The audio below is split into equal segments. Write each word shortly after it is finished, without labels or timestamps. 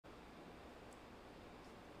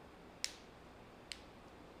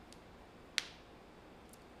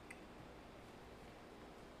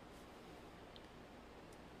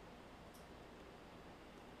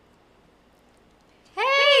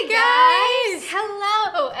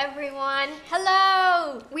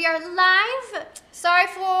Sorry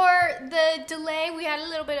for the delay. We had a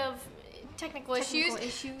little bit of technical issues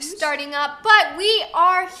starting up, but we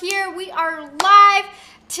are here. We are live.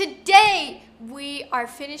 Today, we are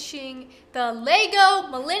finishing the Lego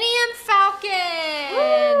Millennium Falcon.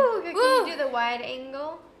 Woo! Can you do the wide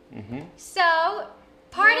angle? Mm-hmm. So,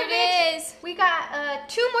 part of it is we got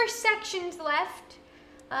 2 more sections left.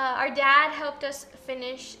 Our dad helped us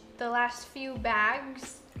finish the last few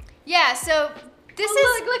bags. Yeah, so this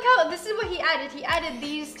look how this is what he added. He added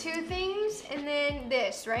these 2 things and then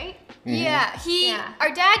this, right? Mm-hmm.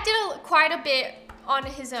 Our dad did quite a bit on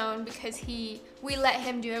his own because we let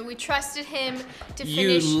him do it. We trusted him to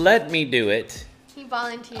finish. You let me do it. He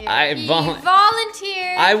volunteered. He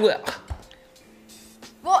volunteered. I will.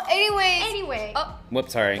 Well, anyways. Anyway. Oh.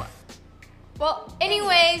 Whoops, sorry. Well,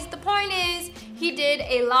 anyways, the point is he did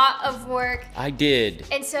a lot of work. I did.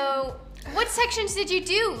 And so, what sections did you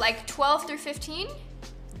do? Like 12 through 15?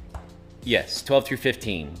 Yes, 12 through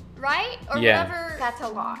 15. Right? Or Yeah. whatever. That's a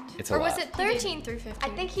lot. It's a Or lot. was it 13 through 15?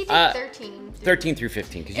 I think he did 13. 13 through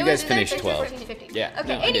 15, because you It guys was finished 13, 12. 14, 15. Yeah. Okay,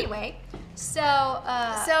 no, I did. anyway. So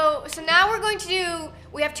now we're going to do,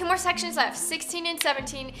 we have 2 more sections left, 16 and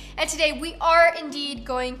 17, and today we are indeed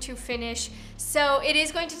going to finish. So it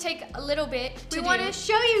is going to take a little bit to we do. want to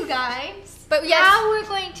show you guys But yes. how we're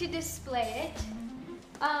going to display it.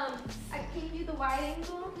 Can you do the wide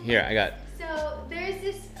angle? Here, I got. So there's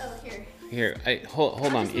this. Oh, here. Here, hold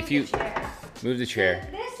I'll on. just If move you the chair. move the So chair.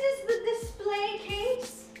 this is the display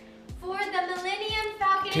case for the Millennium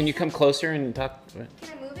Falcon. Can you come closer and talk? Can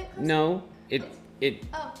I move it? Closer? No, it.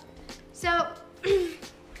 Oh, so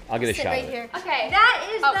I'll get a Sit shot. right of it. here. okay, that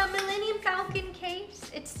is Oh. the Millennium Falcon case.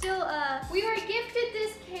 It's still We were gifted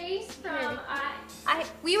this case from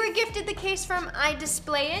we were gifted the case from I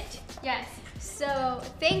Display It. Yes. So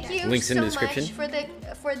thank you Links so in the description. much for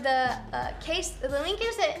the case. The link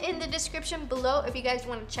is in the description below if you guys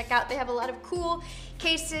want to check out. They have a lot of cool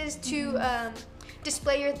cases to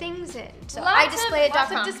display your things in. So Lots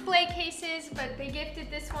iDisplayIt.com. of display cases, but they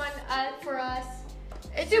gifted this one for us.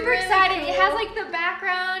 It's Super really exciting. cool. It has like the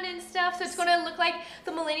background and stuff, so it's gonna look like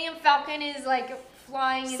the Millennium Falcon is like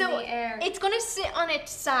flying in the air. It's gonna sit on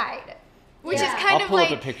its side, which Yeah. is kind I'll of pull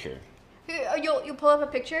like up a picture. you'll pull up a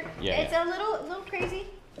picture. Yeah. It's a little crazy.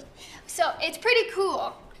 So it's pretty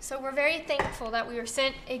cool. So we're very thankful that we were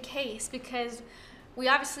sent a case because we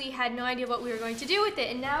obviously had no idea what we were going to do with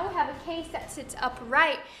it. And now we have a case that sits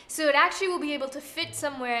upright, so it actually will be able to fit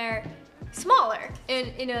somewhere smaller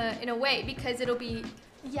in a way because it'll be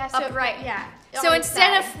upright. Yeah. So on its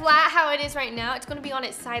instead of side. flat how it is right now, it's going to be on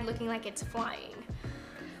its side looking like it's flying.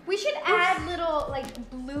 We should add little like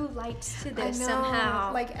blue lights to this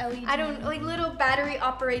somehow. Like LED. I don't like little battery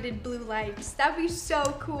operated blue lights. That'd be so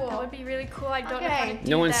cool. That would be really cool. I don't know how to Okay. do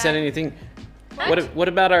No one that. said anything. What? What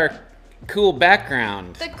about our cool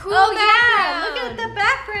background? The cool Oh yeah! Look at background. the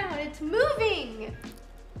background. It's moving.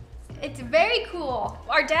 It's very cool.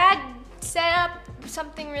 Our dad set up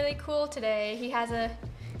something really cool today. He has a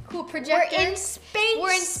cool projector. We're in space.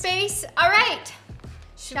 We're in space. All right.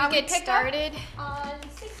 Should Shall we we get pick up? started? On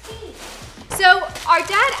 16. So our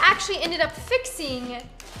dad actually ended up fixing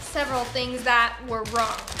several things that were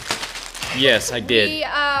wrong. Yes, I did.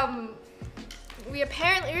 We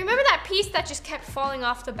apparently remember that piece that just kept falling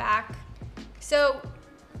off the back. So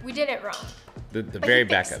we did it wrong. The very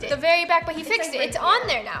back fixed of it. it. The very back, but he fixed like it. right It's on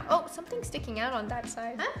there now. Oh, something's sticking out on that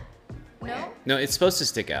side. Huh? No? No, it's supposed to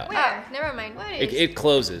stick out. Where? Never mind. What is? It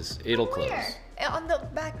closes. It'll close. Where? On the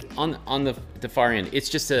back. On the far end. It's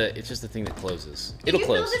just a thing that closes. It'll Did you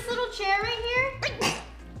close. build this little chair right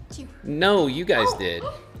here? No, you guys Oh. did.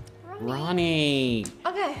 Ronnie,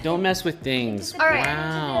 Okay. don't mess with things. All right.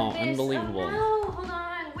 Wow, This- unbelievable. Oh, no, hold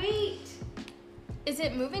on, wait. Is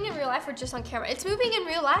it moving in real life or just on camera? It's moving in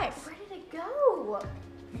real life. Where did it go?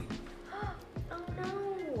 Oh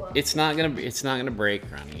no. It's not gonna break,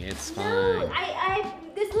 Ronnie. It's fine. No, I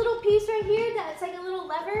this little piece right here that's like a little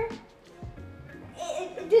lever.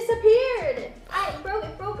 It disappeared. It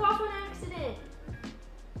broke off on accident.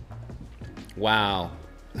 Wow.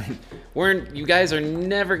 You guys are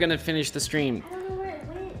never gonna finish the stream. I don't know where it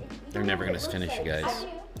went. You They're don't never know gonna what it finish, looks you like. guys.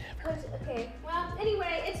 Okay. Well,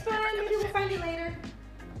 anyway, it's fine. Maybe we'll find it later.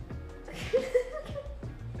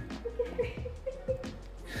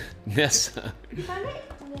 Yes. You found it?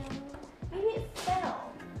 No. Maybe it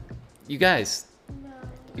fell. You guys, No.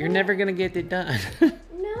 you're never gonna get it done.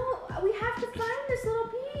 No, we have to find this little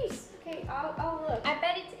piece. Okay, I'll look. I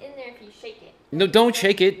bet it's in there if you shake it. No, don't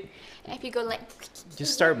shake it. If you go like.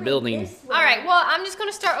 Just start building. This way. All right. Well, I'm just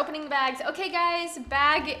gonna start opening the bags. Okay, guys.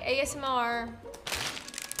 Bag ASMR.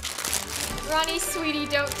 Ronnie, sweetie,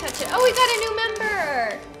 don't touch it. Oh, we got a new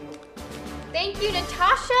member. Thank you,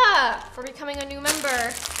 Natasha, for becoming a new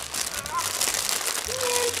member.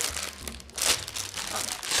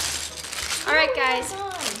 All right, guys.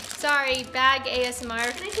 Sorry, bag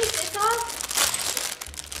ASMR. Can I take this off?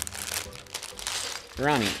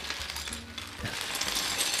 Ronnie,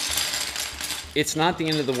 it's not the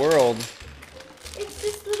end of the world. It's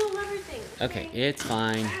this little rubber thing. Okay, it's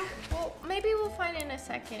fine. Well, maybe we'll find it in a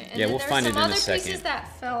second. And Yeah, then we'll find it in a There's some other pieces second.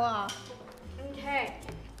 that fell off. Okay.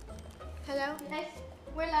 Hello? Yes,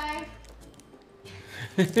 we're live.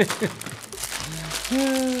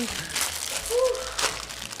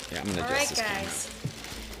 Yeah, I'm gonna All adjust right, this guys.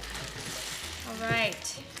 All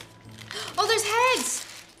right. Oh, there's heads.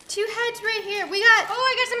 2 heads right here. We got. Oh,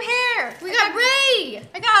 I got some hair. We got Ray.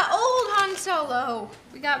 I got old Han Solo.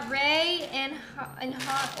 We got Ray and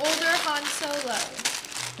older Han Solo.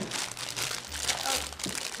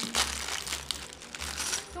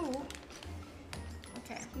 Oh. Ooh.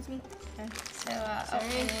 Okay. Excuse me. Okay. So,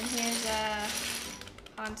 and then here's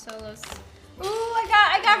Han Solo's. Ooh,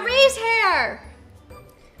 I got Ray's hair.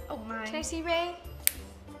 Oh my. Can I see Ray?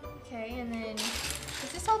 Okay, and then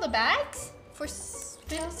is this all the bags for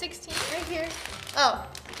 16 right here? Oh.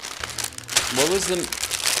 What was the?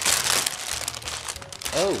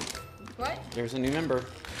 Oh, What? there's a new member.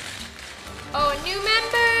 Oh, a new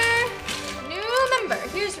member. New member.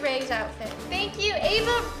 Here's Ray's outfit. Thank you,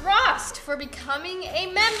 Ava Rost, for becoming a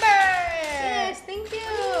member. Yes, thank you.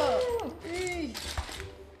 Ooh.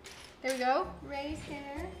 There we go. Ray's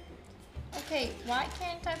hair. Okay, why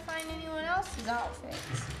can't I find anyone else's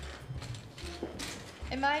outfits?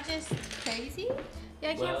 Am I just crazy? Yeah,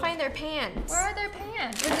 I can't find their pants. Where are their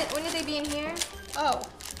pants? Wouldn't they be in here? Oh,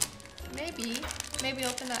 maybe. Maybe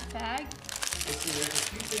open that bag. There's a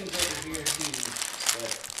few things over here too.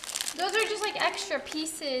 Those are just like extra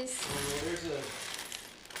pieces.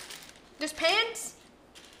 There's pants?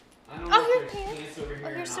 I don't Oh, here's pants. over here.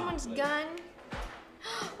 Oh, here's someone's gun.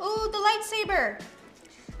 Oh, the lightsaber.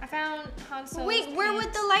 I found Han Solo's Wait, where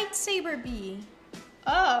would pants. the lightsaber be?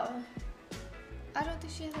 Oh. I don't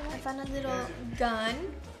think she has a I light. found a little gun.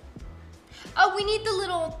 Oh, we need the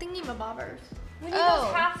little thingy-mabobbers. We need Oh.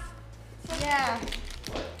 those half. Yeah.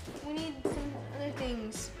 We need some other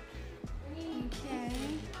things. Okay.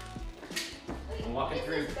 I'm walking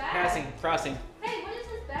through, passing, crossing. Hey, what is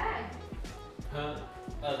this bag? Huh?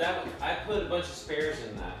 That one, I put a bunch of spares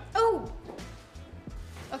in that. Oh.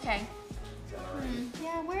 Okay.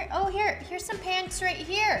 Yeah, where? Oh, here's some pants right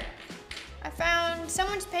here. I found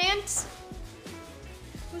someone's pants.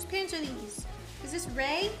 Whose pants are these? Is this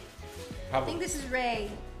Ray? I Probably. think this is Ray.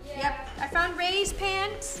 Yeah. Yep. I found Ray's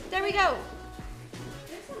pants. There we go.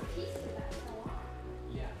 There's some pieces that fell off.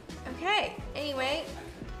 Yeah. Okay. Anyway,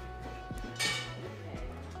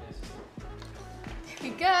 Here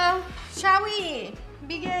we go. shall we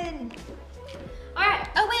begin? All right.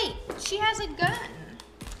 Oh wait, she has a gun,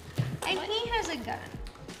 and he has a gun.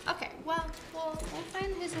 Okay. Well, we'll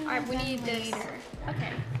find his. All right, we gun need this. later.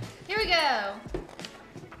 Okay. Here we go.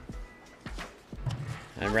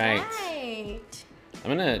 All right. Right.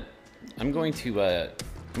 I'm going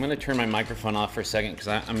to turn my microphone off for a second because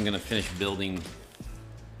I'm going to finish building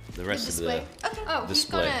the rest of the. Okay. Oh,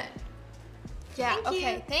 Display. he's gonna. Yeah. Thank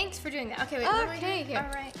okay. you. Thanks for doing that. Okay. Wait. What do I Okay, do? here.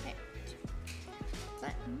 All right. Okay.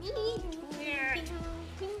 Let me.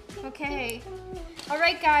 Okay. All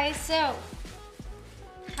right, guys. So,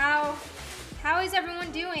 how is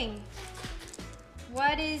everyone doing?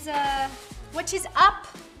 What is up? That's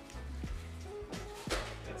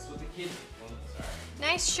what the kids. Sorry.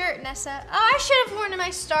 Nice shirt, Nessa. Oh, I should have worn my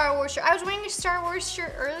Star Wars shirt. I was wearing a Star Wars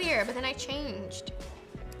shirt earlier, but then I changed.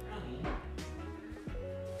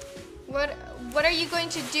 What are you going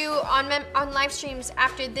to do on live streams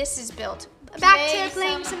after this is built? Back Play to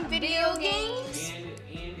playing some some video video games.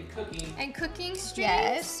 And cooking. And cooking streams.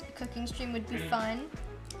 Yes, cooking stream would be fun.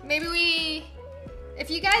 Maybe if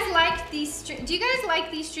you guys like these streams, do you guys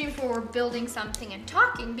like these streams where we're building something and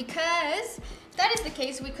talking? Because if that is the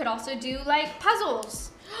case, we could also do like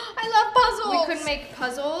puzzles. I love puzzles. We could make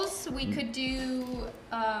puzzles. We could do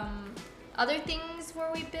other things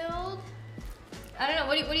where we build. I don't know.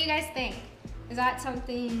 What do you guys think? Is that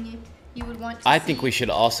something you would want to I see? think we should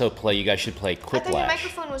also play. You guys should play I thought your Quiplash.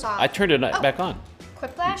 microphone was off. I turned it Oh. back on.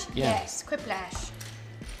 Quiplash? Yeah. Yes, Quiplash.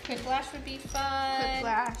 Quiplash would be fun.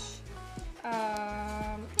 Quiplash.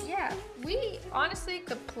 Yeah, we honestly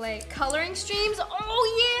could play coloring streams.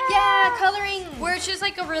 Oh yeah! Yeah, coloring. Where it's just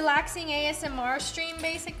like a relaxing ASMR stream,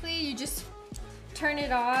 basically. You just turn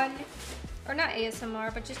it on, or not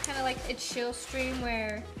ASMR, but just kind of like a chill stream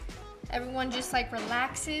where everyone just like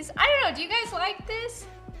relaxes. I don't know. Do you guys like this?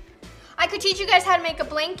 I could teach you guys how to make a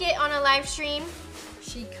blanket on a live stream.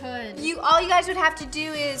 She could. All you guys would have to do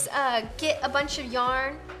is get a bunch of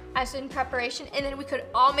yarn as in preparation, and then we could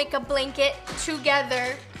all make a blanket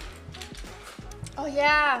together. Oh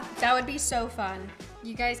yeah, that would be so fun.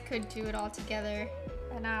 You guys could do it all together,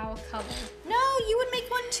 and I'll color. No, you would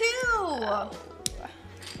make one too. Oh.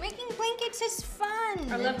 Making blankets is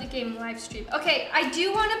fun. I love the game live stream. Okay, I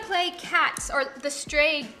do want to play Cats or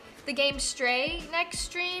the game Stray next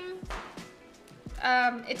stream.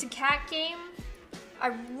 It's a cat game.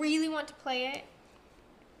 I really want to play it.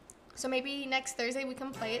 So maybe next Thursday we can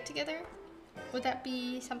play it together. Would that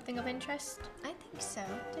be something of interest? I think so.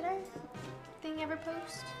 Did our thing ever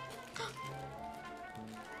post?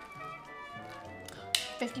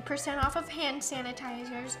 50% off of hand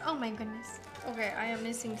sanitizers. Oh my goodness. Okay, I am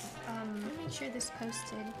missing. Let me make sure this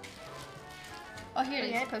posted. Oh, here it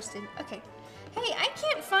is. Yeah, Posted. Okay. Hey, I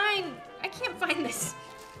can't find this.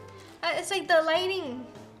 It's like the lighting.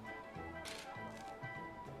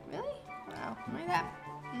 Really? Wow. Am I that?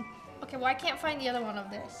 Okay, well I can't find the other one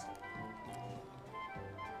of this.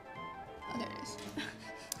 Oh, there it is.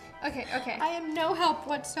 Okay. I am no help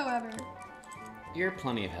whatsoever. You're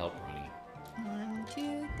plenty of help, Ronnie. 1,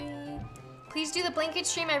 2, 3. Please do the blanket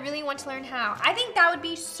stream. I really want to learn how. I think that would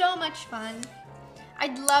be so much fun.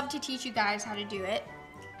 I'd love to teach you guys how to do it.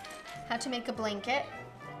 How to make a blanket.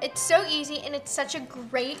 It's so easy and it's such a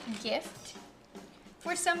great gift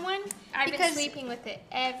For someone. I've been sleeping with it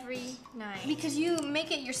every night. Because you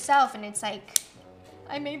make it yourself and it's like,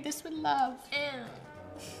 I made this with love.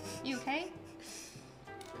 You okay?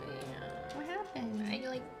 Yeah. What happened?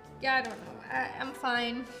 I don't know. I'm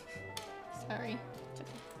fine. Sorry.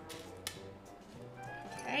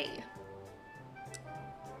 Okay.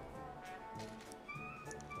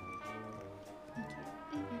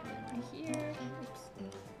 Here.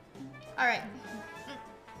 All right.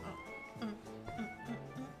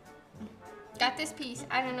 Got this piece.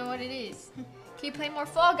 I don't know what it is. Can you play more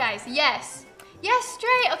Fall Guys? Yes. Yes,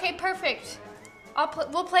 Stray. Okay, perfect.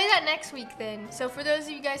 We'll play that next week then. So for those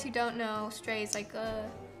of you guys who don't know, Stray is like a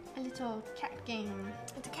little cat game.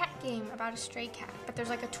 It's a cat game about a stray cat, but there's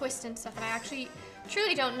like a twist and stuff, and I actually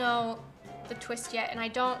truly don't know the twist yet, and I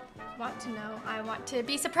don't want to know. I want to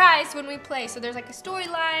be surprised when we play. So there's like a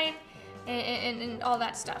storyline and all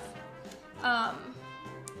that stuff.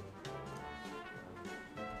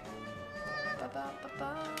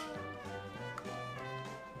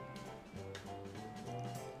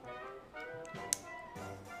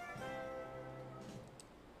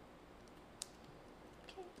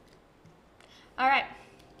 All right.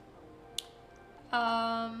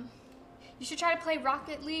 You should try to play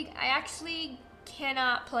Rocket League. I actually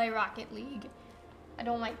cannot play Rocket League. I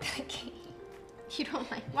don't like that game. You don't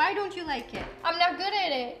like? Why don't you like it? I'm not good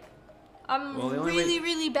at it. I'm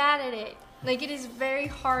really bad at it. Like, it is very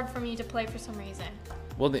hard for me to play for some reason.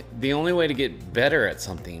 Well, the only way to get better at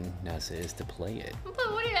something, Nessa, is to play it. But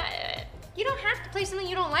you don't have to play something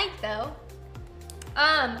you don't like, though.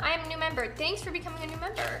 I am a new member. Thanks for becoming a new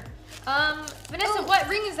member. Vanessa, what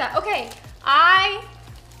ring is that? Okay, I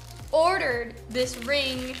ordered this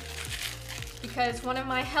ring because one of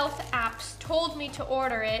my health apps told me to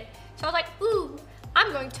order it. So I was like, ooh,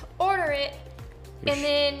 I'm going to order it. And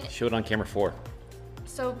then show it on camera 4.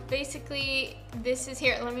 So basically, this is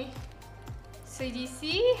here. So do you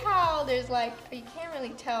see how there's like, you can't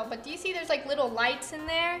really tell, but do you see there's like little lights in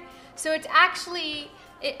there? So it actually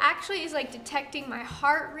is like detecting my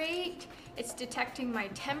heart rate. It's detecting my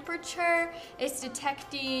temperature. It's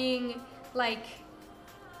detecting like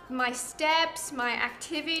my steps, my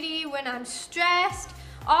activity when I'm stressed,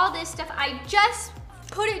 all this stuff. I just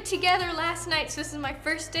put it together last night, so this is my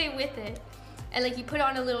first day with it. And like, you put it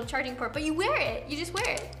on a little charging port, but you wear it. You just wear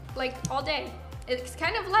it like all day. It's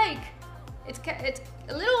kind of like, it's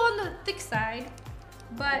a little on the thick side,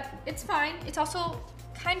 but it's fine. It's also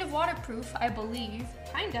kind of waterproof, I believe.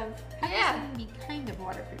 Kind of. How Yeah. can it be kind of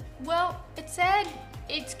waterproof? Well, it said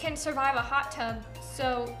it can survive a hot tub,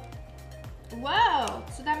 so Whoa.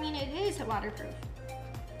 So that means it is waterproof.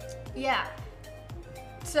 yeah.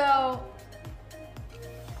 So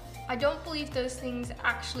I don't believe those things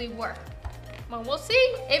actually work. Well, we'll see.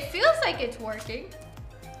 It feels like it's working.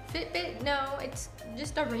 Fitbit, no, it's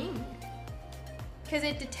just a ring. Because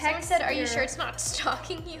it detects. Someone said, are you sure it's not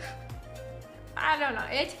stalking you? I don't know.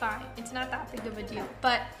 It's fine. It's not that big of a deal.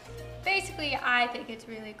 But basically, I think it's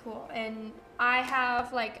really cool. And I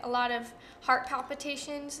have like a lot of heart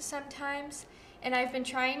palpitations sometimes. And I've been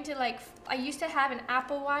trying to like, I used to have an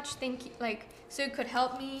Apple Watch so it could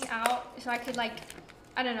help me out. So I could like,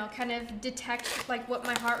 I don't know, kind of detect like what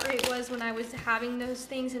my heart rate was when I was having those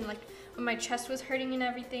things and like when my chest was hurting and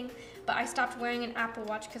everything. But I stopped wearing an Apple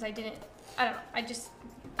Watch because I don't know, I just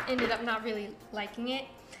ended up not really liking it.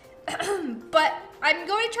 But I'm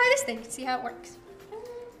going to try this thing, see how it works.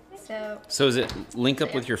 So is it link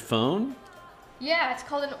up with your phone? Yeah, it's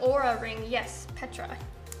called an Aura ring. Yes, Petra.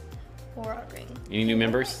 Aura ring. Any new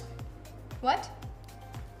members? What?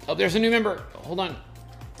 Oh, there's a new member. Hold on.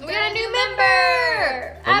 We got a new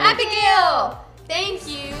member! Abigail! Thank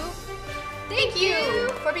you. Thank you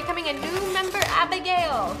for becoming a new member,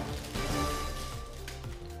 Abigail.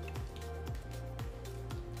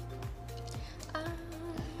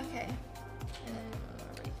 Okay. And then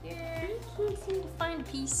over here. I can't seem to find a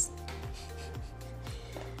piece.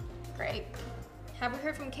 Great. Have we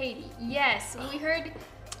heard from Katie? Yes, we heard.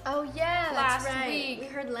 Oh yeah, Last that's right. week. We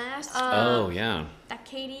heard last. Oh yeah. That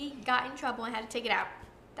Katie got in trouble and had to take it out.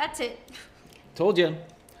 That's it. Told you.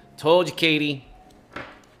 Told you, Katie.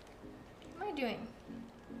 What am I doing?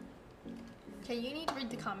 Okay, you need to read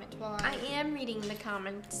the comment while I am reading the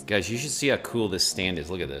comments. Guys, you should see how cool this stand is.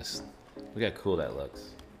 Look at this. Look how cool that looks.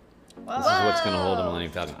 Whoa. This is what's going to hold a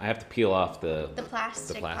Millennium Falcon. I have to peel off the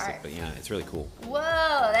plastic part. but yeah, it's really cool. Whoa,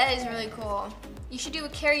 that is really cool. You should do a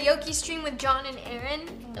karaoke stream with John and Aaron.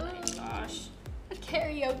 Oh my gosh. A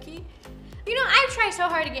karaoke. You know, I try so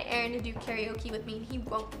hard to get Aaron to do karaoke with me, and he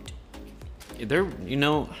won't. You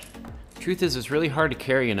know, truth is, it's really hard to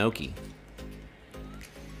carry an Okie.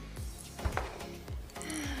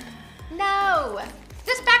 No!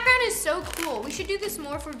 This background is so cool. We should do this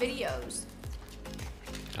more for videos.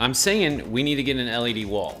 I'm saying we need to get an LED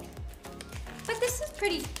wall. But this is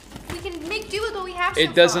pretty. We can make do with what we have so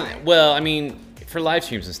It doesn't. far. Well, I mean, for live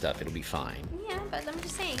streams and stuff, it'll be fine. Yeah, but I'm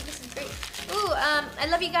just saying, this is great. Ooh, I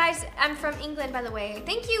love you guys. I'm from England, by the way.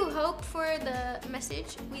 Thank you, Hope, for the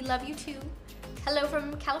message. We love you too. Hello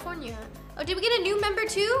from California. Oh, did we get a new member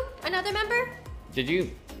too? Another member? Did you?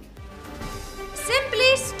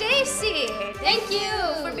 Simply Stacy. Thank you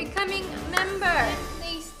for becoming a member.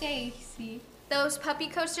 Simply Stacy. Those puppy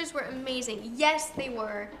coasters were amazing. Yes, they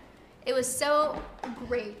were. It was so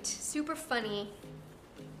great. Super funny.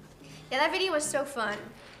 Yeah, that video was so fun.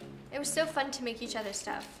 It was so fun to make each other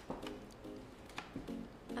stuff.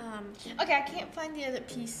 Okay, I can't find the other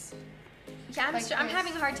piece. Yeah, I'm Like this.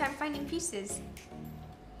 having a hard time finding pieces.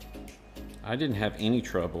 I didn't have any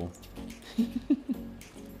trouble.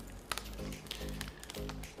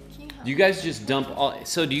 Do you guys just dump all?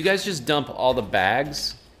 So do you guys just dump all the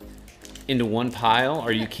bags into one pile,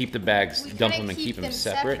 or you keep the bags, We dump kinda them and keep them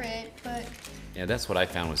separate? But Yeah, that's what I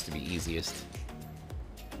found was to be easiest.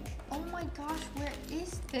 oh my gosh, where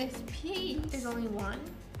is this piece? There's only one.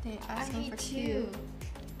 They're I asking need for two. two.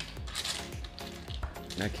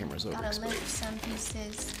 That camera's over. Gotta lift some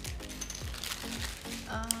pieces.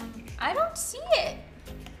 I don't see it.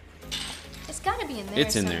 It's gotta be in there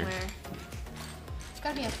It's in there. somewhere. It's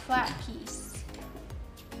gotta be a flat piece.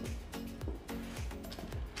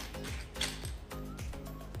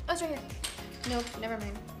 Oh, it's right here. Nope, never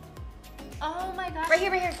mind. Oh my gosh. Right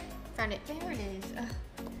here, right here. Found it. There it is. Ugh.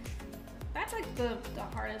 That's like the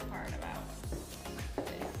hardest part about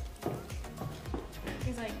this.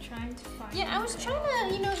 Is like trying to find. Yeah, I was trying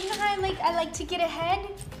to, you know how I like to get ahead.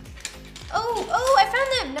 Oh, I found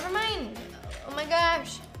them. Never mind. Oh my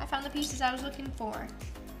gosh, I found the pieces I was looking for.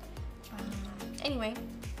 Anyway.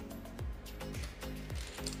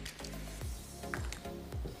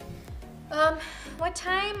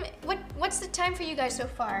 What's the time for you guys so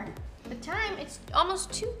far? The time, it's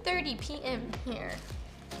almost 2:30 p.m. here.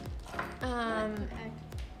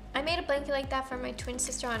 I made a blanket like that for my twin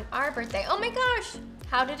sister on our birthday. Oh my gosh,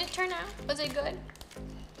 how did it turn out? Was it good?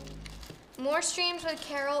 More streams with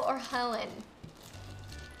Carol or Helen.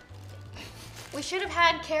 We should have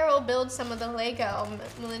had Carol build some of the Lego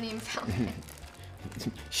Millennium Falcon.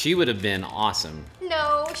 She would have been awesome.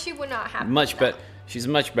 No, she would not have. Much better. She's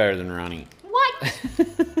much better than Ronnie. What?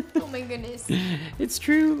 Oh my goodness. It's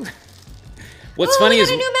true. What's Ooh, funny we is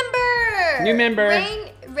got a new member. New member.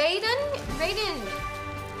 Raiden.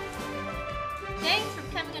 Thanks for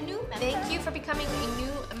becoming a new member. Thank you for becoming a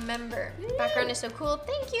new member. Background is so cool.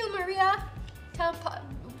 Thank you, Maria. Tell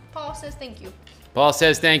Paul says thank you. Paul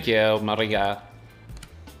says thank you, Maria.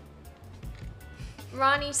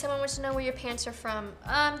 Ronnie, someone wants to know where your pants are from.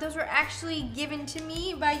 Those were actually given to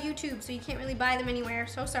me by YouTube, so you can't really buy them anywhere.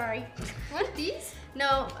 So sorry. What, these?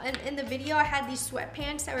 No, in the video I had these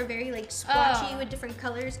sweatpants that were very like splotchy with different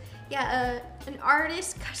colors. Yeah, an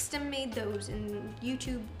artist custom made those, and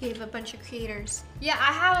YouTube gave a bunch of creators. Yeah,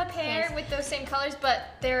 I have a pair Yes. with those same colors, but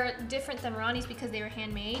they're different than Ronnie's because they were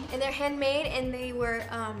handmade. And they're handmade, and they were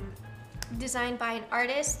designed by an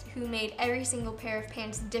artist who made every single pair of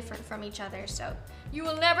pants different from each other. So you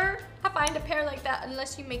will never find a pair like that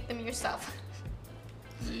unless you make them yourself.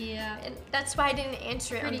 Yeah. And that's why I didn't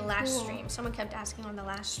answer it on the last cool. stream. Someone kept asking on the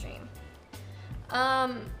last stream.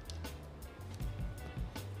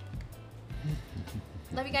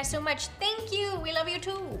 Love you guys so much. Thank you. We love you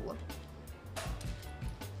too.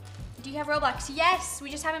 Do you have Roblox? Yes. We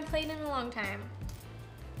just haven't played in a long time.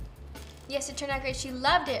 Yes, it turned out great. She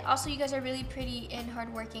loved it. Also, you guys are really pretty and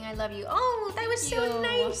hardworking. I love you. Oh, that was so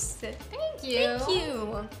nice. Thank you. Thank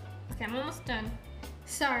you. Okay, I'm almost done.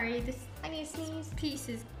 Sorry, this I need to sneeze. piece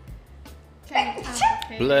is kind of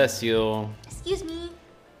complicated. Bless you. Excuse me.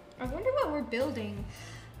 I wonder what we're building.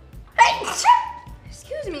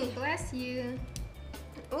 Excuse me. Bless you.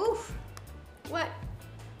 Oof. What?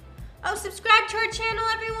 Oh, subscribe to our channel,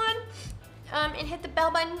 everyone. And hit the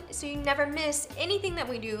bell button so you never miss anything that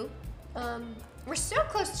we do. We're so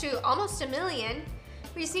close to almost 1 million.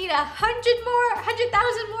 We just need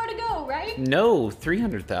 100,000 more to go, right? No,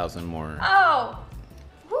 300,000 more. Oh.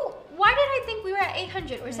 Why did I think we were at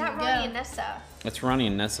 800? Or is that There you Ronnie go. and Nessa? That's Ronnie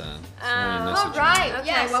and Nessa. It's Ronnie and Nessa All right. Okay,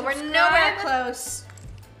 Yes. well, we're Subscribe. nowhere close.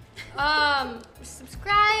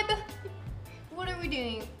 Subscribe. What are we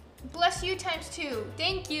doing? Bless you ×2.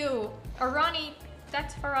 Thank you. Or Ronnie.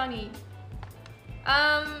 That's for Ronnie.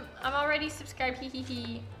 I'm already subscribed. Hee hee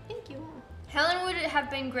hee. Thank you. Helen would have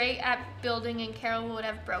been great at building, and Carol would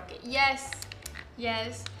have broke it. Yes.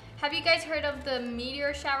 Yes. Have you guys heard of the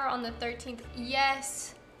meteor shower on the 13th?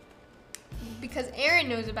 Yes. Because Aaron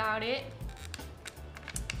knows about it.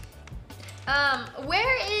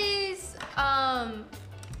 Where is oh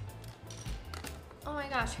my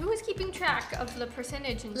gosh, who is keeping track of the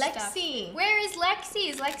percentage and stuff? Lexi. Where is Lexi?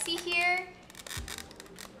 Is Lexi here?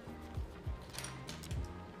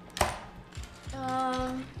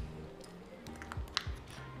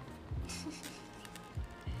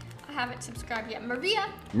 I haven't subscribed yet. Maria.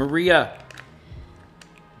 Maria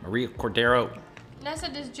Cordero. Nessa,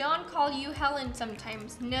 does John call you Helen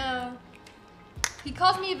sometimes? No. He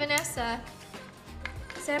calls me Vanessa.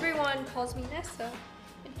 Because everyone calls me Nessa.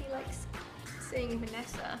 And he likes saying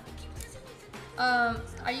Vanessa.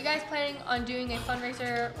 Are you guys planning on doing a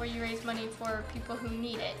fundraiser where you raise money for people who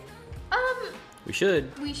need it? We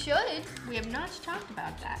should. We should. We have not talked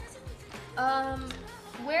about that.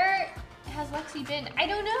 Where has Lexi been? I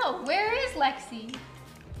don't know. Where is Lexi?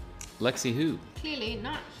 Lexi who? Clearly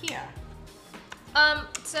not here.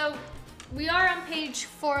 So we are on page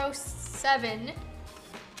 407.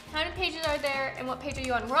 How many pages are there and what page are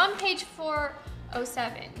you on? We're on page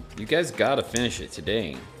 407. You guys gotta finish it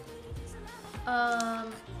today.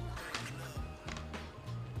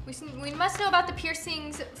 We must know about the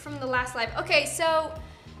piercings from the last live. Okay, so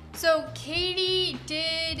Katie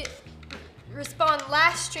did respond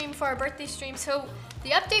last stream for our birthday stream. So the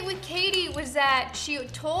update with Katie was that she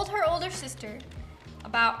told her older sister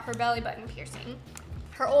about her belly button piercing.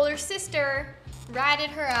 Her older sister ratted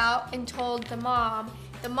her out and told the mom.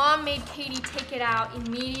 The mom made Katie take it out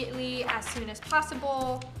immediately as soon as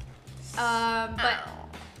possible. But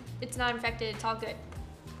it's not infected, it's all good.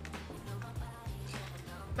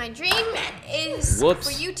 My dream is Whoops.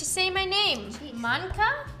 for you to say my name.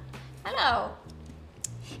 Monica? Hello.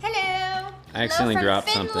 Hello. I accidentally Hello dropped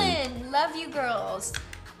from something. Finland. Love you girls.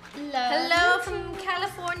 Hello from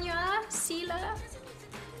California, Sela.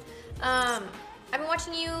 I've been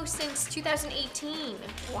watching you since 2018.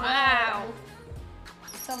 Wow.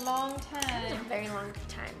 It's a long It's a time. very long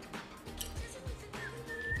time.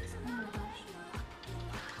 Oh my gosh.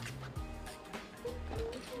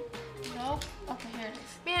 Nope. Okay, here it is.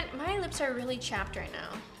 Man, my lips are really chapped right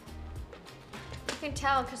now. You can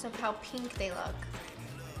tell because of how pink they look.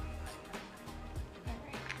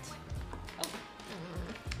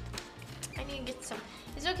 I need to get some.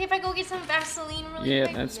 Is it okay if I go get some Vaseline really Yeah,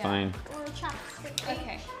 quick? that's fine. Or chapstick.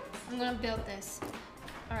 Okay, I'm gonna build this.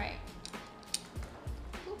 All right.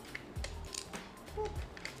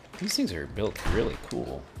 These things are built really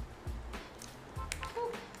cool.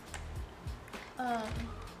 Oh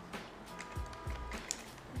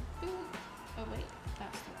wait,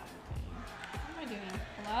 that's the wrong thing. What am I doing?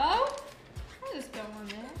 Hello? How does this go on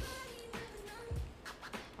there?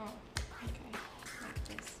 Oh, okay. Like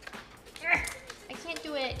this. I can't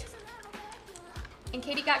do it. And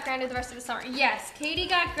Katie got grounded the rest of the summer. Yes, Katie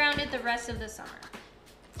got grounded the rest of the summer.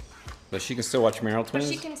 But she can still watch Merrell But Twins?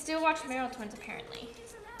 she can still watch Merrell Twins apparently.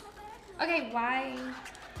 Okay, why?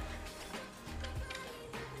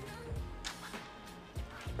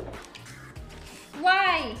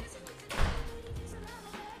 Why?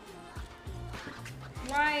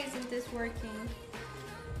 Why isn't this working?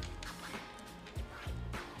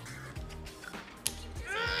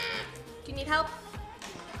 you need help?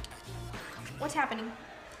 What's happening?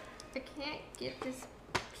 I can't get this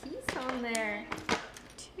piece on there.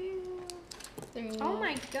 2, 3. Oh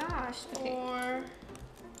my gosh. Okay. 4.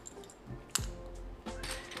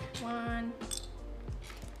 1.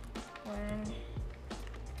 1.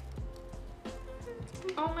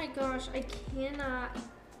 Oh my gosh, I cannot.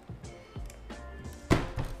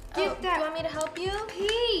 Get that. Do you want me to help you?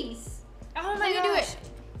 Peace. Oh my gosh. Do it.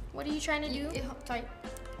 What are you trying to do? Like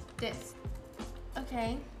this.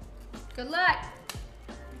 Okay. Good luck.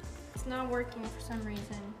 It's not working for some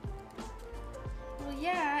reason. Well,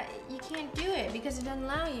 yeah, you can't do it because it doesn't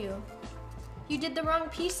allow you. You did the wrong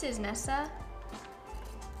pieces, Nessa.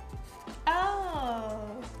 Oh.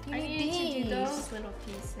 You I need needed to do these. those little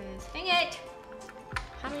pieces. Dang it.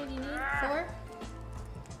 How many do you need? 4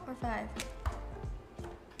 or 5?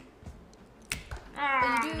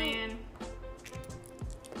 Ah, you do- man.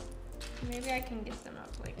 Maybe I can get them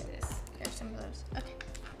up like this. Here's some of those. Okay.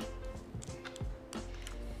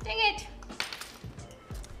 Dang it.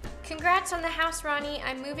 Congrats on the house, Ronnie.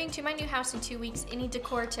 I'm moving to my new house in 2 weeks. Any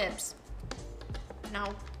decor tips?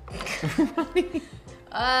 No.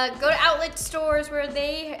 Go to outlet stores where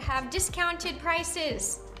they have discounted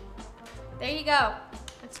prices. There you go.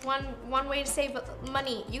 That's one way to save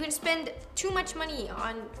money. You can spend too much money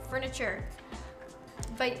on furniture,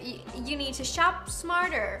 but you need to shop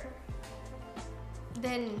smarter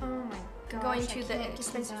than Oh my gosh. going to the I can't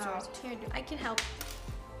expensive get them stores. out. Here, I can help.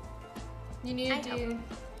 You need I to do.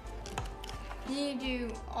 You need to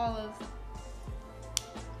do all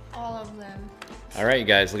of them. All right, you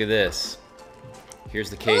guys, look at this. Here's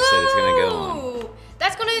the case that it's gonna go on. Ooh,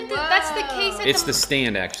 that's the case. At It's the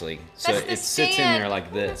stand actually, so That's the it sits in stand. there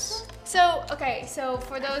like this. So okay, so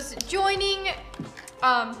for those joining,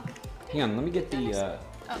 Hang on, let me get the.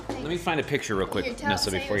 Oh, Let me find a picture real quick, Here, Nessa,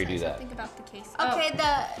 before you do that. Think about the case. okay,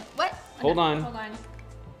 the what? Hold on. Hold on.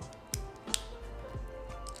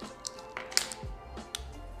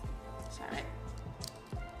 Sorry.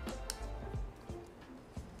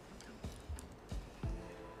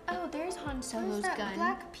 Oh, there's Han Solo's Where's that gun.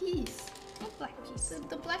 black piece? What black piece?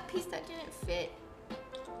 The black piece that didn't fit.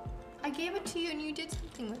 I gave it to you and you did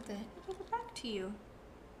something with it. I gave it back to you.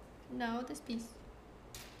 No, this piece.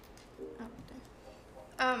 Oh,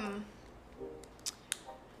 there.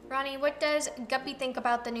 Ronnie, what does Guppy think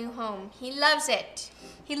about the new home? He loves it.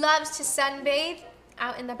 He loves to sunbathe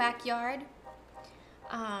out in the backyard.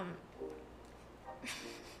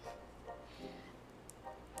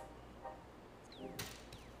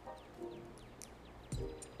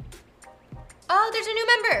 Oh, there's a new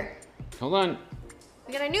member. Hold on.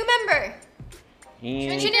 We got a new member.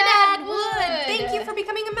 And Trinidad Wood. Thank you for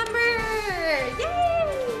becoming a member.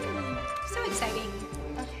 Yay! So exciting.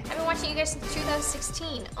 I've been watching you guys since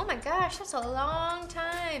 2016. Oh my gosh, that's a long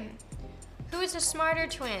time. Who is a smarter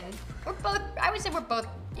twin? We're both, I would say we're both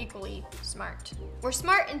equally smart. We're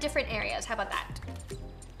smart in different areas. How about that?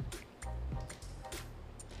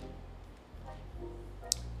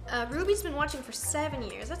 Ruby's been watching for 7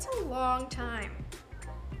 years. That's a long time.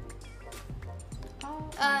 Oh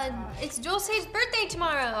my gosh. It's Dulce's birthday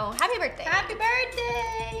tomorrow. Happy birthday. Happy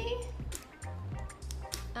birthday!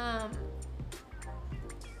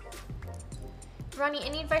 Ronnie,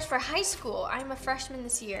 any advice for high school? I'm a freshman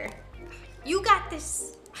this year. You got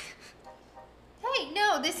this. Hey,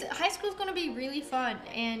 no, this high school is going to be really fun,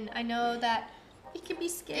 and I know that It can be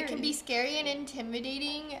scary. it can be scary and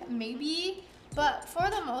intimidating, maybe, but for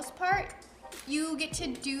the most part, you get to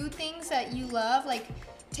do things that you love, like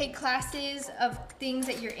take classes of things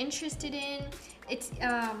that you're interested in. It's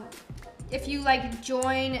if you like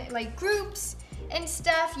join like groups and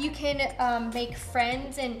stuff, you can make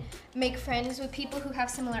friends and make friends with people who have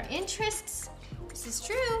similar interests. This is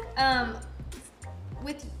true.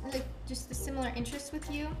 With like just the similar interests with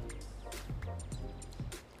you.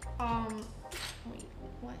 Wait,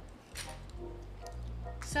 what?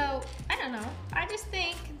 So I don't know. I just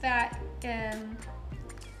think that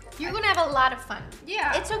You're gonna have a lot of fun.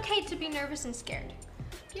 yeah, It's okay to be nervous and scared.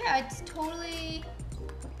 yeah, it's totally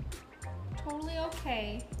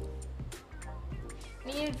okay.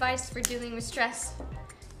 Need advice for dealing with stress?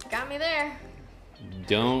 Got me there.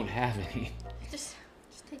 don't have any. Just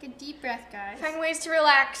Just take a deep breath, guys. find ways to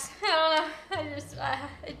relax. I don't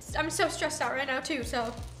know. I'm so stressed out right now too.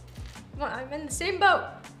 So well, I'm in the same boat.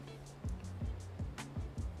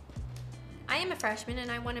 I am a freshman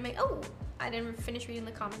and I want to make. Oh, I didn't finish reading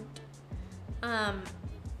the comment.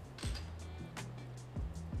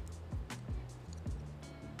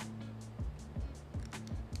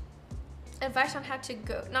 Advice on how to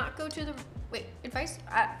not go to the. Wait, advice?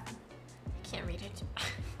 I can't read it.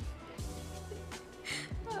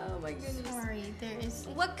 Oh my goodness. Sorry, there is.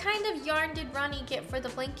 What kind of yarn did Ronnie get for the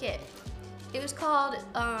blanket? It was called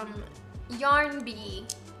Yarn Bee.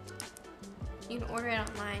 You can order it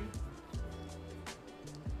online.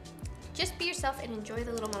 Just be yourself and enjoy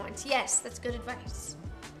the little moments. Yes, that's good advice.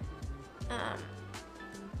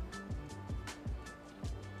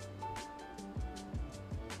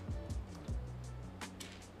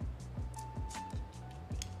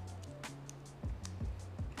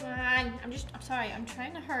 I'm sorry, I'm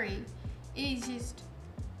trying to hurry. It is just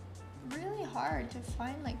really hard to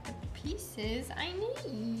find like the pieces I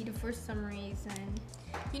need for some reason.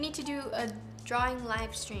 You need to do a drawing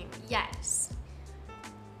live stream. Yes.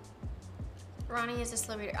 Ronnie is a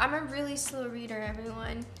slow reader. I'm a really slow reader,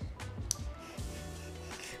 everyone.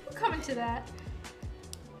 We'll comment to that.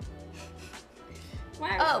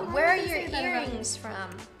 Where are your earrings from?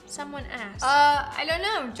 Someone asked. I don't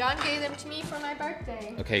know. John gave them to me for my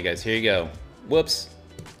birthday. Okay, guys, here you go. Whoops.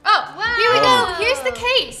 Oh, wow. Here we go. Here's the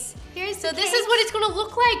case. So this is what it's gonna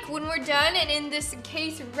look like when we're done, and in this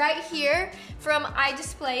case right here from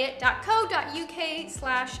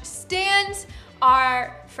idisplayit.co.uk/stands,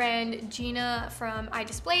 our friend Gina from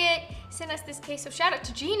iDisplayIt sent us this case, so shout out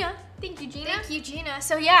to Gina. Thank you, Gina. Thank you, Gina.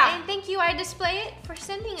 So yeah. And thank you, iDisplayIt, for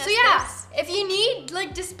sending us So yeah, this. if you need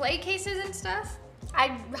like display cases and stuff, I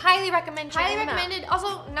highly recommend checking them out. Highly recommended.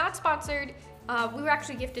 Also, not sponsored. We were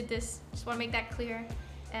actually gifted this. Just want to make that clear.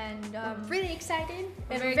 And Really excited.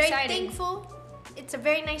 We're And very very excited. thankful. It's a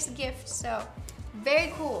very nice gift, so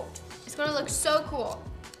very cool. It's gonna look so cool.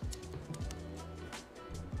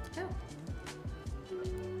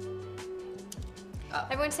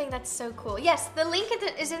 Everyone's saying that's so cool. Yes, the link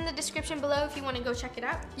is in the description below if you want to go check it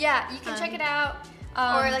out. Yeah, you can check it out,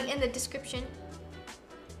 or like in the description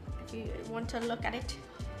if you want to look at it.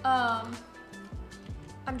 I'm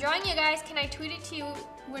drawing you guys. Can I tweet it to you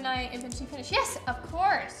when I eventually finish? Yes, of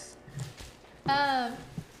course.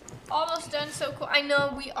 Almost done, so cool. I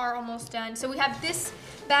know we are almost done. So we have this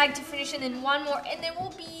bag to finish and then one more and then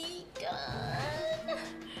we'll be done.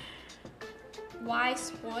 Why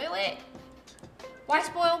spoil it? Why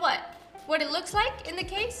spoil what? What it looks like in the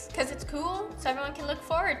case? Because it's cool, so everyone can look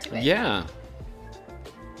forward to it. Yeah.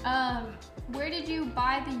 Where did you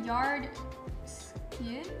buy the yard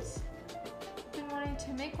skins? Been wanting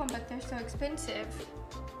to make one, but they're so expensive.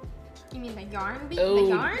 You mean the yarn bee? Oh. The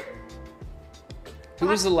yarn? Who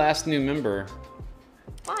was the last new member?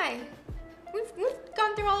 Why? We've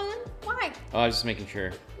gone through all of them. Why? Oh, I was just making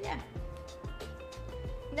sure. Yeah.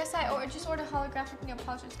 Yes, I just ordered holographic nail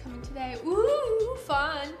polishes coming today. Ooh,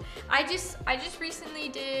 fun! I just recently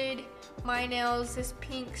did my nails this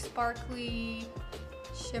pink sparkly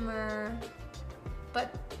shimmer,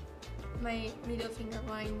 but my middle finger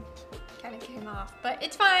line kind of came off. But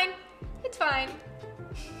it's fine. It's fine.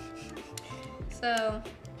 So,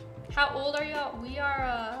 how old are y'all? We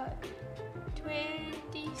are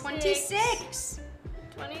 26.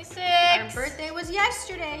 26. Our birthday was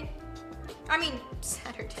yesterday. I mean,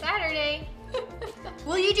 Saturday.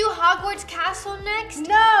 Will you do Hogwarts Castle next?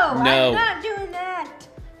 No, No. I'm not doing that.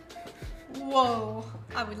 Whoa,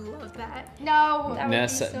 I would love that. No, That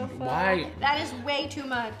Nessa, would be so fun. why? that is way too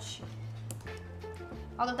much.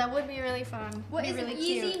 Although that would be really fun. What is really an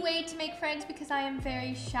easy cute. way to make friends because I am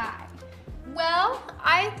very shy? Well,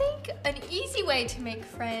 I think an easy way to make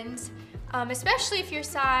friends, especially if you're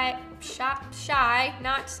shy,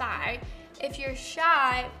 not shy. If you're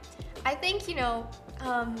shy, I think,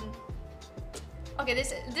 okay,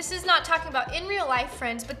 this is not talking about in real life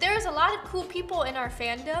friends, but there's a lot of cool people in our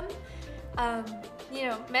fandom.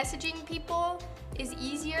 Messaging people is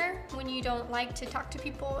easier when you don't like to talk to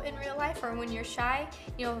people in real life or when you're shy.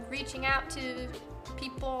 Reaching out to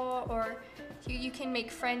people, or you can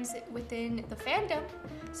make friends within the fandom.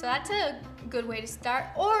 So that's a good way to start.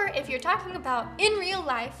 Or if you're talking about in real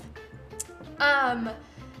life,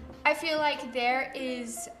 I feel like there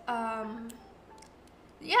is, I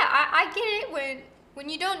get it when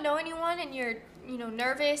you don't know anyone and you're,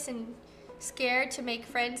 nervous and scared to make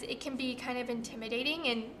friends. It can be kind of intimidating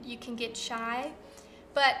and you can get shy.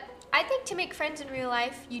 But I think to make friends in real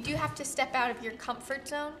life, you do have to step out of your comfort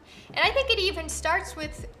zone. And I think it even starts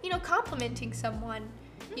with, complimenting someone.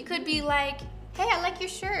 You could be like, hey, I like your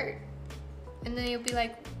shirt. And then you'll be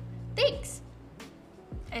like, thanks.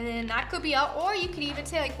 And then that could be out, or you could even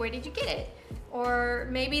say like, where did you get it? Or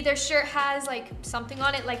maybe their shirt has like something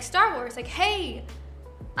on it like Star Wars, like, hey,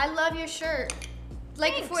 I love your shirt.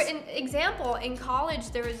 Like Thanks. for an example, in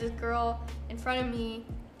college, there was this girl in front of me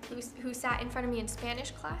who sat in front of me in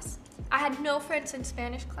Spanish class. I had no friends in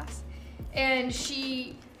Spanish class. And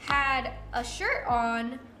she had a shirt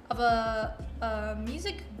on of a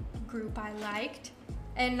music group I liked.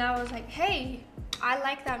 And I was like, hey, I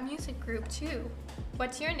like that music group too.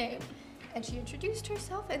 What's your name? And she introduced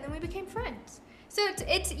herself, and then we became friends. So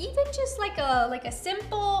it's even just like a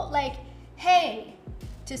simple like, hey,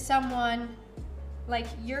 to someone, like,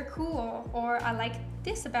 you're cool, or I like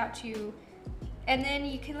this about you, and then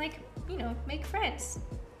you can, like, you know, make friends.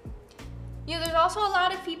 You know, there's also a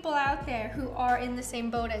lot of people out there who are in the same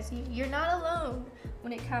boat as you. You're not alone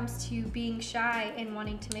when it comes to being shy and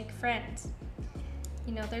wanting to make friends.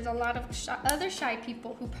 You know, there's a lot of other shy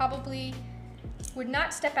people who probably would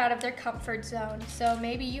not step out of their comfort zone. So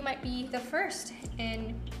maybe you might be the first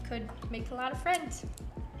and could make a lot of friends.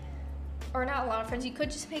 Or not a lot of friends, you could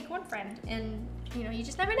just make one friend, and you know, you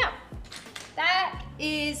just never know. That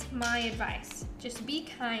is my advice. Just be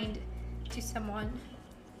kind to someone.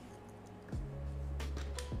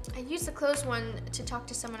 I use the closed one to talk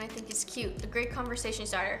to someone I think is cute. A great conversation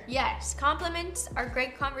starter. Yes, compliments are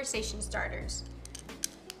great conversation starters.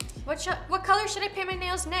 What color should I paint my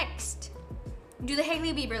nails next? Do the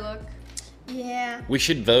Hailey Bieber look. Yeah. We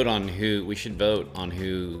should vote on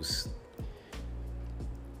who's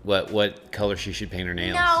what color she should paint her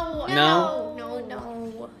nails. No.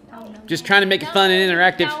 Just trying to make it fun and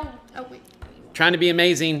interactive. No. Oh wait. Trying to be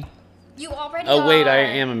amazing. You already Oh wait, I are.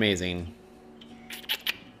 am amazing.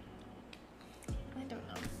 I don't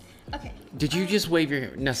know. Okay. Did you just wave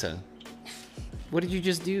your Nessa? What did you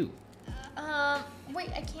just do? Wait,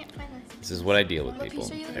 I can't find this. This is what I deal with What people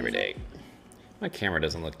piece are you every day. My camera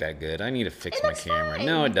doesn't look that good. I need to fix It my looks camera. fine.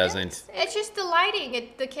 No, it doesn't. It's just the lighting.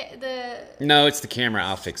 No, it's the camera.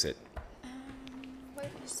 I'll fix it. What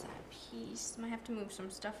is that piece? Might have to move some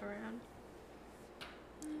stuff around.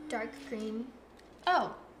 dark green.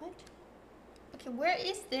 Oh, what? Okay, where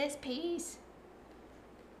is this piece?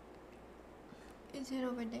 Is it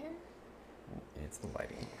over there? It's the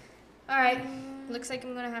lighting. All right. Looks like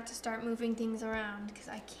I'm gonna have to start moving things around because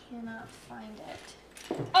I cannot find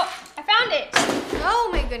it. Oh, I found it! Oh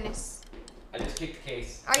my goodness. I just kicked the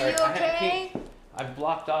case. Are you okay? I've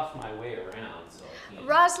blocked off my way around, so I can't.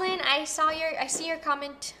 Roslyn, I see your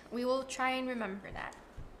comment. We will try and remember that.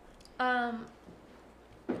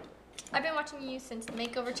 I've been watching you since the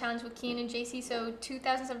makeover challenge with Kian and JC. So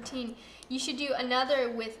 2017, you should do another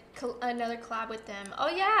collab with them. Oh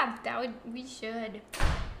yeah, we should.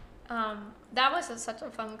 That was such a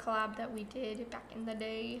fun collab that we did back in the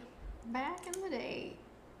day.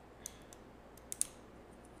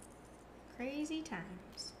 Crazy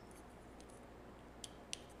times.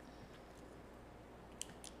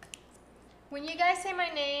 When you guys say my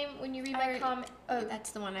name, when you read my comment,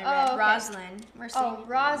 That's the one I read. okay. Roslyn. We're saying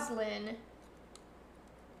Roslyn.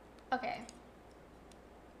 Okay.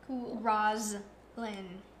 Cool. Roslyn.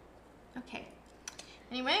 Okay.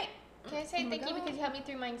 Anyway. Can I say Oh my thank you God. because you helped me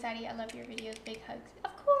through my anxiety? I love your videos. Big hugs.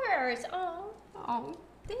 Of course. Oh,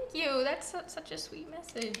 thank you. That's such a sweet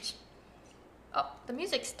message. Oh, the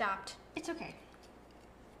music stopped. It's okay.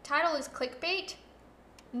 Title is clickbait?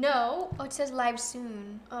 No. Oh, it says live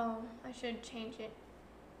soon. Oh, I should change it.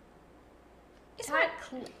 It's Ti- not.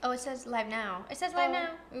 It says live now. It says Oh, live now.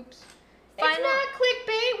 Oops. Final- It's not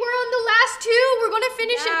clickbait. We're on the last two. We're gonna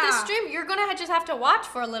finish it this Yeah. stream. You're gonna just have to watch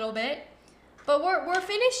for a little bit, but we're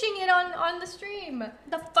finishing it on the stream.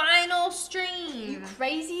 The final You stream.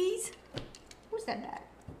 crazies. Who said that?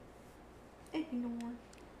 Ignore.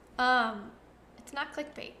 It's not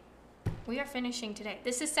clickbait. We are finishing today.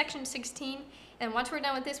 This is section 16, and once we're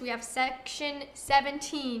done with this, we have section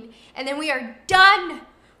 17, and then we are done.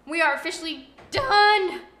 We are officially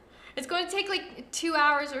done. It's going to take like 2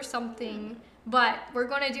 hours or something, but we're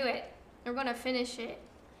going to do it. We're going to finish it.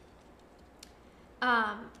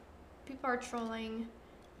 People are trolling.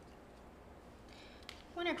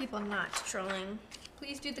 When are people not trolling?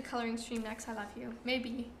 Please do the coloring stream next. I love you.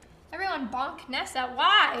 Maybe. Everyone bonk Nessa.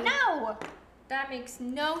 Why? No. That makes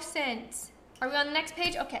no sense. Are we on the next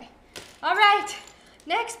page? Okay. All right.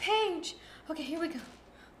 Next page. Okay, here we go.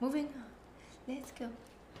 Moving on. Let's go.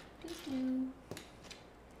 Doo-doo.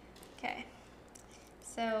 Okay.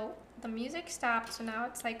 So the music stopped, so now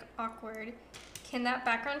it's like awkward. Can that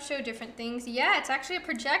background show different things? Yeah, it's actually a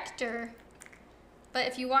projector. But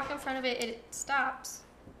if you walk in front of it, it stops.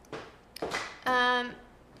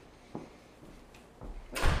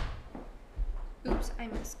 Oops, I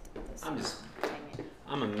missed this.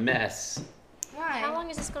 I'm a mess. Why? How long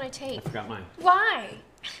is this going to I take? forgot mine. Why?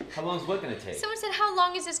 How long is what gonna take? Someone said, how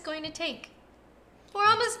long is this going to take? We're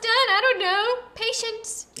almost done. I don't know.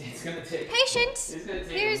 Patience. It's gonna take. Patience. It's gonna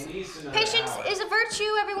take Here's- at least another Patience hour. is a virtue,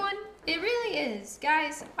 everyone. It really is.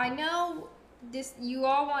 Guys, I know this. You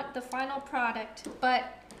all want the final product, but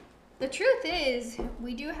the truth is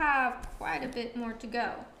we do have quite a bit more to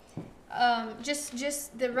go.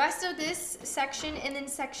 just the rest of this section and then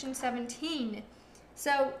section 17.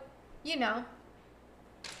 So, you know,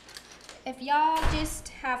 if y'all just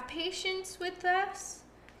have patience with us,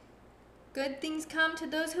 good things come to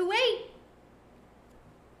those who wait.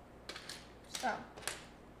 So,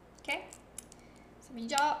 okay. So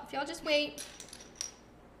if y'all just wait,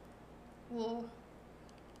 we'll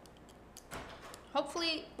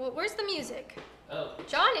hopefully, well, where's the music? Oh,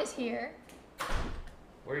 John is here.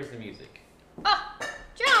 where's the music? Oh,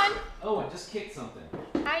 John. Oh, I just kicked something.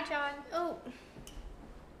 Hi, John. Oh.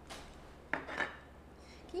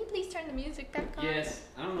 Can you please turn the music back on? Yes,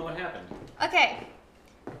 I don't know what happened. Okay.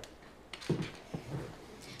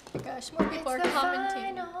 Gosh, more people are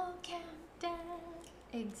commenting. Final countdown.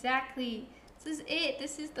 Exactly. This is it.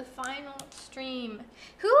 This is the final stream.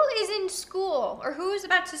 Who is in school or who is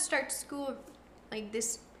about to start school like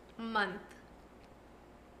this month?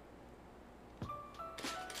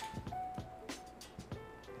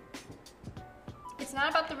 It's not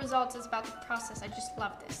about the results, it's about the process. I just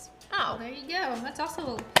love this. Oh, there you go. That's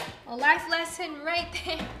also a life lesson right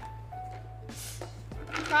there.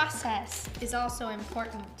 The process is also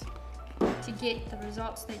important to get the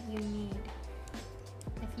results that you need.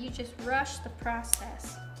 If you just rush the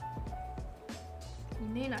process, you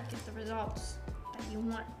may not get the results that you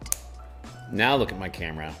want. Now look at my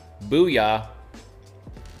camera. Booyah.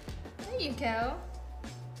 There you go.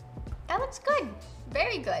 That looks good.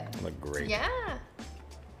 Very good. I look great. Yeah.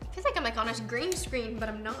 Feels like I'm like on a green screen, but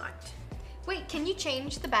I'm not. Wait, can you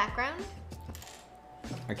change the background?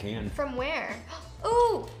 I can. From where?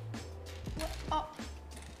 Ooh! Oh.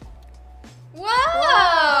 Whoa!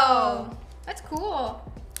 Whoa! That's cool.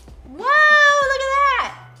 Whoa, look at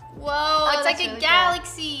that! Whoa, Oh, it's like that's a really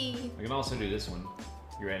galaxy. I can also do this one.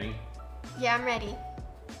 You ready? Yeah, I'm ready.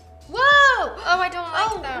 Whoa! Oh, I don't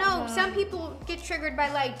like that no, one. some people get triggered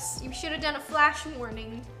by lights. You should have done a flash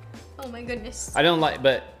warning. Oh my goodness. I don't like,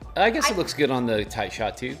 but I guess it looks good on the tight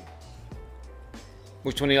shot too.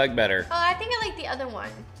 Which one do you like better? Oh, I think I like the other one.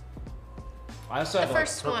 I also have The like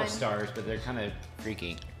first purple one. stars, but they're kind of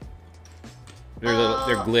freaky.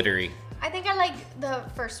 They're glittery. I think I like the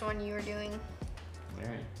first one you were doing. All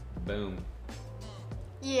right. Boom.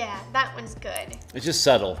 Yeah, that one's good. It's just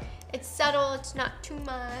subtle. It's subtle, it's not too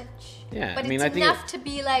much. Yeah, But I mean, it's I think enough to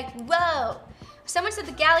be like, whoa. Someone said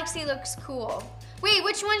the galaxy looks cool. Wait,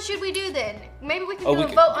 which one should we do then? Maybe we can do a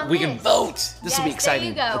vote on we this. can vote. This will be Yes,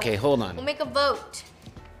 exciting. there you go. Okay, hold on. We'll make a vote.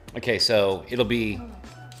 Okay, so it'll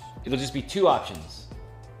just be two options.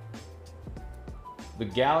 The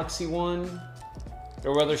galaxy one,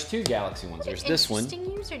 or well, there's two galaxy ones. There's this one.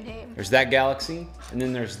 Interesting username. There's that galaxy, and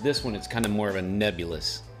then there's this one. It's kind of more of a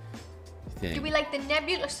nebulous thing. Do we like the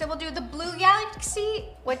nebula? So we'll do the blue galaxy.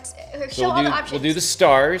 Show all the options. We'll do the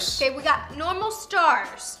stars. Okay, we got normal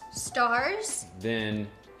stars. Stars. Then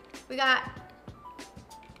We got.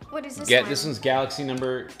 What is this get one? this one's galaxy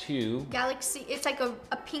number 2. Galaxy. It's like a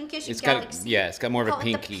pinkish It's galaxy. got it's got more of a Call it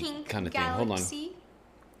the pinky pink kind of thing. Hold on. galaxy.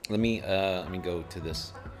 Let me go to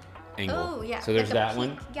this angle. Oh, yeah, So there's like a that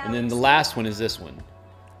one, pink and then the galaxy. last one is this one.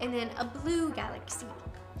 And then a blue galaxy.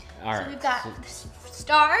 All So right. we've got so-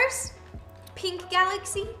 stars, pink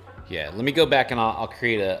galaxy. yeah. Let me go back and I'll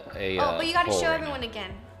create a Oh, but you got to poll show right everyone now.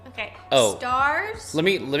 again. Okay. Oh. Stars. Let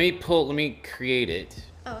me create it,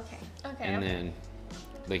 Oh, okay. Okay. and okay. then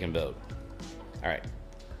they can vote. All right.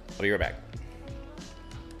 I'll be right back.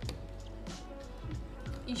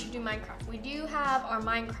 You should do Minecraft. We do have our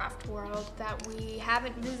Minecraft world that we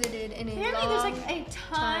haven't visited in a Apparently long there's like a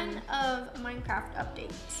ton of Minecraft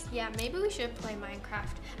updates. Yeah, maybe we should play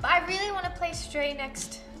Minecraft. But I really want to play Stray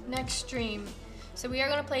next stream. So we are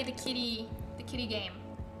going to play the kitty game.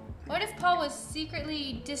 What if Paul was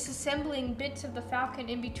secretly disassembling bits of the Falcon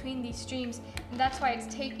in between these streams, and that's why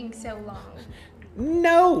it's taking so long?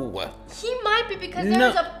 No. He might be because No. there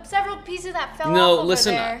was several pieces that fell No, off over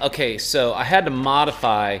listen. there. Okay, so I had to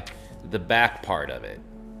modify the back part of it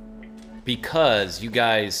because you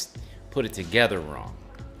guys put it together wrong.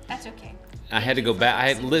 That's okay. I had to go back. I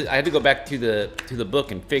had to go back to the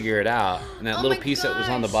book and figure it out. And that Oh little my piece that was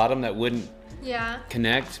on the gosh. bottom that wouldn't Yeah.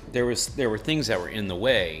 connect. There were things that were in the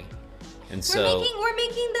way, and so We're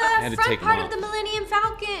making had the to front take 'em part off. of the Millennium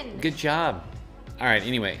Falcon. good job. All right.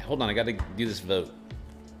 Anyway, hold on. I got to do this vote.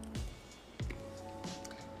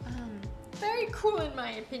 Very cool in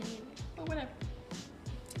my opinion. But whatever.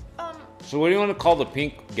 So what do you want to call the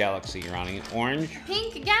pink galaxy, Ronnie? Orange?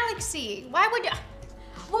 Pink galaxy. Why would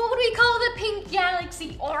what would we call the pink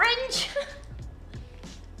galaxy? Orange?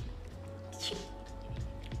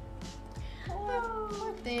 Oh,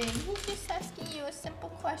 poor thing. He's just asking you a simple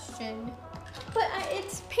question. But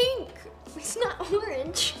it's pink. It's not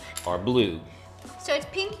orange. are blue. So it's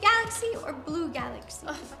pink galaxy or blue galaxy?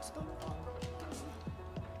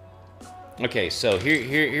 Okay, so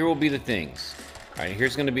here will be the things. All right,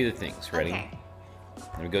 here's gonna be the things. Ready? Okay.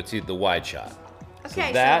 Let me go to the wide shot. Okay,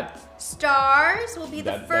 so that so stars will be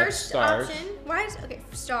the that's first stars. option. Why is okay?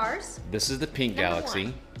 Stars. This is the pink Number galaxy.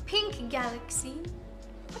 one. Pink galaxy.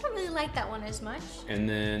 I don't really like that one as much. And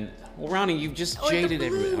then, well, Ronnie, you've just Or the jaded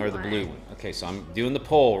everybody. blue Or the blue one. one. Okay, so I'm doing the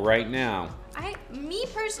poll right now. Me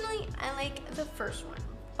personally, I like the first one,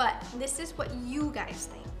 but this is what you guys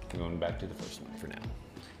think. I'm going back to the first one for now.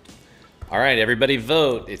 All right, everybody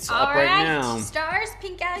vote. It's up right now. Stars,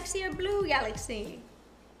 pink galaxy, or blue galaxy?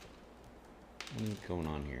 What's going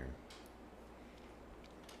on here?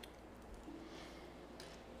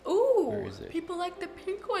 Ooh, Where is it? people like the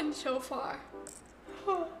pink one so far.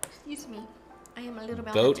 Excuse me, I am a little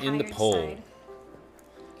bit Vote on the in the tired poll. side.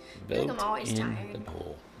 Vote I'm always in tired. the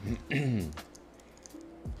poll.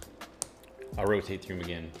 I'll rotate through them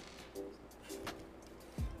again.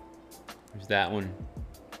 There's that one,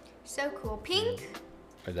 So cool. Pink,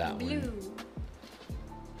 or that blue. one.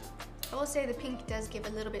 I will say the pink does give a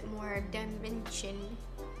little bit more dimension.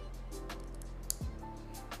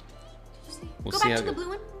 Did you see? We'll Go see back how to the it- blue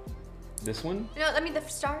one. This one? No, I mean the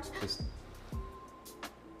stars. This,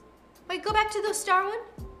 Wait, go back to the star one.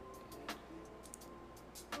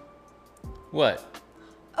 what?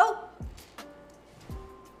 Oh.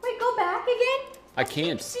 Wait, go back again. I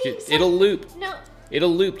can't. seeing It'll loop. No.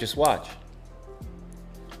 It'll loop. Just watch.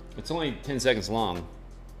 It's only 10 seconds long.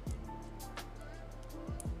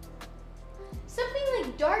 Something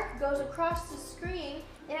like dark goes across the screen,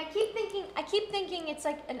 and I keep thinking it's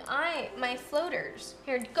like an eye, my floaters.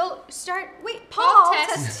 Here, go start. Wait, Paul,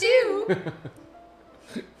 test two.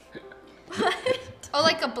 What? Oh,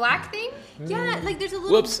 like a black thing? Yeah, like there's a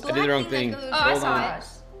little. Whoops, I black did the wrong that thing. goes Oh, I Hold saw on. it.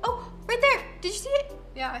 Oh, right there. Did you see it?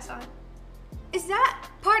 Yeah, I saw it. Is that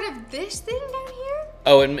part of this thing down here?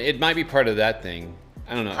 Oh, it might be part of that thing.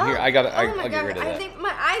 I don't know. Here, I'll get rid of that. I think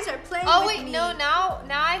my eyes are playing. Oh with wait, me. no, now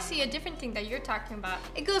I see a different thing that you're talking about.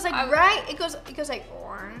 It goes like I- right. It goes like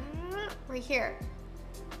right here.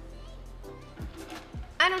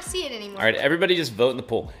 I don't see it anymore. All right, everybody just vote in the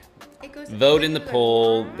poll. It goes. Vote in the like,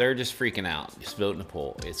 poll. They're just freaking out. Just vote in the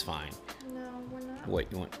poll. It's fine. No, we're not.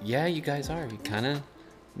 What you want? Yeah, you guys are. You kind of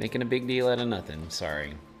making a big deal out of nothing.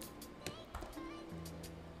 Sorry.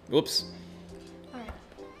 Whoops. All right.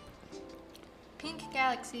 Pink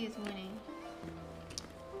Galaxy is winning.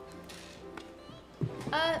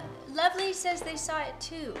 Lovely says they saw it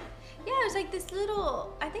too. Yeah, it was like this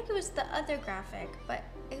little. I think it was the other graphic, but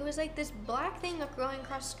it was like this black thing going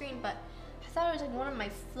across the screen. But I thought it was like one of my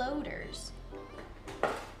floaters.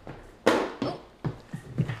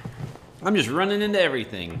 I'm just running into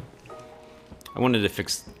everything. I wanted to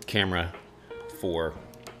fix camera 4.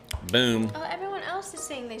 Boom. Oh, everyone else is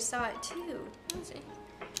saying they saw it too. Let's see.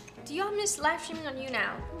 Do y'all miss live streaming on you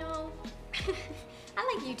now? No.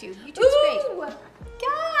 I like YouTube. YouTube's great.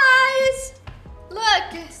 Guys!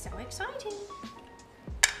 Look! So exciting.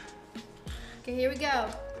 Okay, here we go.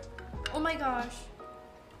 Oh my gosh.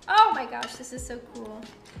 Oh my gosh, this is so cool.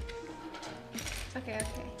 Okay.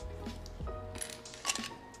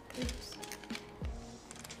 Oops.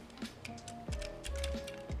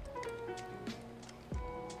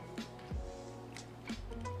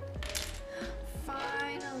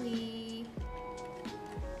 Finally.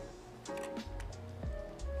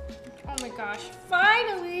 Oh my gosh,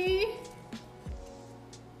 finally!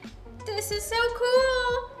 This is so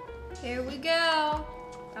cool! Here we go.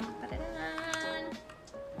 Dun, ba-da-dun.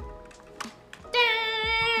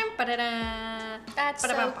 Dun, ba-da-dun. That's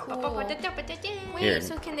so cool. Here. Wait,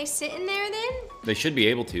 so can they sit in there then? They should be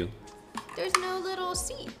able to. There's no little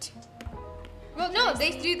seat. Well, no, they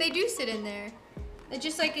do sit in there. It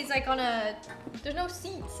just like is like on a. There's no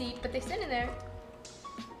seat, but they sit in there.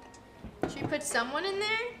 Should we put someone in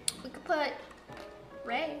there? We could put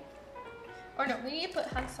Ray. Or no, we need to put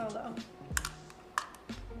Han Solo.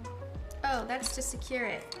 Oh, that's to secure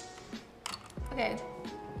it. Okay.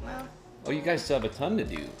 Well, Oh, you guys still have a ton to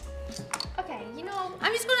do. okay. You know,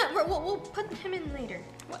 I'm just gonna. We'll put him in later.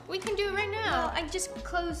 We can do it right No, now. I just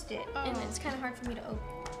closed it, and Oh. it's kind of hard for me to open.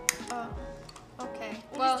 Oh, okay.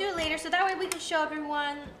 We'll just do it later, so that way we can show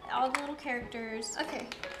everyone all the little characters. Okay.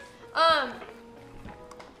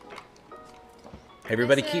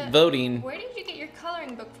 Everybody Melissa, keep voting. Where did you get your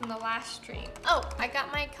coloring book from the last stream? Oh, I got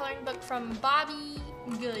my coloring book from Bobby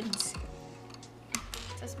Goods.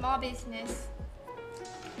 It's a small business.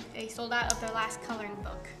 They sold out of their last coloring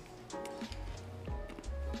book.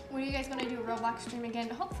 When are you guys gonna do a Roblox stream again?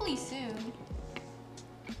 Hopefully soon.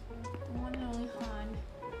 The one and only Han.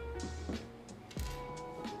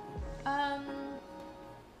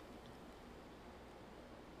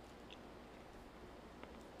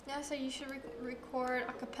 say you should record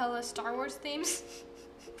a cappella Star Wars themes.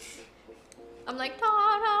 I'm like, da,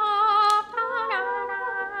 da, da,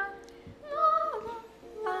 da,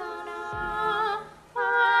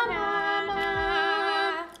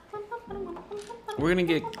 We're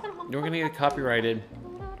gonna get copyrighted.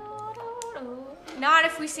 Not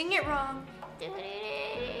if we sing it wrong.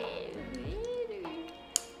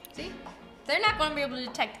 See? They're not going to be able to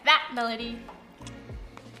detect that melody.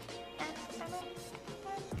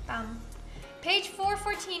 Page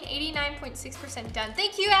 414, 89.6% done.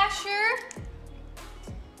 Thank you, Asher.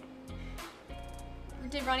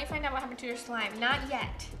 Did Ronnie find out what happened to your slime? Not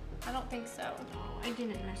yet. I don't think so. Oh, I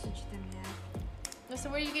didn't message them yet. So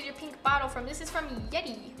where do you get your pink bottle from? This is from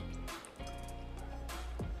Yeti.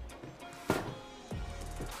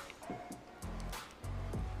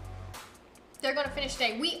 They're gonna finish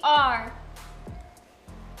today. We are.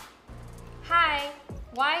 Hi.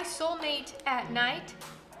 Why soulmate at night?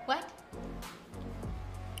 What?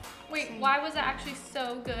 Wait, Same. why was that actually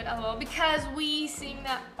so good? LOL. Because we sing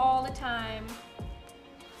that all the time.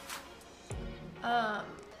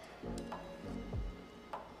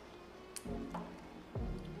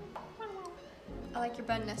 I like your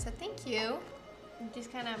bun, Nessa. Thank you. And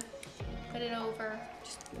just kind of put it over.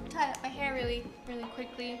 Just tie up my hair really, really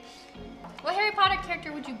quickly. What Harry Potter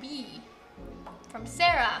character would you be? From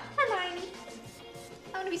Sarah. Hermione.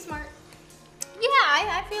 I want to be smart. Yeah,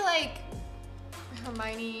 I feel like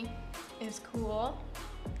Hermione is cool.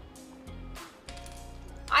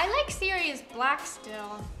 I like Sirius Black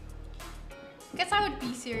still. Guess I would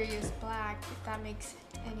be Sirius Black if that makes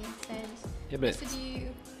any sense. Yeah, What would you?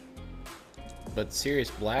 but Sirius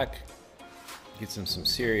Black gets in some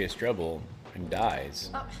serious trouble and dies.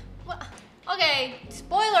 Oh, well, okay,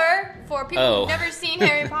 spoiler for people Oh. who've never seen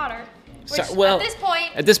Harry Potter. Which, So- well,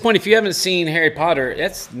 at this point, if you haven't seen Harry Potter,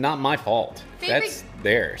 that's not my fault. Favorite- That's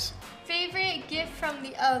theirs. favorite gift from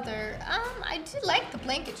the other. I did like the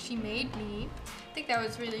blanket she made me. I think that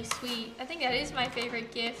was really sweet. I think that is my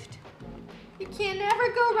favorite gift. You can never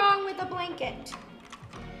go wrong with a blanket.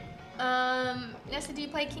 Nessa, do you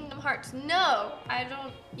play Kingdom Hearts? No, I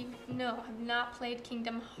don't even know. I've not played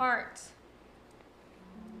Kingdom Hearts.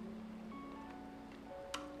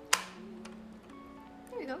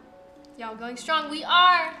 There we go. Y'all going strong. We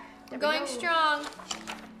are There we going go. strong.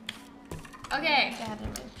 Okay. That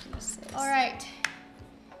in pieces. All right.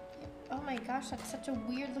 Oh my gosh, that's such a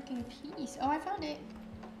weird looking piece. Oh, I found it.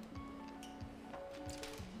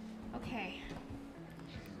 Okay.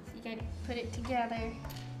 So you gotta put it together.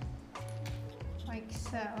 Like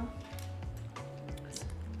so.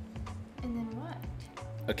 And then what?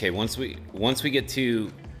 Okay, once we get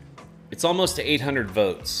to, it's almost to 800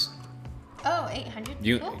 votes. Oh, 800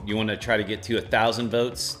 You people? want to try to get to 1,000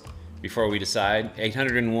 votes before we decide?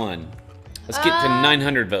 801. Let's get to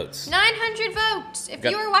 900 votes. 900 votes. If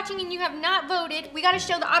Got- you are watching and you have not voted, we gotta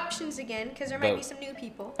show the options again because there might be Vote. some new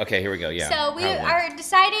people. Okay, here we go. Yeah. So we probably. are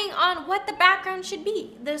deciding on what the background should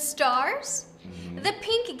be. The stars, the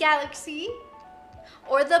pink galaxy,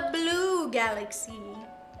 or the blue galaxy.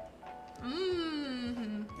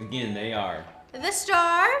 Again, they are. The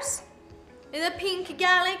stars, the pink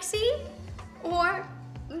galaxy, or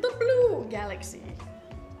the blue galaxy.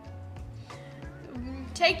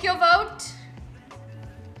 Take your vote.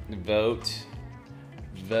 Vote.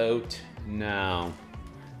 Vote now.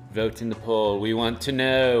 Vote in the poll. We want to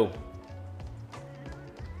know.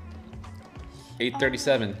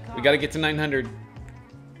 837. We got to get to 900.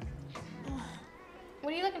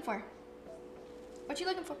 What are you looking for? What you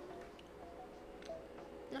looking for?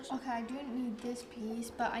 Okay, I do need this piece,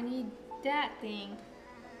 but I need that thing.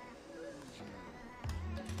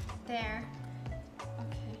 There.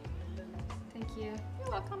 Okay. Thank you. You're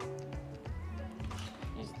welcome.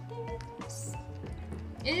 There's this.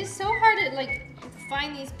 It is so hard to like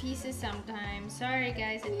find these pieces sometimes. Sorry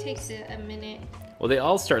guys, it takes a minute. Well, they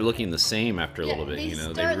all start looking the same after a little bit, you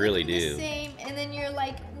know. They start really looking do. The same, and then you're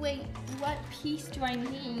like, wait, what piece do I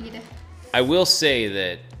need? I will say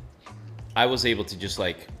that I was able to just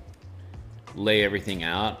like lay everything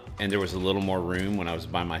out, and there was a little more room when I was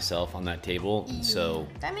by myself on that table, and so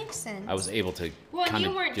That makes sense. I was able to Well, kind you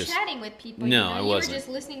of weren't just. chatting with people. No, you know? I You wasn't. were just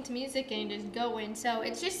listening to music and just going. So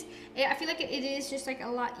it's just, I feel like it is just like a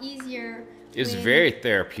lot easier. It was when very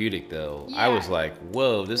therapeutic, though. I was Yeah. like,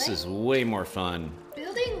 "Whoa, this Like- is way more fun."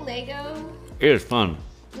 building It was fun.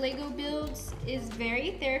 Lego builds is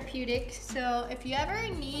very therapeutic. So if you ever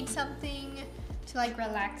need something to like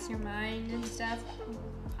relax your mind and stuff,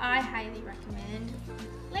 I highly recommend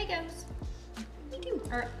Legos. Me too.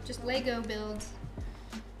 Or just Lego builds.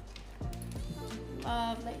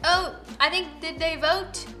 Love Lego. Oh, I think, did they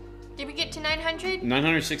vote? Did we get to 900?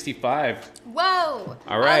 965. Whoa.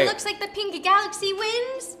 All right. Looks like the pink galaxy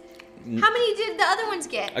wins. How many did the other ones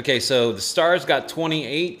get? Okay, so the stars got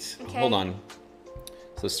 28. Okay. Hold on.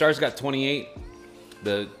 So the stars got 28.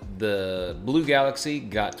 The blue galaxy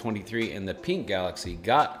got 23, and the pink galaxy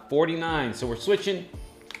got 49. So we're switching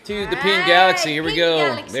to the pink galaxy. Here we pink go.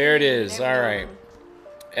 galaxy. There it is. There we All go.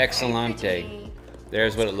 right. Excellente.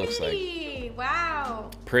 There's what it looks like. Pretty. Wow.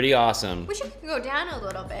 Pretty awesome. Wish it could go down a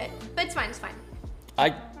little bit, but it's fine. It's fine.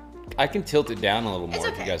 I can tilt it down a little more It's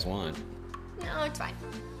if you okay. guys want. No, it's fine.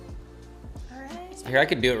 Here, I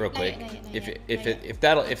can do it real quick. Not yet, If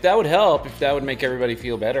that would help, if that would make everybody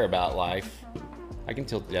feel better about life, I can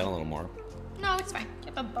tilt it down a little more. No, it's fine.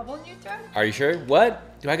 You have a bubble in your throat? Are you sure?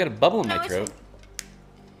 What? Do I got a bubble in No, my it's throat?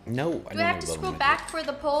 No, I Do don't I have have to a bubble scroll in my throat. back for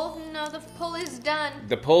the poll? No, the poll is done.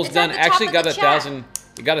 The poll's It's at done. the top Actually of got the a chat. 1,000.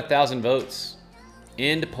 It got 1,000 votes.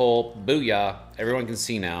 End poll. Booyah! Everyone can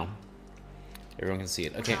see now. Everyone can see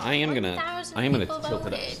it. Okay, Wow, I am gonna 1,000 tilt it people up just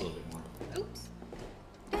voted. a little bit more. Oops.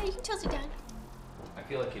 Yeah, you can tilt it down. I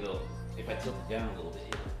feel like it'll. If I tilt it down a little bit,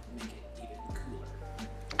 it'll make it even cooler.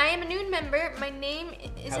 I am a new member. My name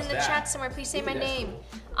is How's in the that? chat somewhere. Please say Ooh, my that's name.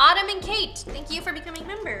 Autumn and Kate, thank you for becoming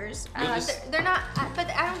members. You'll just- They're not, but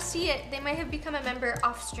I don't see it. They might have become a member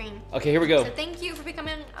off stream. Okay, here we go. So thank you for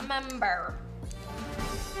becoming a member.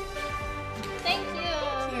 Thank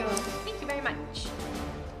you. Thank you very much.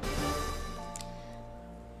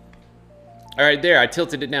 All right, there. I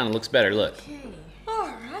tilted it down. It looks better. Look. All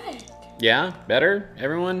right. Yeah, better.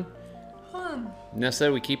 Everyone.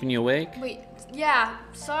 Nessa, we keeping you awake? Wait. Yeah.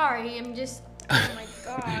 Sorry. I'm just. Oh my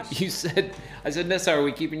gosh. You said. I said, Nessa, are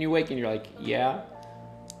we keeping you awake? And you're like, yeah.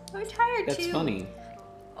 I'm tired That's too. funny.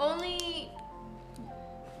 Only.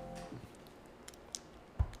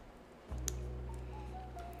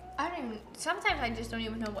 I don't even. Sometimes I just don't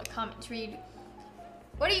even know what comments read.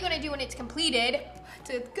 What are you gonna do when it's completed? It's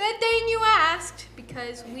a good thing you asked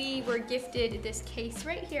because we were gifted this case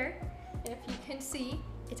right here. And if you can see,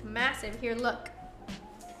 it's massive. Here, look.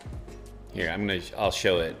 Here, I'll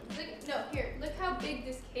show it. Look how big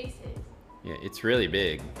this case is. Yeah, it's really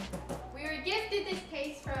big. We were gifted this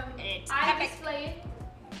case from It's I epic. Display It.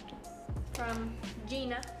 From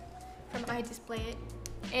Gina. From I Display It.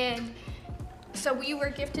 And so we were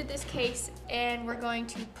gifted this case and we're going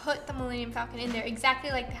to put the Millennium Falcon in there exactly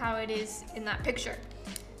like how it is in that picture.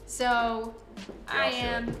 So I I'll show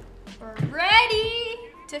am ready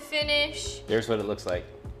to finish. There's what it looks like.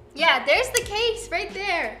 Yeah, there's the case right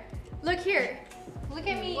there. Look here. Look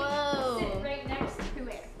at me Whoa. sit right next to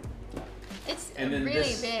it. It's And then really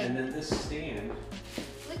this, big. and then this stand,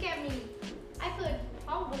 Look at me. I could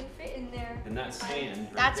probably fit in there. and that stand.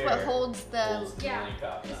 Right That's what there holds the. holds the Yeah, Millennium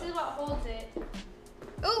Falcon this up. is what holds it.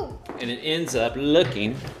 Ooh, And it ends up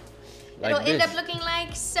looking like it'll this. end up looking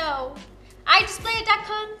like so.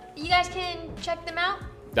 iDisplayIt.com. You guys can check them out.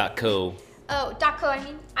 .co. Oh, .co. I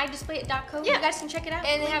mean, iDisplayIt.co. Yeah. You guys can check it out.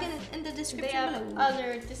 And they have in the they description have below.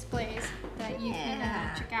 other displays that you can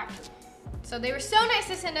Yeah. check out. So they were so nice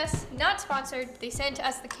to send us. Not sponsored. They sent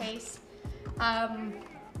us the case.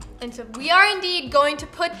 And so we are indeed going to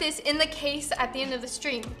put this in the case at the end of the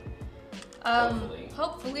stream.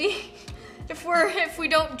 Hopefully. if we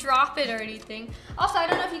don't drop it or anything. Also, I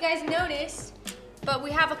don't know if you guys noticed, but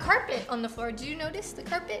we have a carpet on the floor. Did you notice the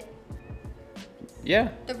carpet? Yeah.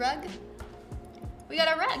 The rug? We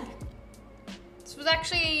got a rug. This was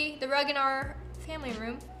actually the rug in our family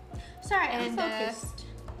room. Sorry, And, I'm focused.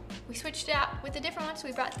 We switched it out with a different one, so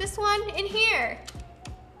we brought this one in here.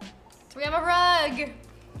 So we have a rug.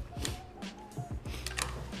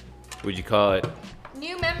 What'd you call it?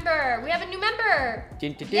 New member. We have a new member.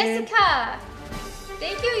 Dun, dun, dun. Jessica.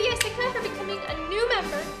 Thank you, Jessica, for becoming a new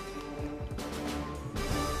member.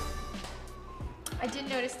 I did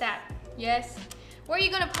notice that. Yes. Where are you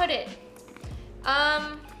gonna put it?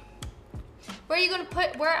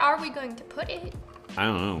 Where are we going to put it? I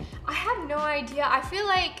don't know. I have no idea. I feel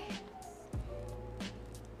like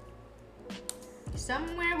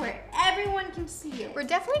Somewhere where everyone can see it. we're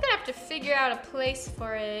definitely gonna have to figure out a place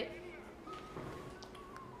for it.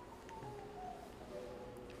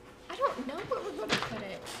 I don't know where we're gonna put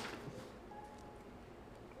it.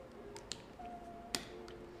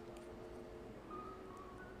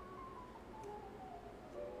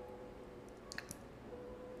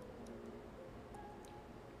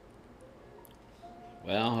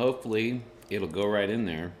 Well, hopefully it'll go right in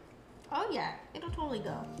there. Oh yeah, it'll totally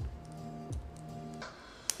go.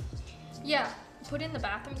 Yeah, put it in the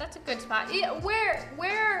bathroom. That's a good spot. Yeah, where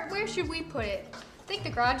should we put it? I think the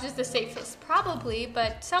garage is the safest, probably,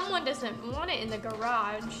 but someone doesn't want it in the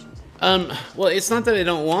garage. Well, it's not that I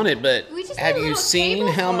don't want it, but We just have need a you little seen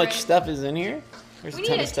table how for much it. stuff is in here? There's We a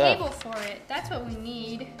ton need a of stuff. table for it. That's what we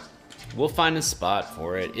need. We'll find a spot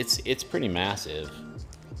for it. It's pretty massive.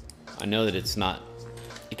 I know that it's not.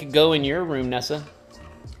 It could go in your room, Nessa.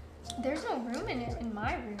 There's no room in it in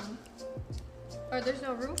my room. Or there's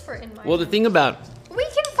no room for it in my Well, the room. thing about We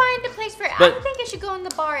can find a place for it. But- I think it should go in the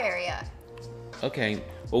bar area. okay,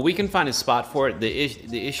 well we can find a spot for it.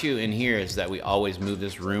 The issue in here is that we always move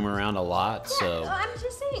this room around a lot. So I'm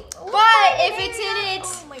just saying. But if it's in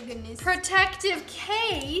its Oh my goodness. protective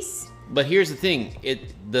case, but here's the thing,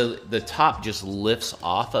 the top just lifts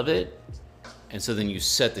off of it, and so then you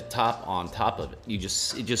set the top on top of it. It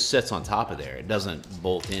just sits on top of there. It doesn't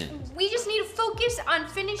bolt in. We just need to focus on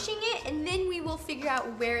finishing it, and then we will figure out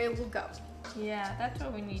where it will go. yeah, that's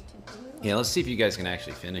what we need to do. Yeah, let's see if you guys can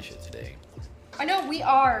actually finish it today. I know we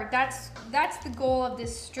are. That's the goal of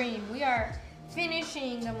this stream. We are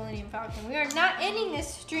finishing the Millennium Falcon. We are not ending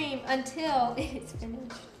this stream until it's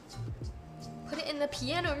finished. Put it in the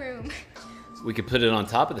piano room. We could put it on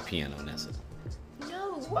top of the piano, Nessa.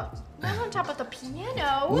 No, not on top of the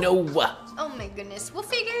piano. No. Oh my goodness. We'll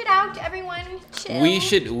figure it out, everyone. Chill. We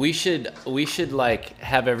should like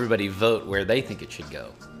have everybody vote where they think it should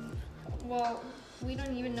go. Well, we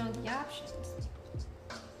don't even know the options.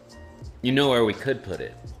 You know where we could put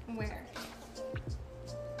it. Where?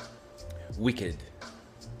 We could.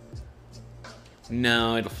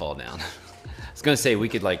 No, it'll fall down. I was gonna say we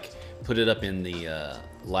could like put it up in the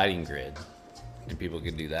lighting grid, and people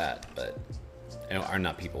could do that, but or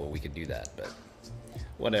not people. We could do that, but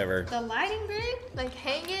whatever. The lighting grid? Like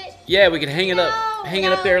hang it? Yeah, we could hang it up, No, hang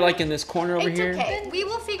it up there no. like in this corner over It's here. okay. We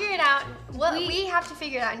will figure it out. We have to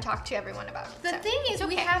figure it out and talk to everyone about it. The So, thing is, it's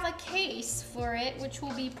we okay. have a case for it, which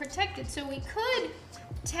will be protected. So we could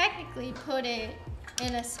technically put it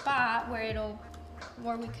in a spot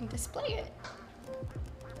where we can display it.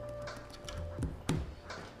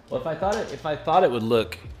 Well, if I thought it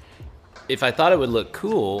would look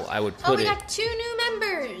cool, I would Oh, put we it. got 2 new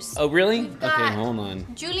members. Oh, really? We've got Okay, hold on.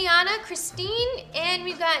 Juliana, Christine, and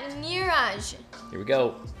we've got Niraj. Here we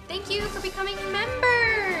go. Thank you for becoming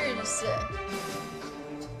members.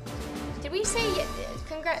 Did we say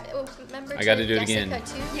member? I gotta do it Jessica again.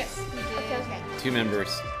 Too? Yes, we did. Okay. 2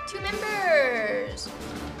 members. 2 members.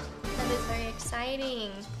 That is very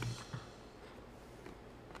exciting.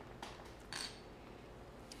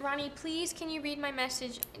 Ronnie, please can you read my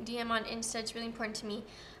message DM on Insta? It's really important to me.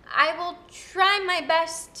 I will try my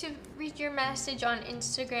best to read your message on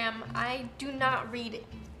Instagram. I do not read it.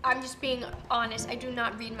 I'm just being honest. I do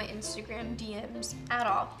not read my Instagram DMs at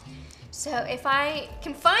all. So if I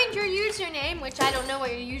can find your username, which I don't know what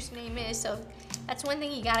your username is, so that's one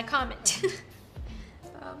thing you gotta comment.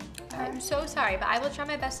 I'm so sorry, but I will try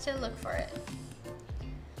my best to look for it.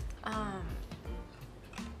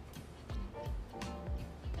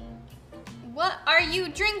 What are you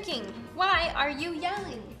drinking? Why are you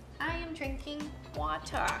yelling? I am drinking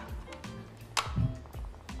water.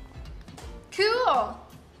 Cool.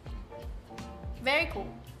 Very cool.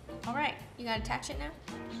 All right, you gotta attach it now.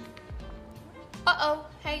 Uh-oh.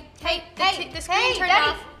 Hey, the screen turned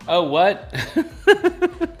Daddy. off. Oh, what?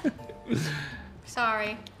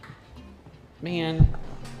 Sorry. Man.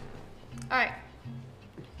 All right.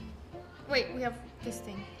 Wait, we have this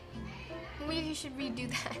thing. Maybe you should redo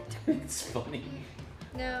that. It's funny.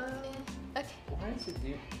 No. Okay. Why does it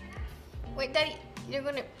do? Wait, Daddy, you're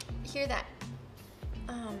gonna hear that.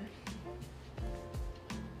 I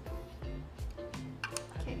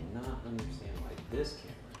do not understand why this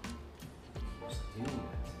camera is doing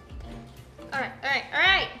that. All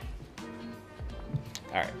right.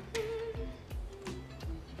 All right.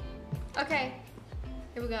 Okay.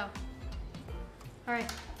 Here we go. All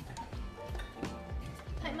right.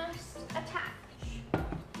 I must attach.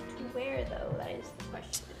 To where though? That is the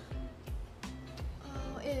question.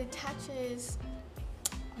 Oh, it attaches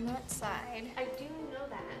on that side. I do know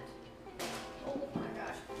that. Oh my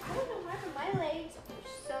gosh. I don't know why, but my legs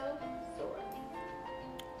are so sore.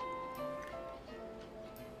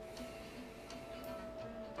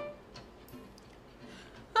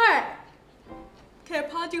 Alright. Can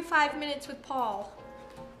Paul do 5 minutes with Paul?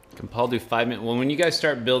 Can Paul do 5 minutes? Well, when you guys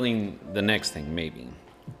start building the next thing, maybe.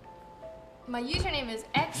 My username is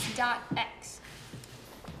x.x.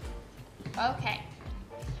 Okay.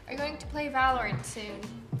 Are you going to play Valorant soon?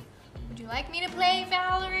 Would you like me to play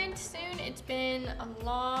Valorant soon? It's been a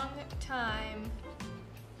long time.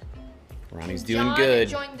 Ronnie's doing John good.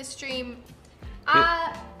 joined the stream.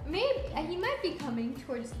 Maybe he might be coming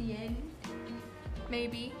towards the end.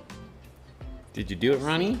 Maybe. Did you do it,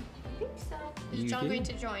 Ronnie? think so. Is You John did? going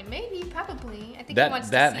to join? Maybe, probably. I think he That wants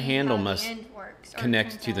that to see handle how must the end works. or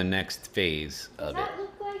connect turns to the out. next phase Does of it. that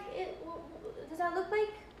look like it? Does that look like?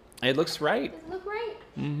 It looks right. Does it look right?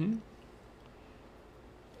 Mm-hmm.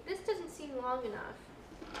 This doesn't seem long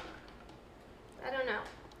enough. I don't know.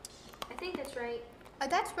 I think that's right.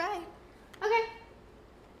 That's right. Okay.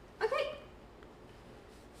 Okay.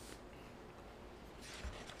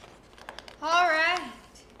 All right.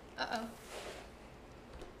 Uh-oh.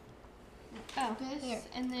 Oh, This, here.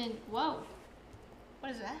 and then, whoa.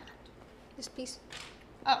 What is that? This piece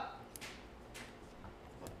Oh,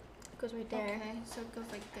 goes right there. okay. So it goes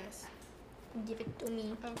like this. Give it to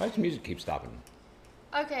me. Why does the music keep stopping?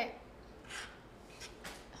 Okay.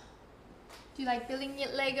 Do you like building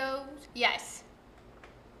Legos? Yes.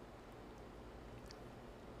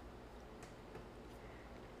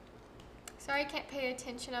 Sorry I can't pay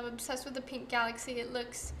attention. I'm obsessed with the pink galaxy. It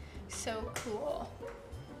looks so cool.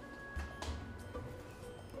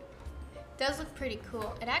 It does look pretty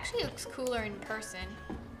cool. It actually looks cooler in person.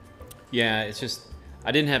 Yeah, it's just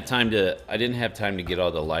I didn't have time to get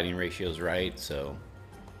all the lighting ratios right, so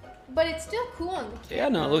But it's still cool on the camera. yeah,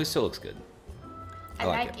 no, it still looks good. I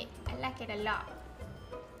like it. I like it a lot.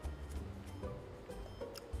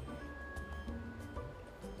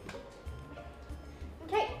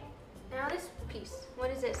 Okay. Now this piece. What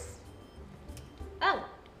is this? Oh.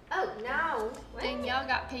 Oh, now. What? Danielle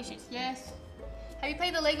got patience. Yes. Have you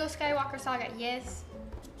played the Lego Skywalker Saga? Yes.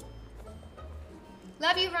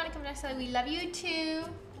 Love you, Veronica Vanessa. We love you too.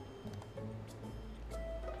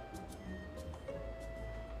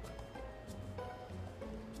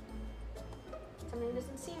 Something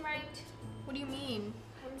doesn't seem right. What do you mean?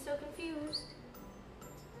 I'm so confused.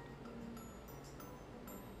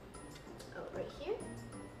 Oh, right here?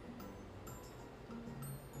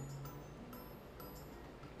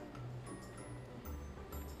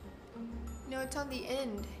 No, it's on the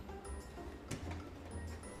end.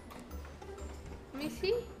 Let me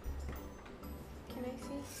see. Can I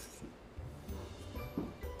see?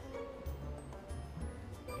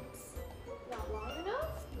 It's not long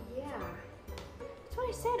enough? Yeah. That's what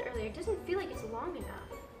I said earlier. It doesn't feel like it's long enough.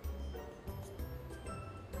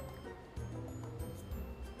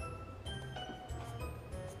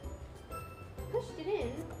 Pushed it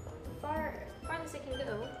in farthest it can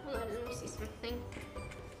go. Hold on, let me see something.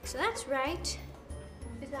 So that's right.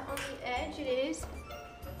 Is that on the edge? It is.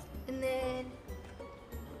 And then,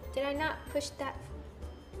 did I not push that?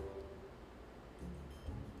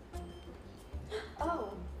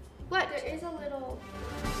 Oh, What? there is a little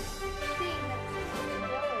thing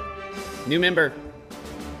that's going. New member.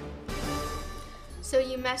 So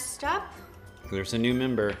you messed up? There's a new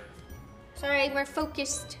member. Sorry, we're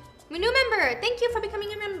focused. I'm a new member. Thank you for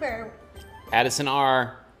becoming a member. Addison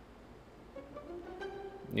R.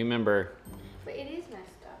 New member. But it is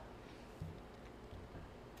messed up.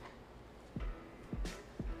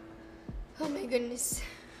 Oh my goodness.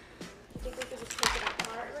 I think we could just take it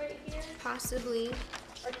apart right here. Possibly.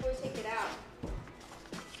 Or can we take it out?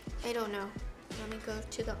 I don't know. Let me go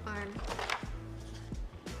to the arm.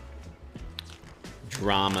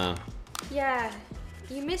 Drama. Yeah,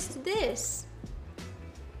 you missed this.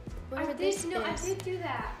 Where this no, I is. did do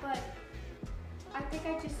that, but I think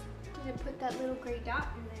I just didn't put that little gray dot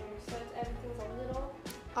in there, so everything's a little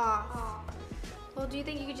Off. off. Well, do you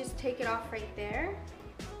think you could just take it off right there?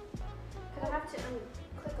 Because I have to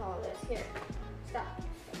click all of this. Here, stop.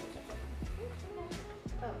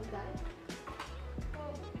 Oh, we got it.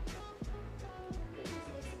 Well, it just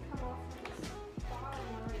needs to come off from this bottom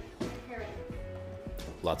one right here.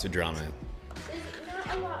 Lots of drama. There's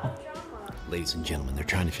not a lot of drama. Ladies and gentlemen, they're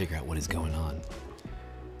trying to figure out what is going on.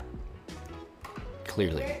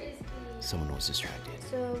 Clearly, Where is the... someone was distracted.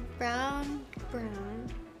 So brown,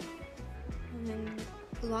 and then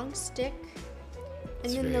a long stick, and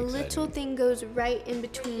It's then very the exciting. little thing goes right in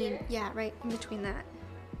between. here? Yeah, right in between that.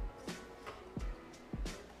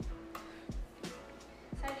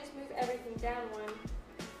 So I just move everything down one.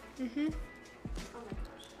 Mhm. Oh my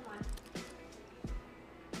gosh, come on.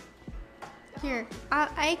 Here,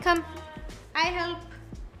 I come. I help.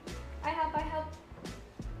 I help.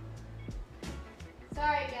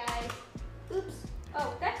 Sorry, guys. Oops.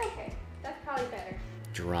 Oh, that's okay. That's probably better.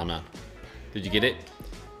 Drama. Did you get it?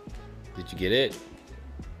 Did you get it?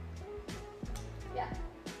 Yeah.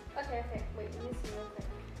 Okay. Wait, let me see real quick.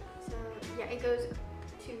 So, yeah, it goes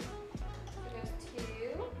two. It goes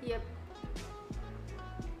two. Yep.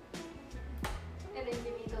 And then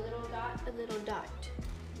give me the little dot. A little dot.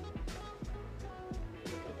 The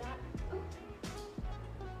dot. Oh.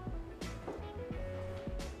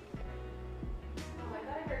 Oh, I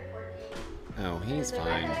thought I heard Porky. Oh, he's I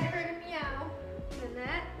fine. thought I heard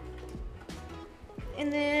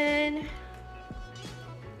and then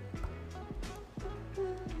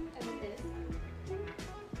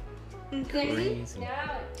okay. Crazy.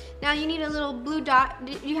 Now you need a little blue dot.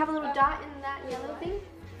 Do you have a little dot in that yellow thing?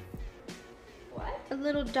 What? A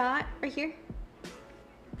little dot right here.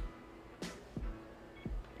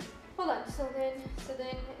 Hold on. So then,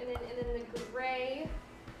 and then the gray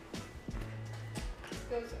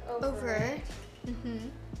goes over it. Mm-hmm.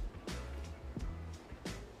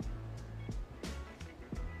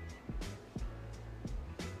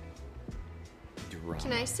 Drama.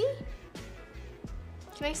 Can I see?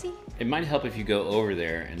 Can I see? It might help if you go over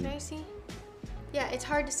there and. Can I see? Yeah, it's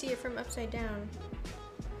hard to see it from upside down.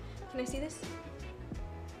 Can I see this?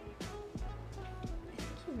 I think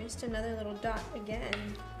you missed another little dot again.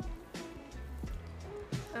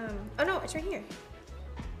 Oh no, it's right here.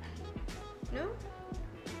 No?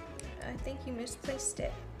 I think you misplaced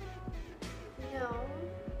it. No.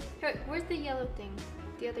 Here, where's the yellow thing?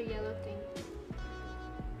 The other yellow thing.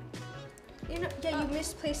 You know, yeah, you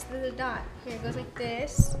misplaced the dot. Here, it goes like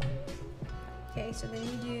this. Okay, so then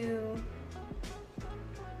you do.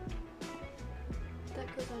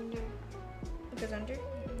 That goes under. It goes under.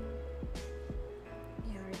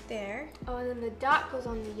 Yeah, right there. Oh, and then the dot goes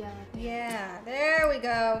on the yellow thing. Yeah, there we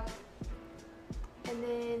go. And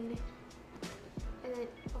then, okay,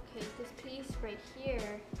 this piece right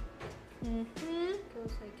here Mm-hmm.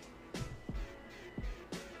 goes like,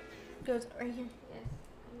 Goes right here. yes.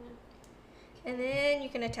 And then you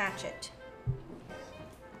can attach it.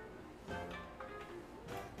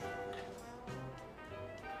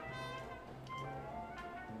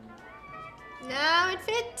 Now it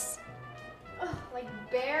fits. Oh, like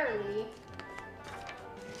barely.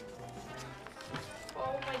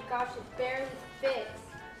 Oh my gosh, it barely fits.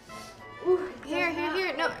 Ooh, it Here, does here, not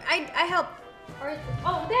here. No, fit. I help. Or is it,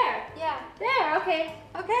 oh, there. Yeah, there. Okay.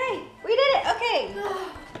 Okay, we did it. Okay.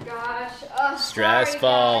 Oh gosh. Oh, Stressful.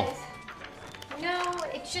 sorry, guys. No,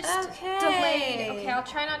 it's just Okay. delayed. Okay, I'll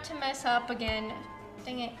try not to mess up again.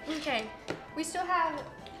 Dang it. Okay. We still have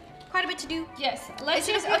quite a bit to do. Yes. Let's Is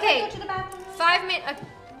it just okay if I okay. go to the bathroom? 5 minutes.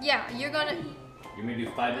 Yeah, you're gonna. You may do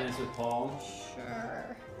 5 minutes with Paul.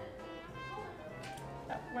 Sure.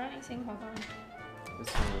 Stop running. Hold on. This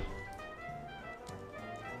one.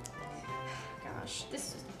 Gosh,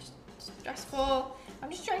 this is just stressful. I'm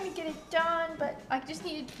just trying to get it done, but I just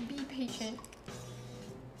needed to be patient.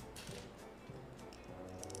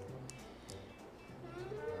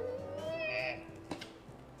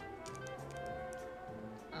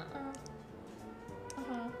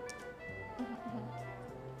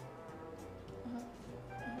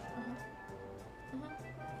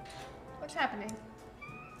 What's happening?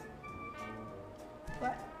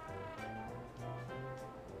 What?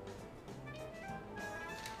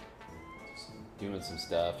 Doing some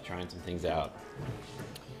stuff, trying some things out.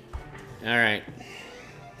 All right.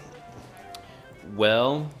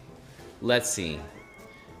 Well, let's see.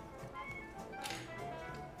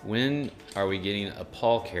 When are we getting a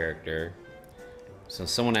Paul character? So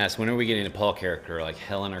someone asked, when are we getting a Paul character like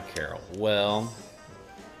Helen or Carol? Well,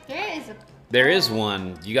 there is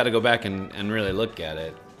one. You got to go back and really look at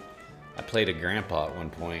it. I played a grandpa at one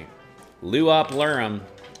point. Luop Lurum.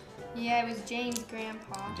 Yeah, it was James'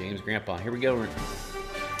 grandpa. James' grandpa. Here we go.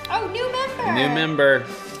 Oh, new member! New member.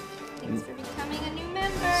 Thanks for becoming a new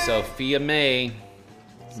member. Sophia May.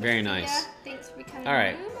 Very nice. Yeah, thanks for becoming All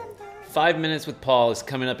right. a new member. 5 minutes with Paul is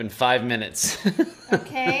coming up in 5 minutes.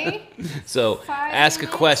 Okay. So 5 ask a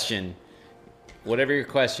minutes? question. Whatever your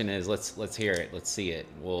question is, let's hear it. Let's see it.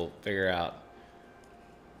 We'll figure out.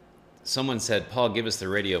 Someone said, Paul, give us the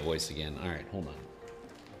radio voice again. All right, hold on.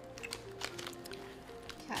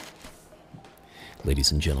 Okay.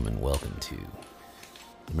 Ladies and gentlemen, welcome to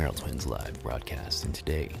the Merrell Twins live broadcast. And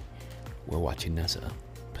today, we're watching Nessa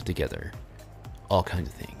put together all kinds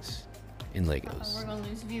of things in Legos. We're gonna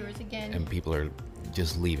lose viewers again. And people are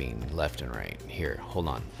just leaving left and right. Here, hold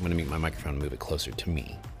on. I'm gonna make my microphone move it closer to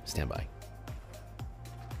me. Stand by.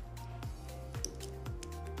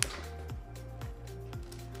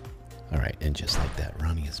 All right, and just like that,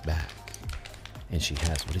 Ronnie is back. And she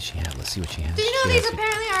has, what does she have? Let's see what she has. Did you know She these has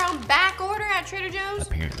apparently are on back order at Trader Joe's?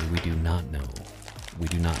 Apparently, we do not know. We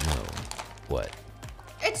do not know what.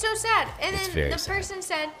 It's so sad. And It's then very the sad. person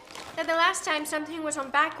said that the last time something was on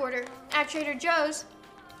back order at Trader Joe's,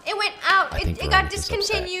 it went out. I think It got Veronica's upset.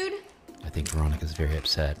 discontinued. I think Veronica's very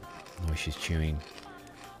upset. The way she's chewing,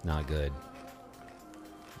 not good.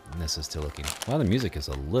 Nessa's still looking. Well, the music is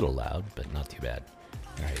a little loud, but not too bad.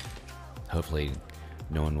 All right. Hopefully,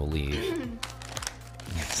 no one will leave.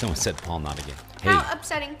 Someone said Paul, not again. Hey, How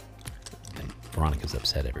upsetting. and Veronica's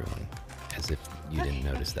upset, everyone. As if you didn't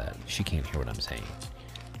notice that. She can't hear what I'm saying.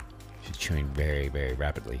 She's chewing very, very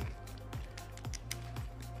rapidly.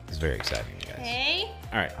 It's very exciting, you guys. Okay.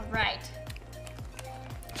 All right. All right.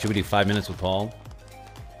 Should we do 5 minutes with Paul?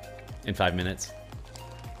 In 5 minutes?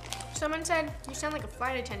 Someone said you sound like a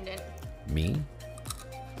flight attendant. Me?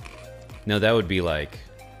 No, that would be like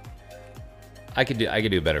I could do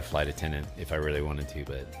a better flight attendant if I really wanted to,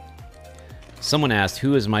 but someone asked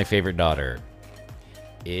who is my favorite daughter.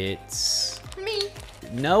 It's Me.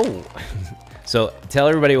 no. So tell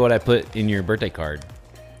everybody what I put in your birthday card.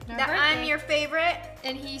 That I'm your favorite,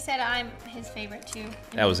 and he said I'm his favorite too.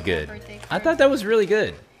 That was good. Birthday I card. thought that was really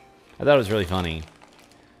good. I thought it was really funny.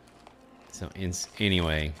 So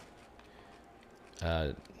anyway,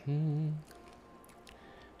 5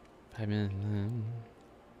 minutes.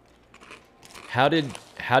 How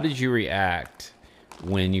did you react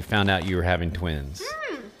when you found out you were having twins?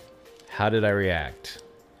 How did I react?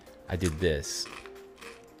 I did this.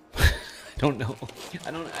 I don't know.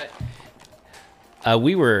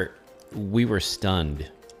 We were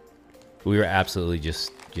stunned. We were absolutely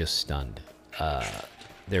just stunned.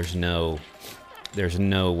 There's no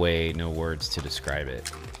way, no words to describe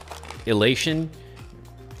it. Elation,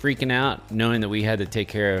 freaking out, knowing that we had to take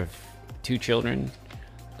care of 2 children.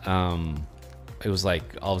 It was like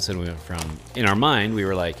all of a sudden we went from, in our mind, we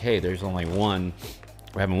were like, hey, there's only one,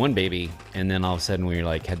 we're having 1 baby, and then all of a sudden we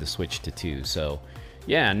like had to switch to 2. So,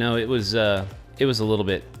 yeah, no, it was a little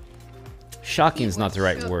bit shocking. Is not the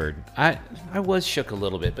right word. I was shook a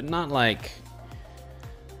little bit, but not to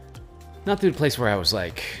the place where I was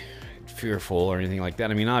like fearful or anything like that.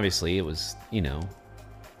 I mean, obviously it was,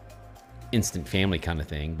 instant family kind of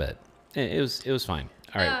thing, but it was fine.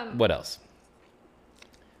 All right, what else?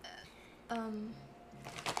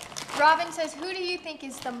 Robin says, who do you think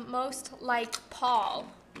is the most like Paul?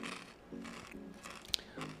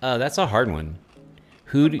 That's a hard one.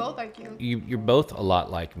 Both like you. You're both a lot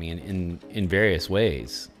like me in various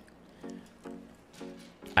ways.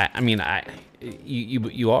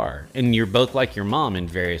 You are, and you're both like your mom in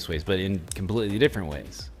various ways, but in completely different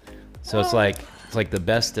ways. So it's like the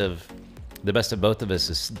best of both of us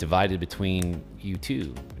is divided between you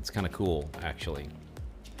two. It's kind of cool, actually.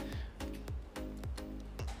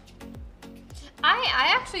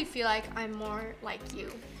 I actually feel like I'm more like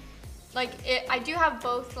you. Like I do have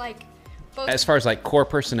both. As far as like core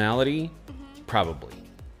personality, probably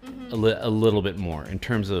a little bit more in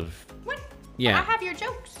terms of. What? Yeah. I have your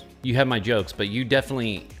jokes. You have my jokes, but you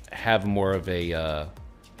definitely have more of a.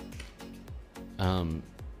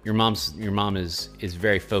 Your mom is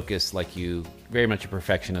very focused like you, very much a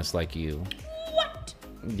perfectionist like you. What?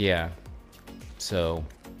 Yeah. So,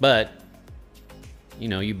 but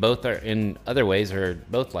you both are in other ways are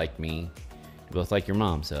both like me, both like your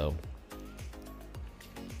mom. So.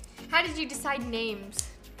 How did you decide names?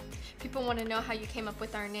 People want to know how you came up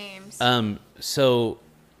with our names. So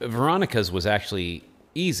Veronica's was actually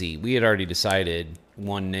easy. We had already decided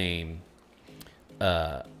one name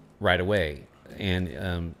right away.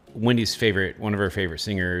 And Wendy's one of her favorite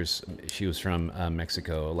singers, she was from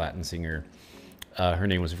Mexico, a Latin singer. Her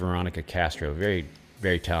name was Veronica Castro, very,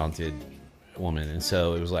 very talented woman. And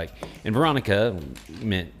so it was like, and Veronica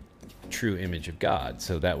meant true image of God.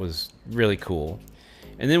 So that was really cool.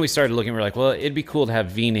 And then we started looking, we're like, well, it'd be cool to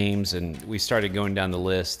have V names. And we started going down the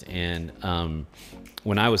list. And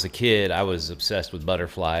when I was a kid, I was obsessed with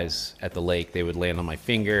butterflies at the lake. They would land on my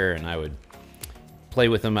finger and I would play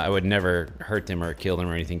with them. I would never hurt them or kill them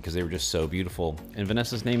or anything because they were just so beautiful. And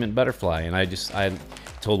Vanessa's name meant butterfly. And I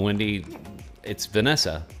told Wendy it's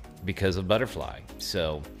Vanessa because of butterfly.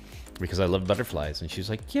 So, because I love butterflies. And she was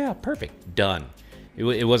like, yeah, perfect, done.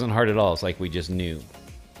 It wasn't hard at all. It's like we just knew.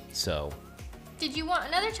 So. Did you want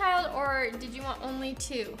another child or did you want only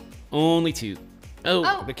 2? Only 2.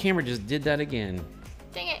 Oh, the camera just did that again.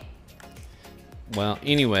 Dang it. Well,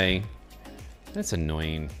 anyway, that's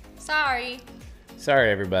annoying. Sorry. Sorry,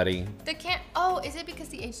 everybody. Is it because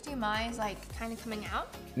the HDMI is kind of coming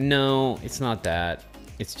out? No, it's not that.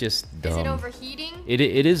 It's just dumb. Is it overheating? It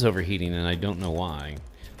is overheating, and I don't know why.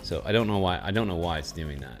 So I don't know why it's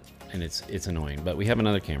doing that, and it's annoying. But we have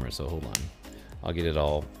another camera, so hold on. I'll get it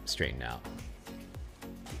all straightened out.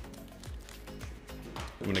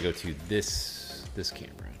 I'm gonna go to this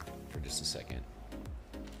camera for just a second.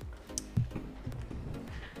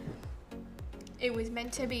 It was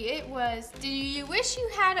meant to be. It was. Do you wish you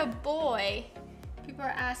had a boy? People are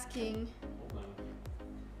asking.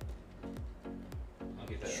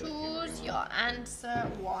 Choose your answer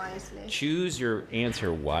wisely. Choose your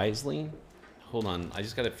answer wisely. Hold on, I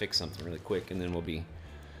just gotta fix something really quick, and then we'll be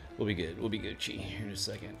good. We'll be Gucci here in a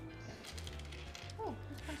second. Oh,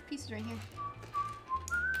 bunch of pieces right here.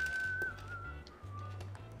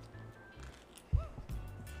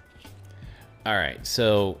 All right.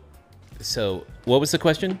 So what was the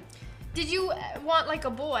question? Did you want like a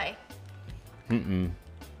boy?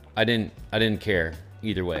 I didn't care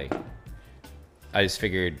either way. I just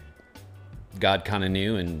figured God kind of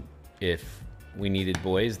knew, and if we needed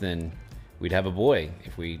boys, then we'd have a boy.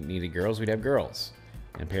 If we needed girls, we'd have girls.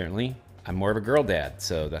 And apparently, I'm more of a girl dad,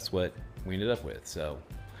 so that's what we ended up with. So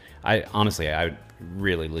I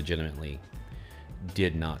really legitimately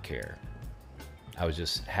did not care. I was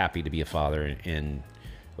just happy to be a father, in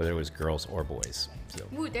whether it was girls or boys. So.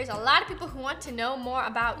 Ooh, there's a lot of people who want to know more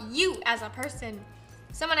about you as a person.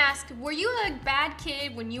 Someone asked, were you a bad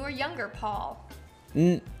kid when you were younger, Paul?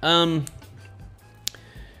 I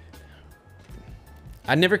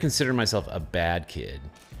never considered myself a bad kid.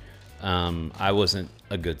 I wasn't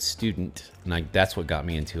a good student, and that's what got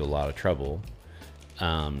me into a lot of trouble.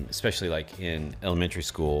 Especially like in elementary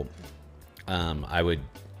school, I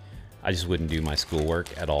just wouldn't do my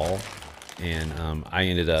schoolwork at all, and I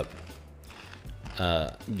ended up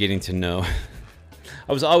getting to know.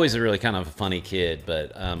 I was always a really kind of a funny kid,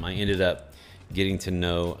 but I ended up getting to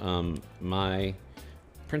know my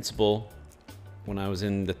principal when I was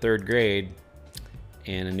in the 3rd grade,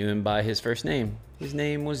 and I knew him by his first name. His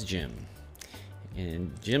name was Jim.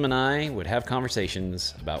 And Jim and I would have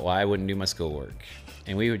conversations about why I wouldn't do my schoolwork.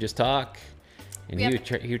 And we would just talk, and he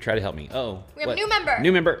would try to help me. Oh, we have a new member.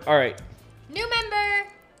 New member, all right. New member,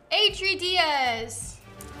 Adri Diaz.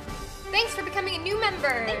 Thanks for becoming a new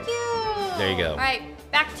member. Thank you. There you go. All right,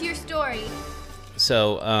 back to your story.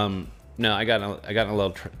 So, no, I got in a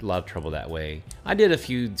lot of trouble that way. I did a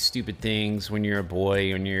few stupid things when you're a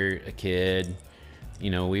boy, when you're a kid.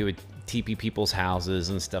 You know, we would TP people's houses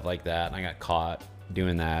and stuff like that. And I got caught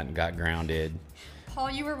doing that and got grounded. Paul,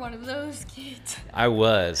 you were one of those kids. I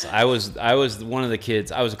was one of the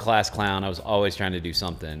kids. I was a class clown. I was always trying to do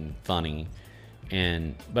something funny.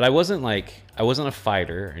 But I wasn't a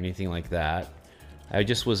fighter or anything like that. I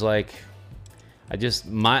just was like,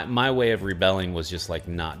 my way of rebelling was just like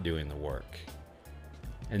not doing the work,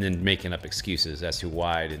 and then making up excuses as to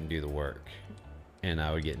why I didn't do the work, and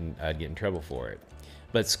I'd get in trouble for it.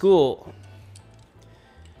 But school,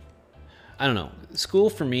 I don't know. School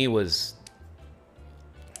for me it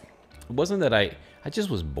wasn't that I just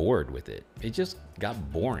was bored with it. It just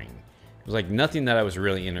got boring. It was like nothing that I was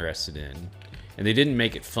really interested in. And they didn't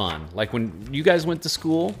make it fun. Like when you guys went to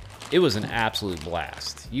school, it was an absolute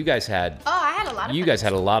blast. You guys had I had a lot of fun. You guys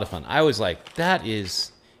had a lot of fun. I was like,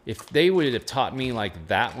 if they would have taught me like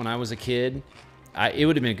that when I was a kid, it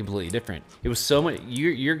would have been completely different. It was so much,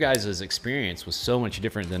 your guys' experience was so much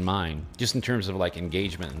different than mine, just in terms of like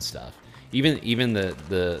engagement and stuff. Even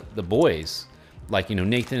the boys, like, you know,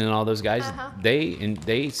 Nathan and all those guys,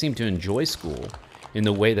 they seemed to enjoy school in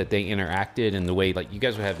the way that they interacted, and the way, like, you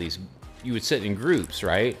guys would have you would sit in groups,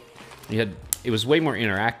 right? It was way more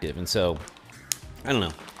interactive. And so, I don't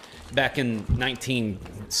know, back in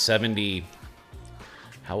 1970,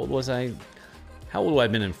 how old would I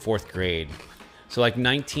have been in 4th grade? So like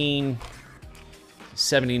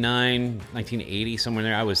 1979, 1980, somewhere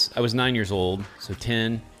there, I was 9 years old. So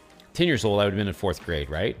 10 years old, I would have been in 4th grade,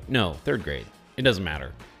 right? No, 3rd grade. It doesn't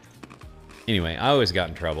matter. Anyway, I always got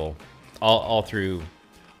in trouble all through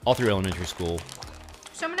elementary school.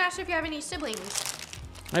 Someone asked if you have any siblings.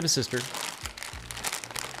 I have a sister.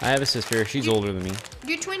 She's older than me.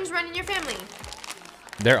 Do twins run in your family?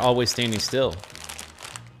 They're always standing still.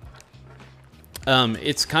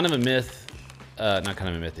 It's kind of a myth. Not kind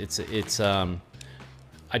of a myth. It's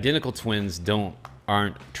identical twins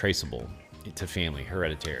aren't traceable to family,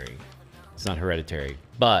 hereditary. It's not hereditary,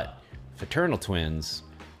 but fraternal twins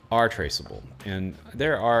are traceable. And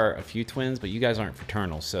there are a few twins, but you guys aren't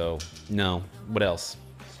fraternal, so no. What else?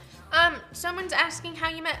 Someone's asking how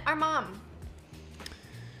you met our mom.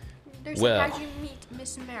 They're saying, Well, how'd you meet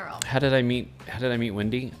Miss Merrell? How did I meet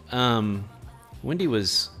Wendy? Wendy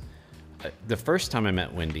was the first time I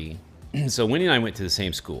met Wendy. So Wendy and I went to the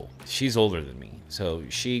same school. She's older than me, so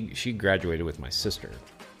she graduated with my sister.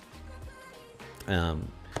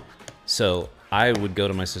 So I would go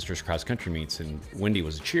to my sister's cross country meets, and Wendy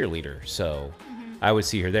was a cheerleader, so I would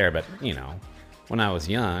see her there. But you know, when I was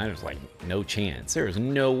young, I was like, no chance. There was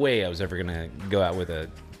no way I was ever gonna go out with a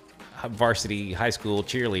varsity high school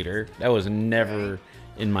cheerleader. That was never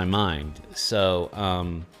in my mind. So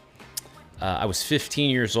I was 15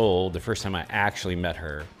 years old the first time I actually met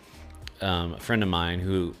her. A friend of mine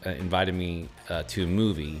who invited me to a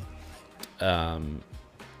movie.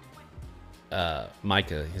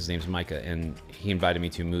 Micah, his name's Micah, and he invited me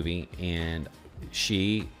to a movie, and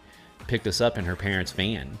she picked us up in her parents'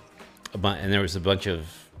 van. And there was a bunch of,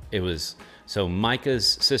 so Micah's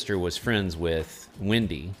sister was friends with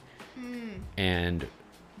Wendy, and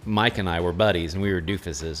Mike and I were buddies, and we were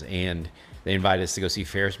doofuses, and they invited us to go see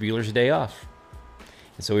Ferris Bueller's Day Off.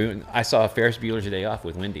 And so I saw Ferris Bueller's Day Off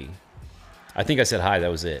with Wendy. I think I said hi,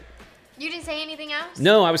 that was it. You didn't say anything else?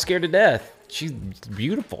 No, I was scared to death. She's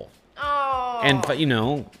beautiful. Oh. And, you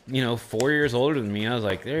know, 4 years older than me, I was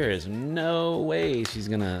like, there is no way she's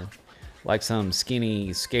gonna like some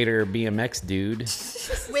skinny skater BMX dude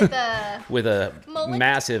with a mullet?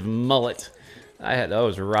 massive mullet. I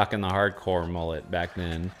was rocking the hardcore mullet back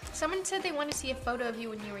then. Someone said they want to see a photo of you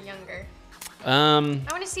when you were younger. I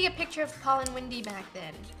want to see a picture of Paul and Wendy back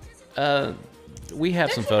then. We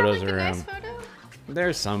have some photos around. Nice photo?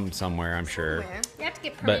 There's some somewhere, I'm sure. Somewhere. You have to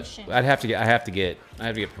get But permission. I have to get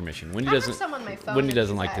permission. Wendy I have doesn't. some on my phone Wendy of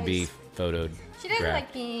doesn't you like to be guys. photoed. She doesn't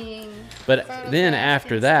like being. But then photographed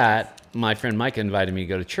after and that, my friend Micah invited me to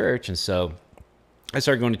go to church, and so I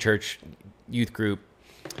started going to church, youth group,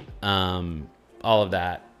 all of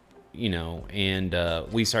that, you know, and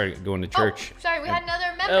we started going to church. Oh, sorry, we had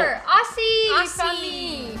another member. Aussie! You found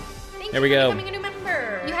me. Thank There you we for go. becoming a new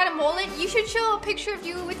member. You had a mullet? You should show a picture of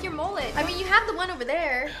you with your mullet. I mean, you have the one over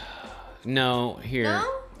there. No, here.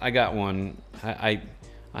 No? I got one. I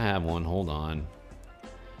have one. Hold on.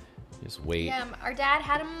 Just wait. Yeah, our dad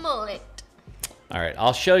had a mullet. All right,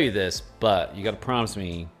 I'll show you this, but you got to promise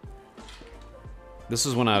me. This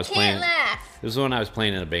is when I was playing. Can't laugh. This is when I was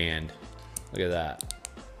playing in a band. Look at that.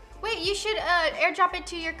 Wait, you should airdrop it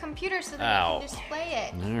to your computer so that Ow. you can display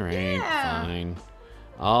it. All right, Yeah. fine.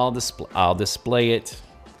 I'll display it.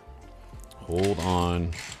 Hold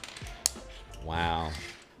on. Wow,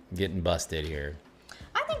 I'm getting busted here.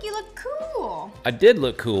 I think you look cool. I did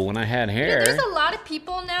look cool when I had Yeah, hair. there's a lot of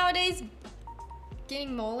people nowadays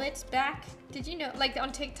getting mullets back. Did you know, like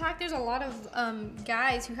on TikTok, there's a lot of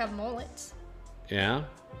guys who have mullets. Yeah,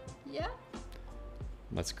 Yeah.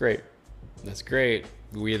 that's great. That's great.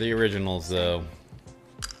 We're the originals, though.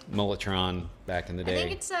 Mulletron back in the I day.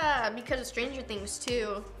 think it's because of Stranger Things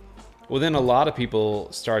too. Well, then a lot of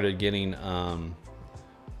people started getting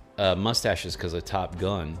mustaches because of Top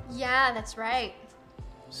Gun. Yeah, that's right.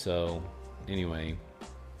 So, anyway.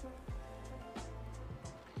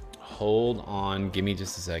 Hold on. Give me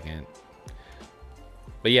just a second.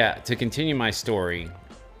 But yeah, to continue my story,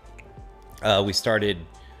 we started,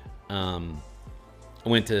 I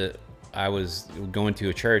was going to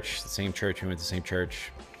a church, the same church, we went to the same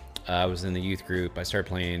church. I was in the youth group. I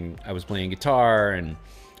was playing guitar and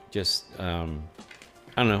just, I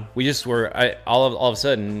don't know. We just were, all of a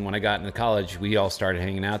sudden, when I got into college, we all started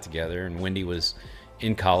hanging out together, and Wendy was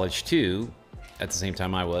in college too, at the same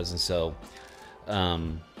time I was. And so,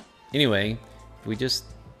 anyway, we just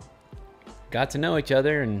got to know each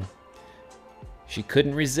other, and she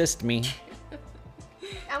couldn't resist me.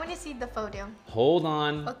 I want to see the photo. Hold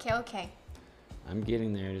on. Okay. I'm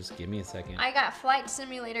getting there. Just give me a second. I got flight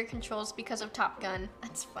simulator controls because of Top Gun.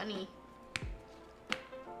 That's funny.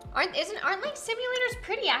 Aren't like simulators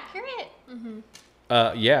pretty accurate?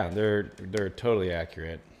 Mm-hmm. Yeah, they're totally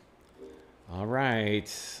accurate. All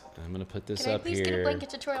right, I'm gonna put this Can I up please here. get a blanket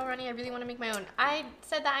tutorial running? I really want to make my own. I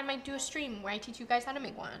said that I might do a stream where I teach you guys how to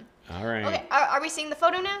make one. All right. Okay, are we seeing the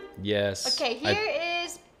photo now? Yes. Okay, here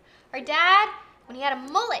is our dad when he had a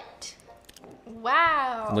mullet.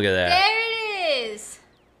 Wow. Look at that. There it is.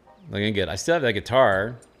 Looking good. I still have that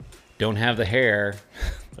guitar. Don't have the hair.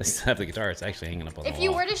 I still have the guitar. It's actually hanging up on the If wall.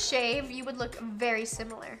 you were to shave, you would look very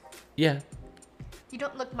similar. Yeah. You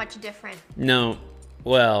don't look much different. No.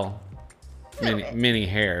 Well, Little bit. many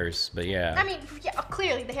hairs, but yeah. I mean, yeah,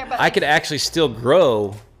 clearly the hair, but I could actually still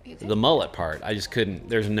grow the mullet part. I just couldn't.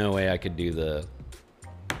 There's no way I could do the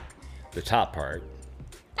top part.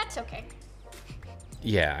 that's okay.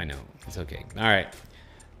 Yeah, I know. It's okay. All right.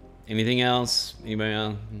 Anything else? Anybody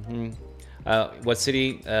else? What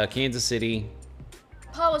city? Kansas City.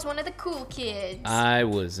 Paul was one of the cool kids. I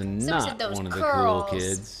was said not those one of the curls. cool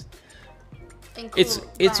kids. And cool It's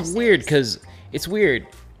glasses. weird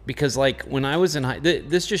because like when I was in high,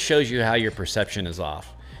 this just shows you how your perception is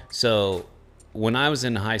off. So when I was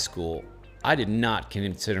in high school, I did not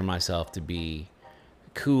consider myself to be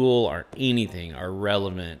cool or anything or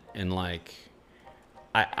relevant, and like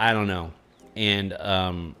I don't know, and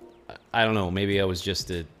I don't know, maybe I was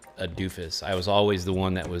just a doofus. I was always the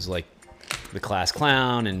one that was like the class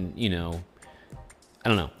clown, and you know, I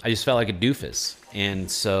don't know, I just felt like a doofus.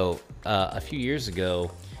 And so a few years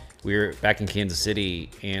ago, we were back in Kansas City,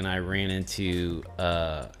 and I ran into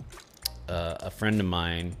a friend of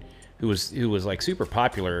mine who was like super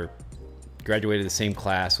popular, graduated the same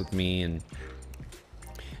class with me, and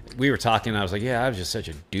we were talking, and I was like, yeah, I was just such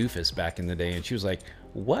a doofus back in the day. And she was like,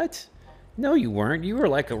 what? No, you weren't. You were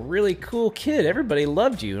like a really cool kid. Everybody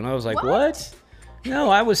loved you. And I was like, what?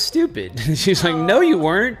 No, I was stupid. And she's like, no, you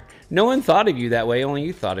weren't. No one thought of you that way. Only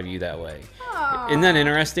you thought of you that way. Aww, Isn't that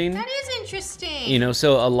interesting? that is interesting. You know,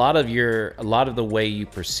 so a lot of the way you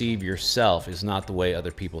perceive yourself is not the way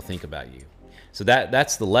other people think about you. So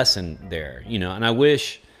that's the lesson there, you know. And I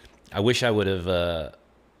wish I would have.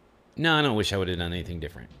 No, I don't wish I would have done anything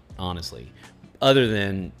different, honestly, other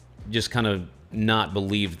than just kind of not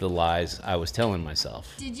believe the lies I was telling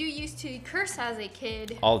myself. Did you used to curse as a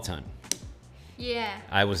kid? All the time. Yeah.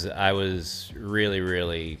 I was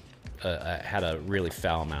really I had a really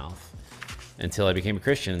foul mouth until I became a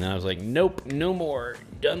Christian, and then I was like, nope, no more.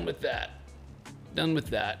 Done with that. Done with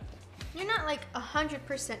that. You're not like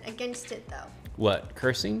 100% against it though. What,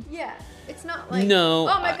 cursing? Yeah, it's not like, No.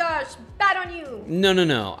 oh my gosh, bad on you. No.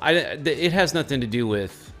 It has nothing to do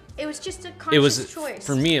with. It was just a conscious choice.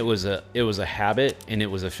 For me. It was a habit, and it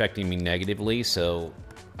was affecting me negatively. So,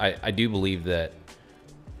 I do believe that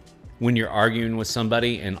when you're arguing with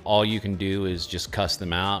somebody and all you can do is just cuss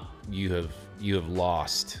them out, you have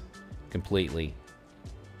lost completely.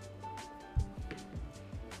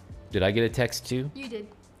 Did I get a text too? You did.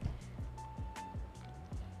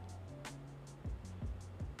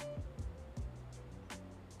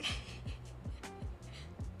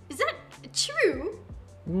 Is that true?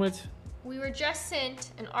 What? We were just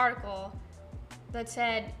sent an article that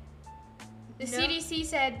said the CDC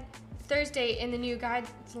said Thursday in the new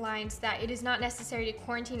guidelines that it is not necessary to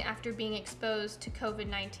quarantine after being exposed to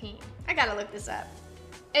COVID-19. I gotta look this up.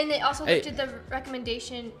 And they also lifted the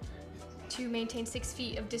recommendation to maintain 6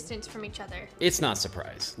 feet of distance from each other. It's not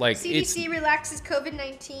surprise. Like CDC relaxes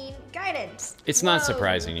COVID-19 guidance. it's not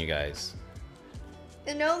surprising, you guys.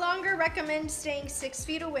 It no longer recommends staying 6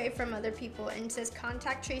 feet away from other people and says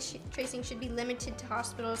contact tracing should be limited to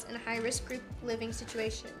hospitals and high-risk group living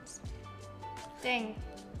situations. Dang.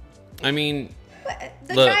 I mean, But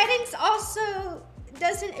the look. guidance also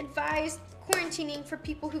doesn't advise quarantining for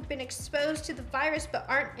people who've been exposed to the virus but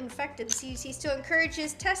aren't infected. The CDC still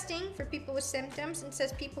encourages testing for people with symptoms and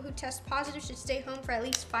says people who test positive should stay home for at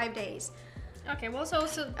least 5 days. Okay, well, so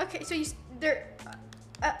Okay, so they're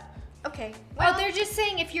okay. well, they're just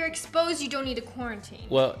saying if you're exposed, you don't need to quarantine.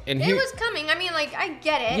 well, and It here, was coming. I mean, like, I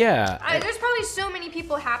get it. Yeah. There's probably so many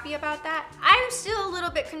people happy about that. I'm still a little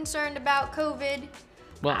bit concerned about COVID.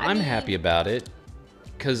 well, I I'm mean- happy about it,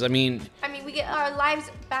 because I mean, We get our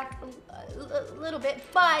lives back a little bit,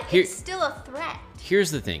 but Here- it's still a threat. here's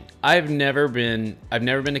the thing. I've never been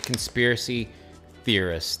a conspiracy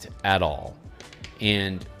theorist at all,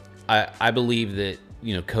 and I believe that,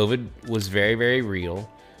 you know, COVID was very, very real.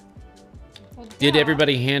 Well, Did duh.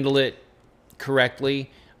 everybody handle it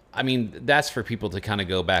correctly? I mean, that's for people to kind of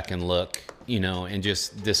go back and look, you know, and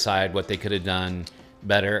just decide what they could have done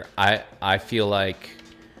better. I feel like,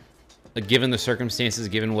 given the circumstances,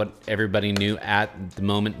 given what everybody knew at the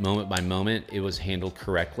moment by moment, it was handled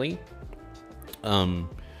correctly.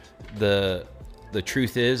 The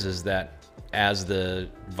truth is that as the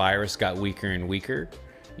virus got weaker and weaker,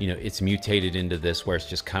 you know, it's mutated into this where it's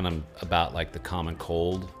just kind of about like the common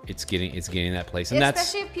cold. It's getting that place, and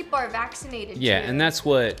Especially if people are vaccinated. yeah, too. and that's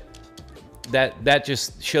what that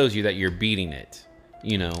just shows you that you're beating it.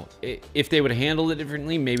 You know, if they would have handled it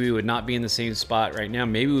differently, maybe we would not be in the same spot right now.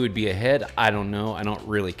 Maybe we would be ahead. I don't know. I don't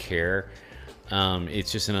really care.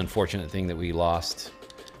 It's just an unfortunate thing that we lost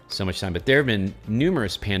so much time. But there have been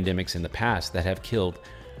numerous pandemics in the past that have killed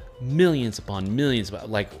millions upon millions,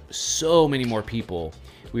 like so many more people.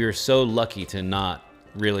 We were so lucky to not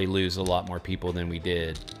really lose a lot more people than we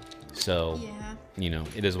did. So, Yeah. you know,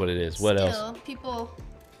 it is what it is. What else? Still, people.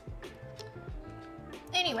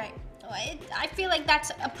 Anyway, I feel like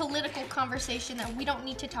that's a political conversation that we don't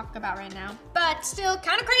need to talk about right now. But still,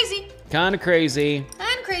 kind of crazy. Kind of crazy.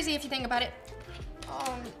 Kind of crazy if you think about it.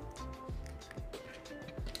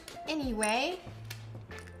 Anyway,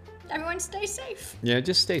 everyone stay safe. Yeah,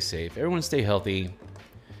 just stay safe. Everyone stay healthy.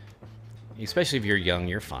 Especially if you're young,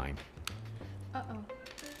 you're fine. Uh-oh.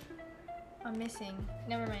 I'm missing.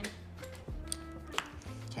 Never mind.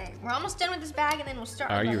 Okay, we're almost done with this bag, and then we'll start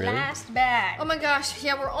Are on the you really? last bag. Oh my gosh.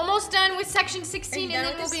 Yeah, we're almost done with section Are 16 you and done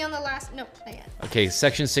then with we'll this? be on on the last. Nope, not yet. Okay,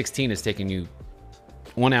 section 16 has taken you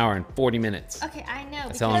 1 hour and 40 minutes. Okay, I know.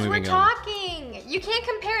 That's how long because we've we're been going. talking. You can't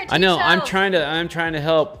compare it to I know. I'm yourself. trying to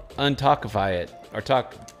help untalkify it or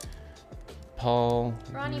talk. Paul.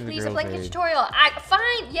 Ronnie, you're the please, a girl's blanket age. tutorial. Fine.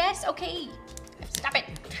 Yes. Okay. Stop it.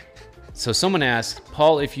 So someone asked,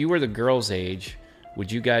 Paul, if you were the girl's age,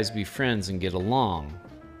 would you guys be friends and get along?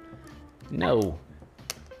 No.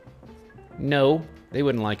 No. they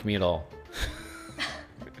wouldn't like me at all.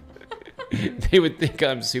 They would think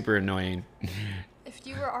I'm super annoying. If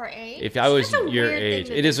you were our age? If I was That's a your weird thing age.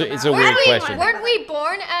 to It's think a about. weird question. Weren't we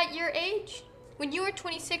born at your age? When you were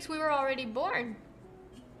 26, we were already born.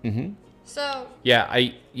 Mm-hmm. So. Yeah,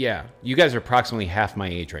 you guys are approximately half my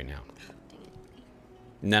age right now.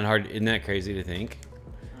 Isn't that crazy to think?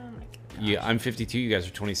 Oh my God. Yeah, I'm 52, you guys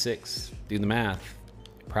are 26. Do the math.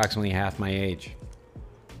 Approximately half my age.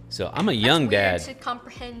 So I'm a young dad. That's weird to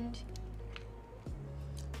comprehend.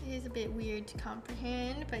 It is a bit weird to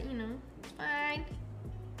comprehend, but you know, it's fine.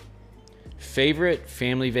 Favorite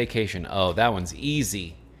family vacation? Oh, that one's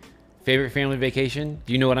easy. Favorite family vacation?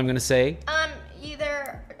 Do you know what I'm gonna say?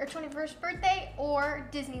 Either our 21st birthday or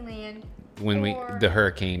Disneyland. During the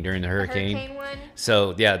hurricane. The hurricane one.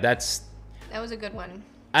 So yeah, that was a good one.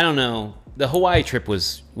 I don't know. The Hawaii trip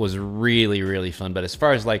was really, really fun. But as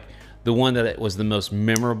far as like the one that was the most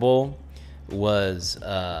memorable was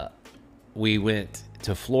we went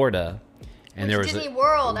to Florida, and there was Disney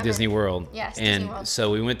World. Disney World. Yes, and Disney World. So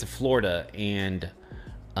we went to Florida, and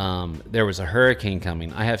there was a hurricane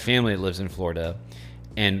coming. I have family that lives in Florida,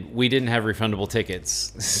 and we didn't have refundable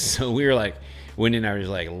tickets, so we were like, Wendy and I were just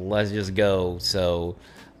like, let's just go. So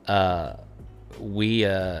we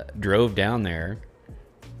drove down there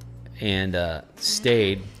and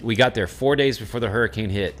stayed. We got there 4 days before the hurricane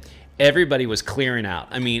hit. Everybody was clearing out.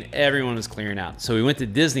 I mean, everyone was clearing out. So we went to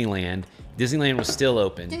Disneyland. Disneyland was still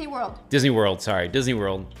open. Disney World. Disney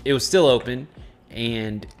World. It was still open,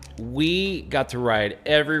 and we got to ride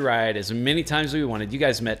every ride as many times as we wanted. You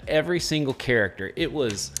guys met every single character. It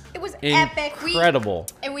was epic. Incredible.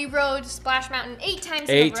 And we rode Splash Mountain 8 times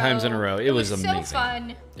in a row. 8 times in a row. It was amazing. So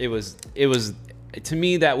fun. It was to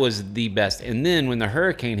me, that was the best. And then when the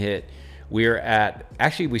hurricane hit,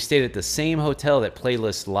 we stayed at the same hotel that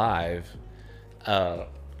Playlist Live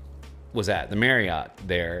was at, the Marriott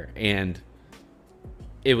there, and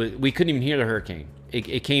we couldn't even hear the hurricane.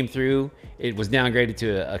 It came through. It was downgraded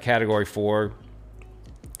to a Category 4,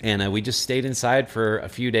 and we just stayed inside for a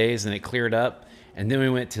few days, and it cleared up. And then we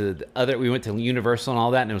went to Universal and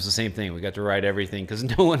all that, and it was the same thing. We got to ride everything because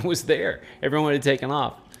no one was there. Everyone had taken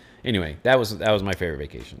off. Anyway, that was my favorite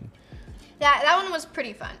vacation. That one was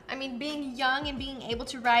pretty fun. I mean, being young and being able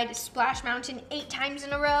to ride Splash Mountain 8 times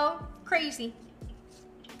in a row, crazy.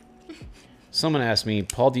 Someone asked me,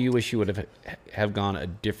 Paul, do you wish you would have gone a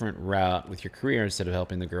different route with your career instead of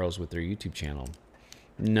helping the girls with their YouTube channel?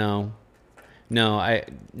 No. I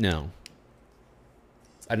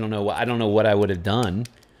don't know. I don't know what I would have done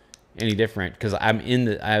any different because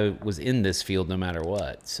I was in this field no matter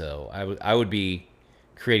what. So I would be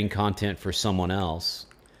creating content for someone else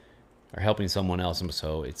or helping someone else. And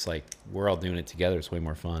so it's like we're all doing it together. It's way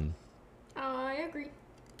more fun. I agree.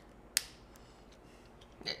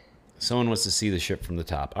 Someone wants to see the ship from the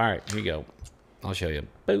top. All right, here you go. I'll show you.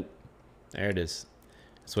 Boop. There it is.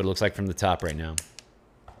 That's what it looks like from the top right now.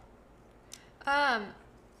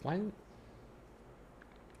 Why?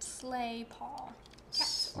 Slay Paul.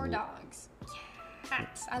 Cats or dogs?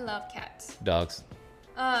 Cats. I love cats. Dogs.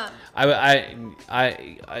 I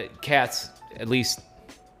Cats, at least,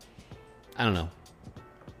 I don't know.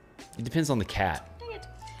 It depends on the cat. get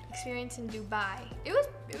experience in Dubai. It was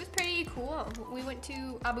pretty cool. We went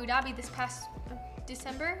to Abu Dhabi this past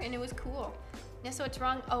December, and it was cool. Guess what's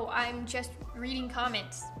wrong? Oh, I'm just reading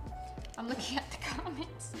comments. I'm looking at the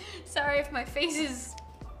comments. Sorry if my face is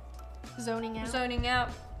Zoning out.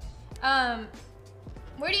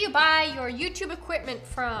 Where do you buy your YouTube equipment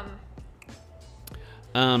from?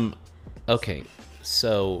 Okay,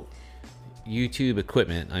 so YouTube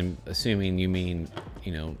equipment, I'm assuming you mean,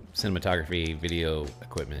 cinematography, video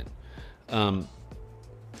equipment.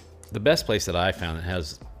 The best place that I found that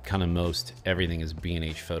has kind of most everything is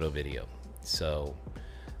B&H Photo Video. So,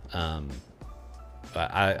 I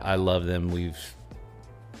love them.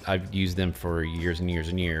 I've used them for years and years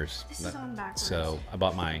and years. This is on backwards. So I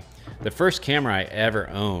bought the first camera I ever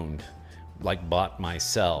owned, bought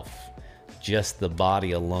myself. Just the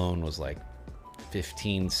body alone was like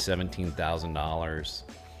 $17,000.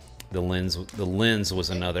 The lens was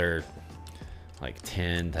another like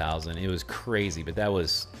 $10,000. It was crazy, but that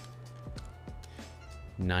was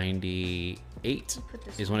 98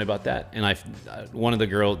 is when I bought that. And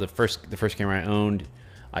the first camera I owned,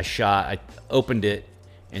 I opened it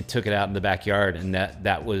and took it out in the backyard, and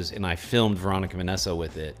and I filmed Veronica Vanessa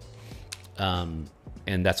with it. And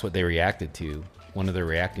that's what they reacted to. One of their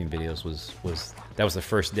reacting videos was that was the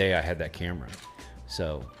first day I had that camera.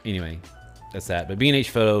 So anyway, that's that. But B&H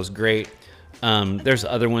Photo is great. There's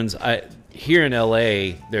other ones. Here in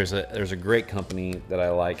LA, there's a great company that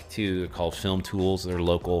I like too called Film Tools. They're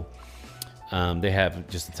local. They have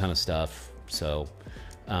just a ton of stuff. So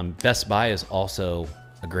Best Buy is also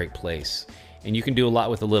a great place. And you can do a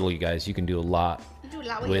lot with a little, you guys. You can do a lot,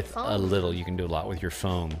 with a little. You can do a lot with your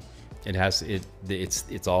phone.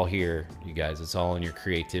 It's all here, you guys. It's all in your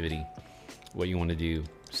creativity, what you want to do.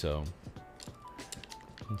 So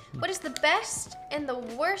what is the best and the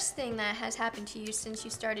worst thing that has happened to you since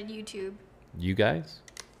you started YouTube? you guys,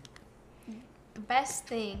 The best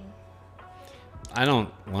thing. I don't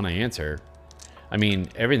want to answer. I mean,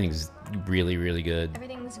 everything's really, really good.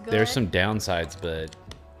 Everything's good. There's some downsides, but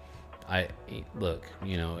look,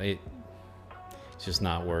 it's just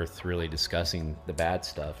not worth really discussing the bad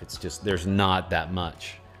stuff. It's just, there's not that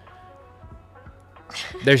much.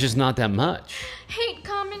 There's just not that much. Hate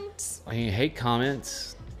comments. I mean, hate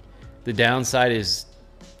comments. The downside is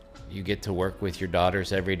you get to work with your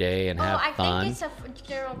daughters every day and have fun. I think it's a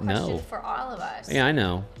general question for all of us. Yeah, I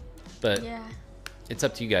know. But yeah. It's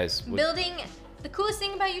up to you guys. The coolest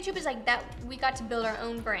thing about YouTube is like that we got to build our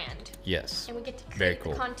own brand. Yes. And we get to Very create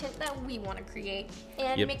cool. the content that we want to create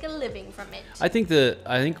and make a living from it. I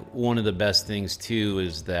think one of the best things too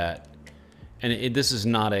is that, and this is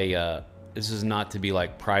not to be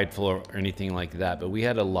like prideful or anything like that, but we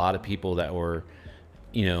had a lot of people that were,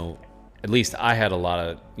 at least I had a lot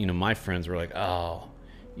of, my friends were like, oh,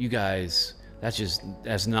 you guys,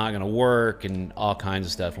 that's not gonna work, and all kinds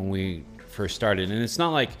of stuff when we first started. And it's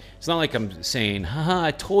not like I'm saying, haha,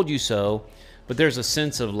 I told you so, but there's a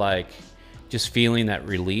sense of like just feeling that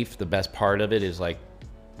relief. The best part of it is like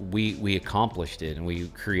we accomplished it, and we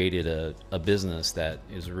created a business that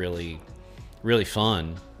is really, really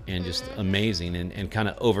fun and just amazing, and kind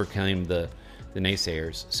of overcame the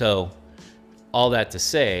naysayers. So all that to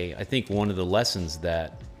say, I think one of the lessons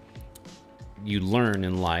that you learn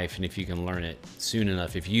in life, and if you can learn it soon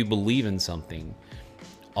enough, if you believe in something,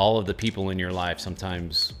 all of the people in your life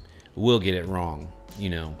sometimes will get it wrong,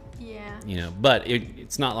 Yeah. But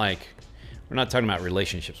it's not like, we're not talking about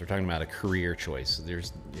relationships, we're talking about a career choice.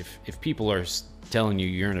 If people are telling you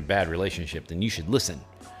you're in a bad relationship, then you should listen.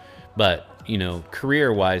 But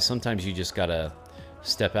career wise, sometimes you just gotta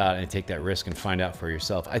step out and take that risk and find out for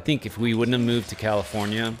yourself. I think if we wouldn't have moved to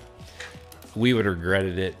California, we would have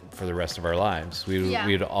regretted it for the rest of our lives.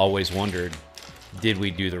 We'd always wondered, did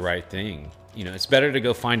we do the right thing? It's better to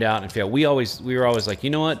go find out and fail. We were always like,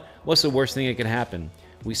 what's the worst thing that could happen?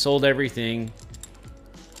 We sold everything.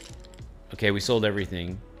 Okay, we sold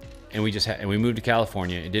everything, and we moved to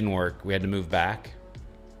California. It didn't work. We had to move back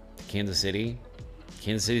to Kansas City.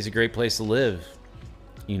 Kansas City's a great place to live.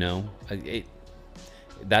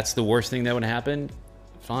 That's the worst thing that would happen.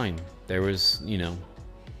 Fine. There was,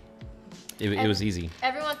 it was easy.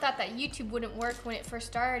 Everyone thought that YouTube wouldn't work when it first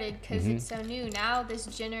started because it's so new. Now this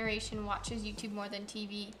generation watches YouTube more than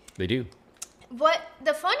TV. They do. What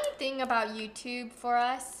the funny thing about YouTube for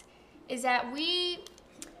us is that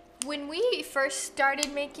when we first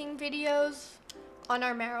started making videos on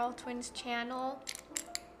our Merrell Twins channel,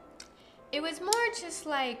 it was more just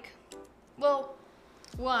like,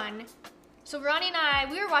 so Ronnie and I,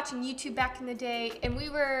 we were watching YouTube back in the day, and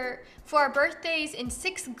for our birthdays in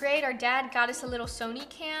 6th grade, our dad got us a little Sony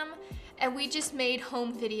cam, and we just made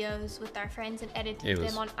home videos with our friends and edited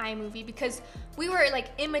them on iMovie because we were like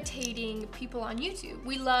imitating people on YouTube.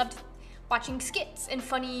 We loved watching skits and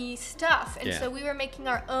funny stuff, and so we were making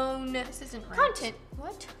our own content.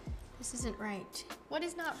 What? This isn't right. What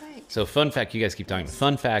is not right? So fun fact, you guys keep talking.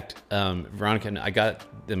 Fun fact, Veronica and I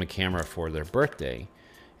got them a camera for their birthday,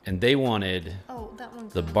 and they wanted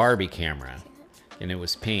the Barbie camera, and it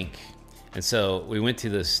was pink. And so we went to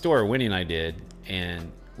the store, Winnie and I did,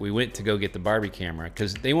 and we went to go get the Barbie camera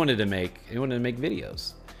because they wanted to make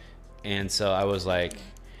videos. And so I was like,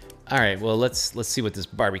 all right, well, let's see what this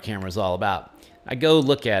Barbie camera is all about. I go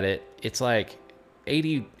look at it. It's like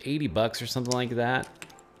 $80 or something like that.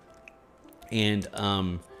 And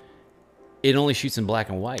it only shoots in black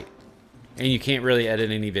and white. And you can't really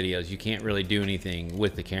edit any videos. You can't really do anything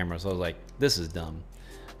with the camera. So I was like, this is dumb.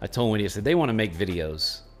 I told Wendy, I said, they want to make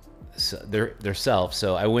videos themselves.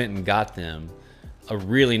 So I went and got them a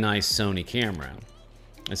really nice Sony camera.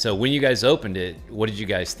 And so when you guys opened it, what did you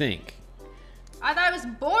guys think? I thought it was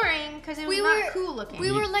boring because it was not cool looking.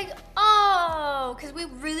 We were like, oh, because we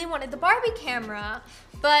really wanted the Barbie camera.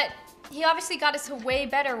 But he obviously got us a way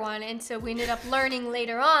better one, and so we ended up learning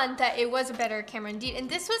later on that it was a better camera indeed. And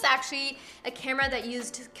this was actually a camera that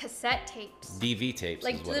used cassette tapes. DV tapes,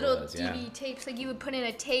 like is what little it was, DV tapes. Like you would put in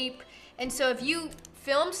a tape, and so if you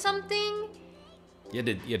filmed something, you had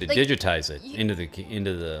to digitize it into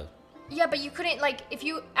the Yeah, but you couldn't, like, if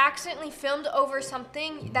you accidentally filmed over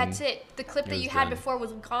something, that's it. The clip that you had before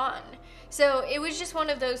was gone. So it was just one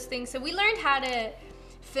of those things. So we learned how to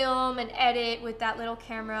film and edit with that little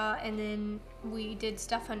camera, and then we did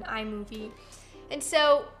stuff on iMovie. And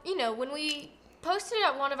so, you know, when we posted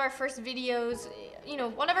up one of our first videos, you know,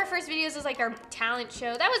 one of our first videos was like our talent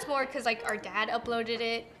show. That was more because like our dad uploaded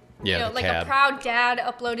it. Yeah, you know, like a proud dad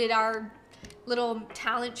uploaded our little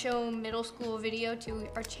talent show middle school video to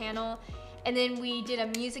our channel. And then we did a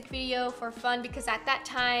music video for fun because at that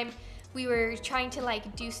time we were trying to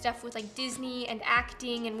like do stuff with like Disney and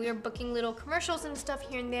acting, and we were booking little commercials and stuff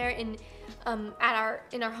here and there in our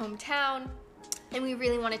hometown, and we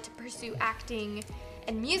really wanted to pursue acting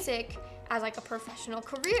and music as like a professional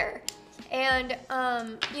career. And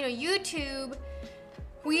you know, YouTube,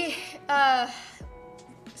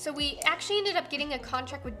 so we actually ended up getting a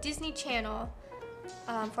contract with Disney Channel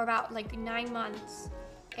for about like 9 months,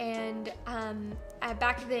 and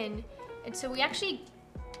back then, and so we actually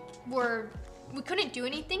we couldn't do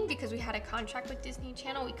anything because we had a contract with Disney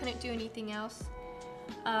Channel. We couldn't do anything else,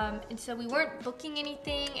 and so we weren't booking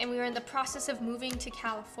anything, and we were in the process of moving to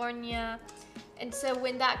California. And so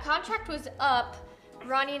when that contract was up,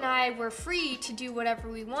 Ronnie and I were free to do whatever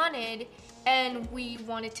we wanted, and we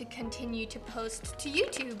wanted to continue to post to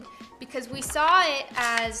YouTube because we saw it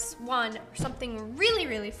as something really,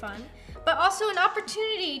 really fun, but also an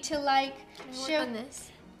opportunity to like show this.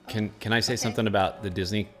 Can I say something about the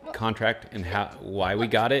Disney contract and why we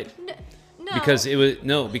got it?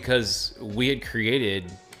 No. Because we had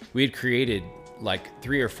created like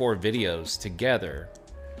 3 or 4 videos together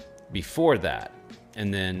before that,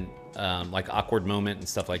 and then like awkward moment and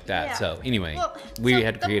stuff like that. Yeah. So anyway, we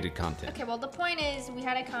had created content. Okay, well the point is we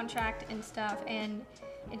had a contract and stuff, and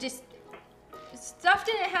it just stuff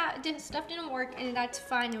didn't work, and that's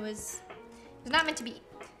fine. It was not meant to be.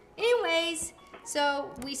 Anyways,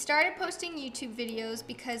 so we started posting YouTube videos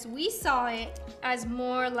because we saw it as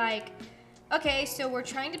more like, okay, so we're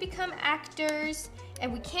trying to become actors,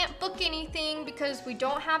 and we can't book anything because we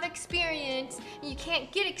don't have experience. You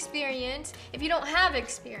can't get experience if you don't have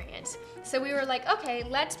experience. So we were like, okay,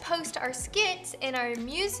 let's post our skits and our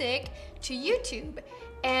music to YouTube,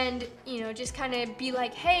 and you know, just kind of be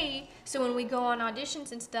like, hey, so when we go on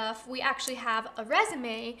auditions and stuff, we actually have a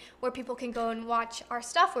resume where people can go and watch our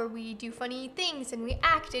stuff where we do funny things and we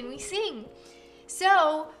act and we sing.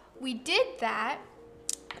 So we did that,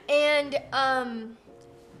 and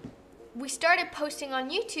we started posting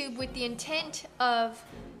on YouTube with the intent of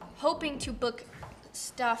hoping to book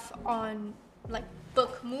stuff on, like,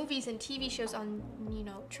 book movies and TV shows on, you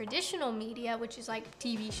know, traditional media, which is like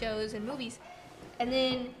TV shows and movies. And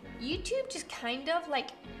then YouTube just kind of like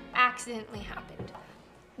accidentally happened.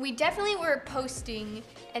 We definitely were posting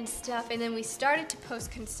and stuff, and then we started to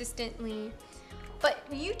post consistently. But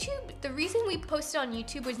YouTube, the reason we posted on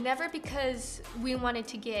YouTube was never because we wanted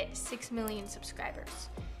to get 6 million subscribers.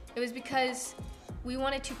 It was because we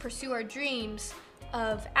wanted to pursue our dreams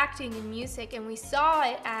of acting and music, and we saw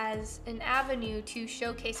it as an avenue to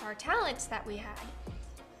showcase our talents that we had.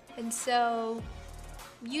 And so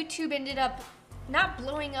YouTube ended up not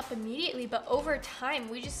blowing up immediately, but over time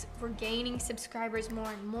we just were gaining subscribers more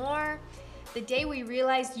and more. The day we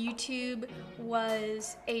realized YouTube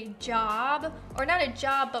was a job, or not a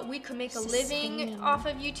job, but we could make a living off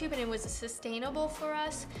of YouTube and it was sustainable for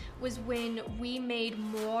us, was when we made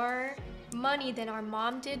more money than our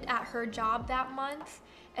mom did at her job that month.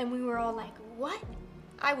 And we were all like, what?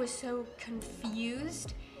 I was so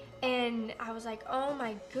confused. And I was like, oh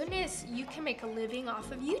my goodness, you can make a living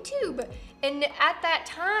off of YouTube. And at that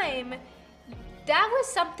time, that was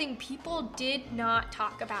something people did not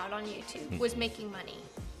talk about on YouTube, was making money.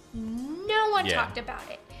 No one talked about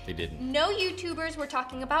it. They didn't. No YouTubers were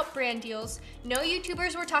talking about brand deals. No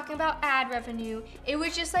YouTubers were talking about ad revenue. It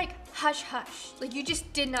was just like hush hush. Like, you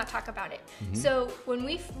just did not talk about it. So when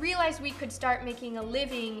we realized we could start making a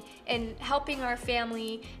living and helping our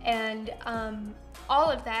family and all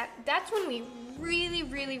of that, that's when we really,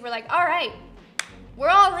 really were like, all right, we're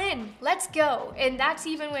all in, let's go. And that's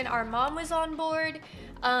even when our mom was on board.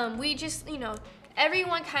 We just, you know,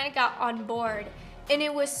 everyone kind of got on board. And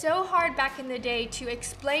it was so hard back in the day to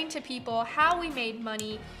explain to people how we made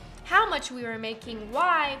money, how much we were making,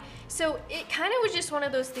 why. So it kind of was just one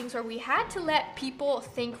of those things where we had to let people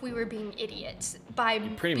think we were being idiots by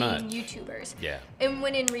being YouTubers. Yeah. And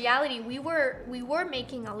when in reality we were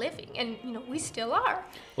making a living, and you know, we still are.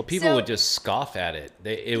 Well, people would just scoff at it.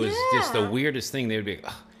 It was just the weirdest thing. They would be like,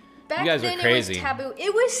 oh, you guys are crazy. It was taboo.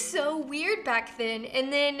 It was so weird back then.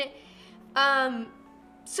 And then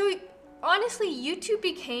so honestly, YouTube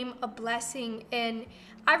became a blessing, and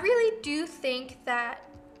I really do think that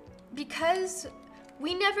because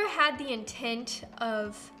we never had the intent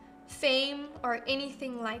of fame or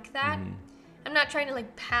anything like that. I'm not trying to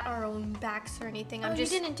like pat our own backs or anything. I'm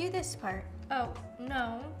just. You didn't do this part. Oh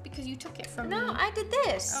no, because you took it from me. No, I did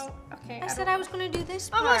this. Oh, okay. I said I was gonna do this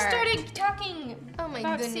part. Almost started talking Oh my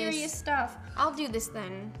about goodness. serious stuff. I'll do this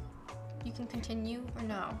then. You can continue or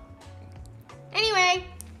no. Anyway,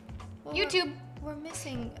 Well, YouTube. We're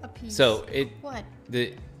missing a piece. So What?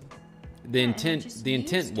 the just intent used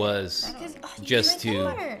it. was Because just to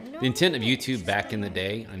water. No, the intent of YouTube back in the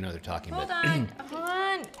day. I know they're talking, hold but on. Hold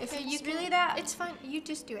on. If Okay, it's you really that, it's fine. You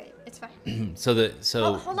just do it. It's fine. so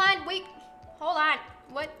Hold on. Wait. Hold on.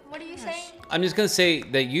 What are you saying? I'm just gonna say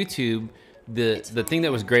that YouTube, the thing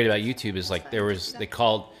that was great about YouTube is like they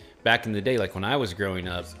called back in the day, like when I was growing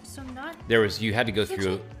up, So not. you had to go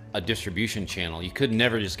through a distribution channel. You could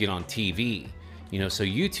never just get on TV, you know. So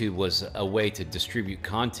YouTube was a way to distribute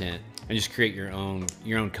content and just create your own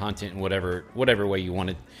content in whatever way you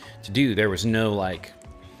wanted to do. There was no like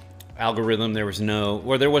algorithm. There was an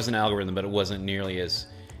algorithm, but it wasn't nearly as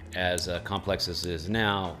complex as it is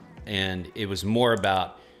now. And it was more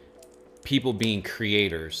about people being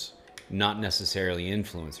creators, not necessarily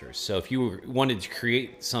influencers. So if you wanted to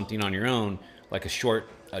create something on your own, like a short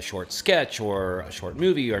sketch or a short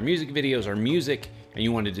movie or music videos or music, and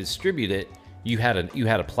you wanted to distribute it, you had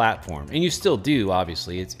a platform, and you still do.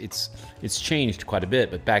 Obviously, it's changed quite a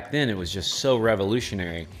bit, but back then it was just so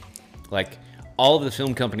revolutionary. Like all of the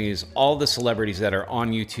film companies, all the celebrities that are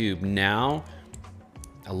on YouTube now,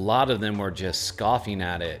 a lot of them were just scoffing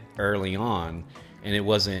at it early on, and it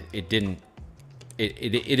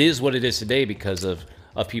is what it is today because of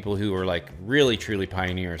people who are like really truly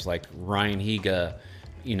pioneers, like Ryan Higa,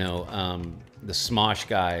 you know, the Smosh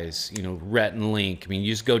guys, you know, Rhett and Link. I mean,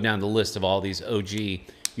 you just go down the list of all these OG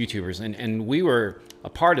YouTubers, and we were a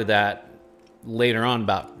part of that later on,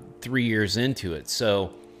 about 3 years into it.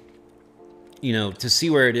 So, you know, to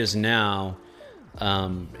see where it is now,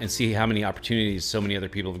 and see how many opportunities so many other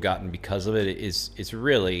people have gotten because of it, it's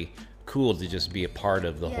really cool to just be a part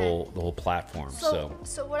of the whole platform.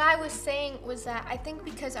 So what I was saying was that I think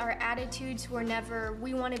because our attitudes were never,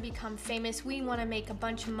 we want to become famous, we want to make a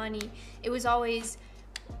bunch of money. It was always,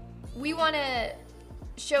 we want to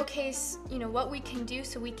showcase, you know, what we can do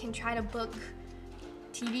so we can try to book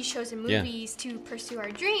TV shows and movies to pursue our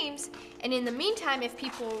dreams. And in the meantime, if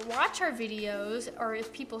people watch our videos or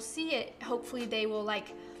if people see it, hopefully they will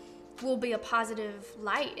be a positive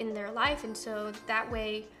light in their life. And so that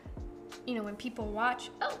way, you know, when people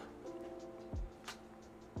watch,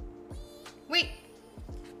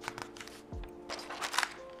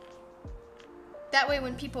 that way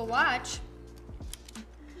when people watch,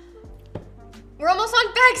 we're almost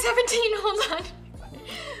on bag 17, hold on.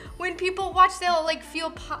 When people watch, they'll like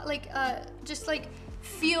feel just like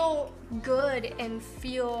feel good and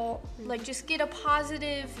feel like just get a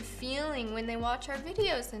positive feeling when they watch our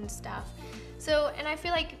videos and stuff. So, and I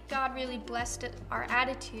feel like God really blessed our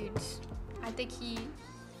attitudes. I think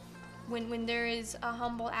when there is a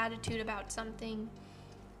humble attitude about something,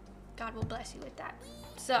 God will bless you with that.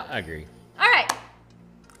 So I agree. All right.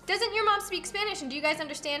 Doesn't your mom speak Spanish? And do you guys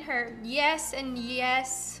understand her? Yes and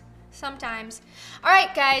yes, sometimes. All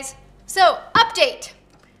right, guys. So, update.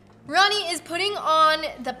 Ronnie is putting on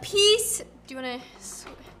the piece. Do you want to...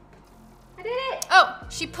 I did it. Oh,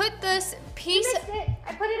 she put this piece... You missed it.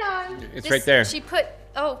 I put it on. It's right there. She put...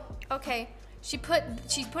 Oh, okay. She's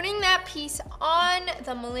putting that piece on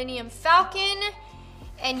the Millennium Falcon.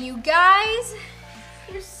 And you guys...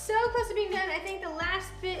 You're so close to being done. I think the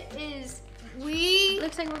last bit is... We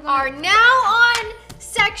Looks like we're gonna... are now on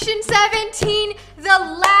section 17, the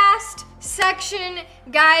last section.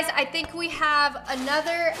 Guys, I think we have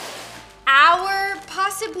another hour,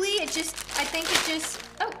 possibly. I think it just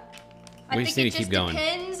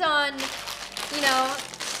depends on, you know,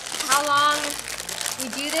 how long we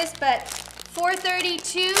do this, but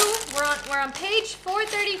 432, we're on page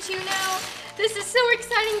 432 now. This is so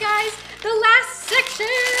exciting, guys. The last section.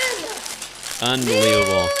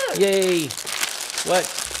 Unbelievable. Woo! Yay. What?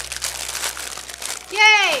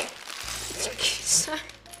 Yay.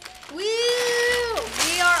 Woo!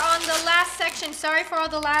 We are on the last section. Sorry for all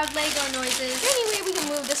the loud Lego noises. Anyway, we can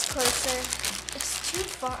move this closer. It's too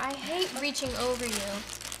far. I hate reaching over you.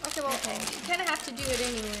 Okay, well, you kind of have to do it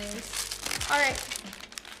anyways. All right.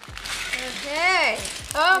 Okay.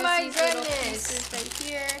 Oh my goodness. Right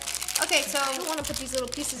here. Okay, so I don't want to put these little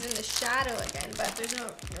pieces in the shadow again, but there's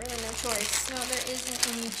really no choice. No, there isn't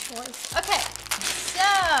any choice. Okay, so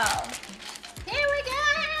here we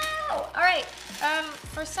go. All right.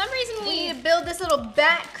 For some reason We need to build this little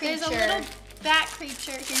bat creature. There's a little bat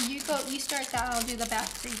creature. Here, you go. You start that. I'll do the bat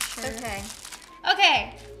creature. Okay.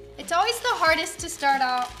 Okay. It's always the hardest to start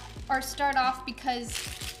off because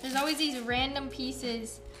there's always these random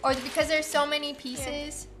pieces, or because there's so many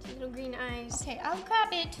pieces. Yeah. Little green eyes. Okay, I'll grab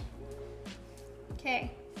it.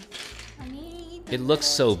 Okay. I need. It looks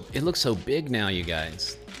so big now, you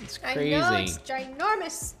guys. It's crazy. I know, it's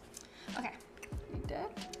ginormous. Okay.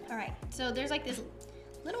 All right. So there's like this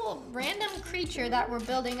little random creature that we're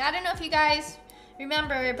building. I don't know if you guys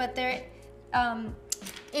remember, but there,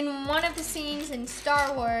 in one of the scenes in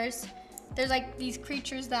Star Wars, there's like these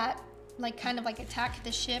creatures that like kind of like attack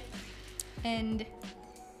the ship. And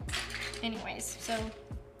anyways, so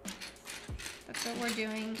that's what we're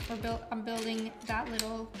doing. I'm building that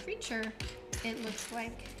little creature. It looks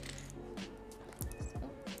like.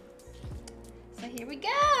 So here we go.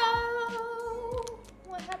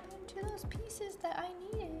 What happened to those pieces that I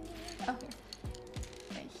needed? Okay.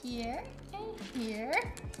 Right here and here.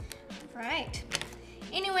 Right.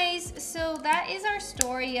 Anyways, so that is our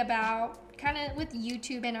story about kind of with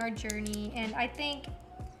YouTube and our journey. And I think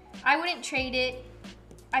I wouldn't trade it.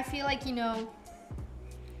 I feel like, you know,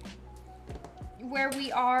 where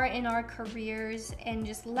we are in our careers and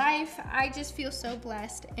just life, I just feel so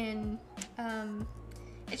blessed, and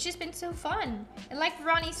it's just been so fun. And like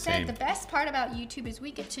Ronnie said, Same. The best part about YouTube is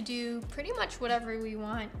we get to do pretty much whatever we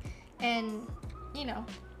want, and you know,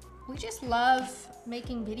 we just love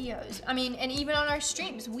making videos. I mean, and even on our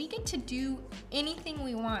streams, we get to do anything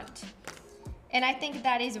we want, and I think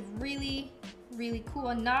that is really, really cool.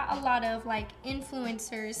 And not a lot of like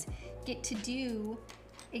influencers get to do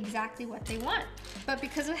exactly what they want, but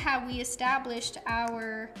because of how we established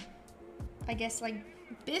our, I guess, like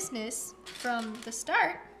business from the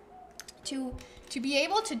start to be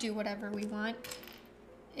able to do whatever we want,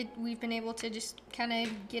 we've been able to just kind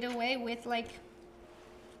of get away with like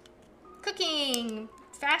cooking,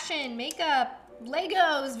 fashion, makeup,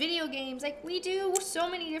 Legos, video games. Like we do so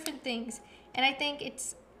many different things, and I think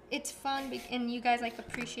it's fun, and you guys like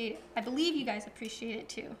appreciate it. I believe you guys appreciate it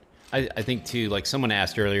too. I think too, like someone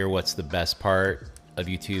asked earlier, what's the best part of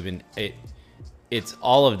YouTube, and it's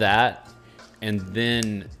all of that, and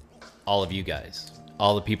then all of you guys,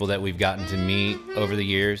 all the people that we've gotten to meet over the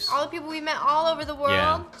years. All the people we met all over the world.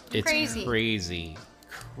 Yeah, it's crazy.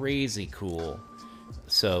 crazy cool.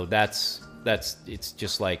 So it's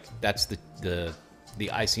just like that's the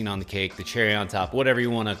icing on the cake, the cherry on top, whatever you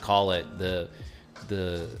want to call it. The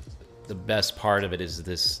best part of it is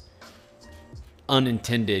this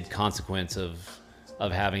unintended consequence of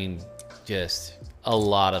having just a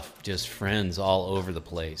lot of just friends all over the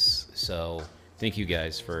place. So thank you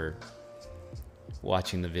guys for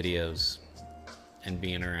watching the videos and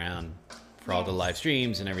being around for all the live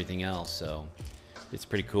streams and everything else. So it's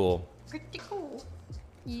pretty cool. Pretty cool.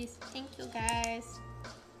 Yes, thank you guys.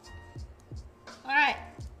 All right,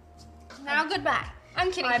 now goodbye.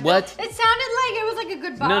 I'm kidding. What? It sounded like it was like a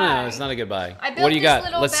goodbye. No, it's not a goodbye. I built What do you this got?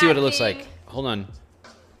 little Let's see what it bat looks thing. like. Hold on.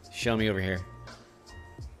 Show me over here.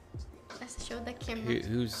 Nessa, show that camera.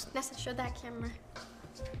 Who's? Nessa, show that camera.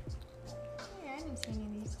 Yeah, I didn't see any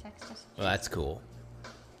of these text messages. Well, that's cool.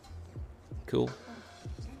 Cool.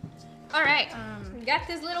 All right, we got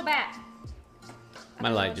this little bat. My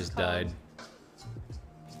light just died.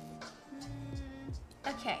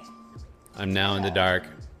 Okay. I'm now in the dark.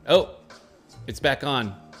 Oh, it's back on.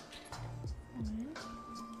 1,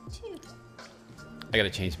 2. I gotta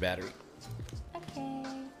change the battery. Okay.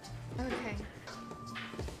 Okay.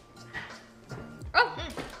 Oh,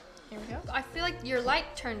 here we go. I feel like your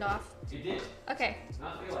light turned off. It did. Okay.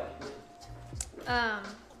 Not feel like it.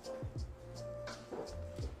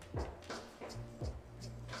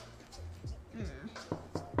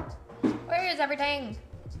 Where is everything?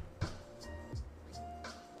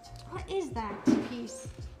 What is that piece?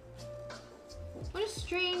 What a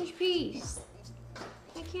strange piece.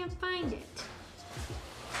 I can't find it.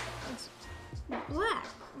 It's black.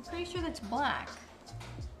 I'm pretty sure that's black.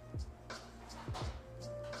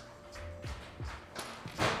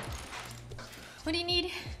 What do you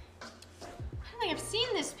need? I don't think I've seen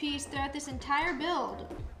this piece throughout this entire build.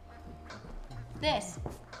 This.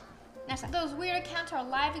 Nessa, those weird accounts are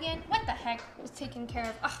alive again? What the heck was taken care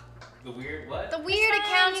of? Ugh. The weird what? The weird It's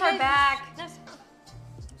fine, accounts you are guys- back. Nessa.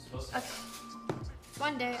 Okay.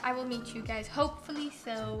 One day I will meet you guys. Hopefully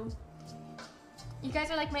so. You guys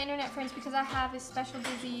are like my internet friends because I have this special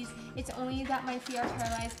disease. It's only that my feet are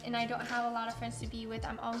paralyzed and I don't have a lot of friends to be with.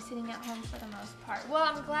 I'm always sitting at home for the most part. Well,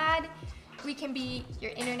 I'm glad we can be your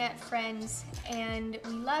internet friends, and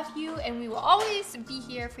we love you, and we will always be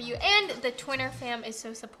here for you. And the Twinner fam is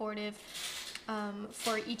so supportive.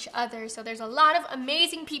 for each other. So there's a lot of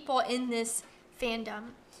amazing people in this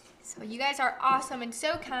fandom. So you guys are awesome and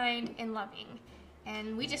so kind and loving.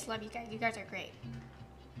 And we just love you guys. You guys are great.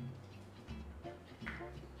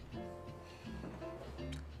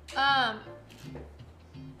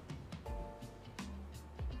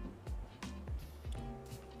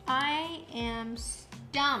 I am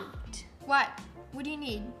stumped. What? What do you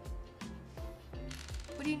need?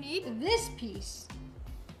 What do you need? This piece.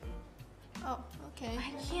 Oh, okay.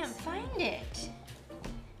 I can't find it.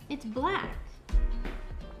 It's black.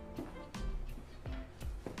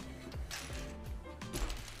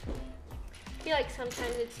 I feel like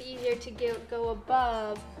sometimes it's easier to go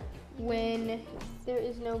above when there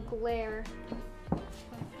is no glare. On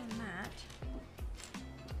that.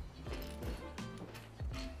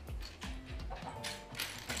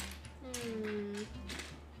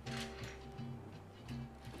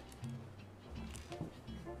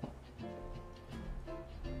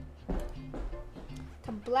 It's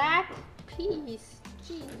a black piece.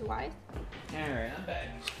 Jeez, why? Alright, I'm back.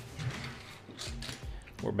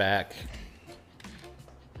 We're back.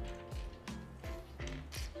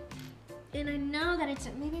 And I know that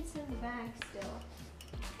maybe it's in the bag still.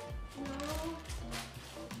 No.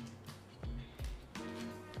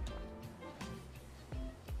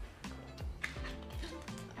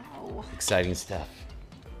 Ow. Exciting stuff.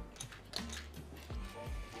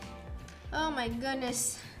 Oh my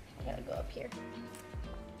goodness. I gotta go up here.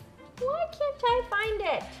 Why can't I find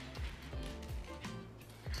it?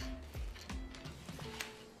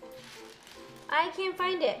 I can't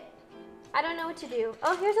find it. I don't know what to do.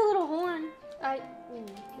 Oh, here's a little horn. Got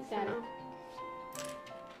it.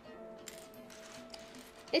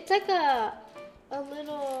 It's like a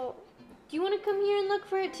little. Do you want to come here and look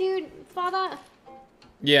for it too, Father?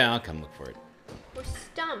 Yeah, I'll come look for it. We're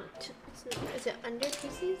stumped. Is it under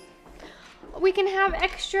pieces? We can have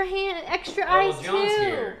extra eyes too. John's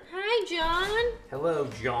here. Hi, John. Hello,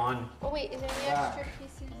 John. Oh wait, is there any extra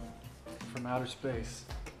pieces? From outer space.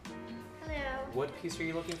 Hello. What piece are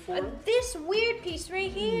you looking for? This weird piece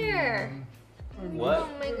right here. What? Oh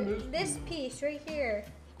my goodness. This piece right here.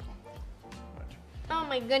 Oh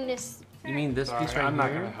my goodness. You mean this Sorry, piece right I'm not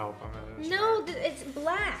here? gonna help. I'm gonna No, it's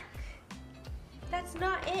black. That's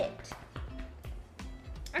not it.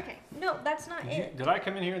 Okay, no, that's not it. Did I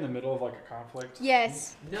come in here in the middle of like a conflict?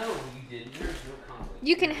 Yes. No, you didn't. There's no conflict.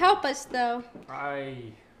 You can help us though.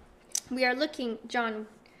 We are looking, John,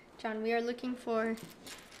 we are looking for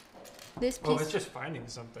this piece. Oh, it's just finding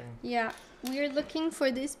something. Yeah, we are looking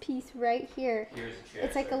for this piece right here. Here's a chair.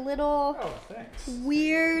 It's like a little Oh, thanks.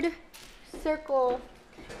 weird circle.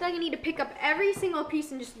 I feel like I need to pick up every single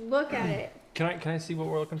piece and just look at it. Can I see what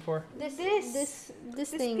we're looking for? This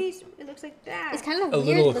thing. piece, it looks like that. It's kind of A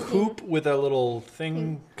weird little looking. hoop with a little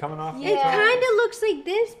thing coming off. the It top? kind of looks like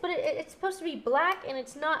this, but it's supposed to be black, and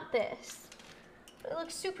it's not this. But it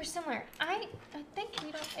looks super similar. I think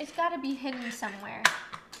we don't. It's got to be hidden somewhere.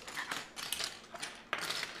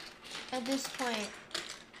 At this point.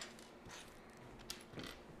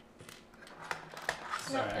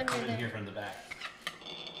 It's not Sorry, I under come in there. here from the back.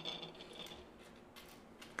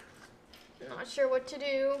 Not sure what to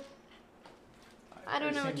do. I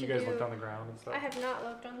don't know assume what you to guys do. looked on the ground and stuff. I have not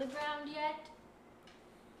looked on the ground yet.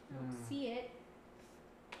 I don't see it.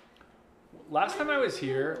 Last time I was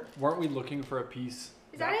here, weren't we looking for a piece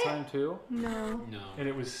Is that it? time too? No. No. And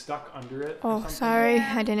it was stuck under it. or Oh, something? sorry.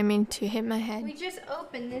 Yeah. I didn't mean to hit my head. We just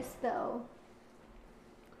opened this though.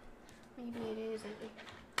 Maybe it isn't.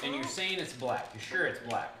 And you're saying it's black. You're sure it's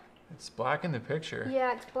black? It's black in the picture.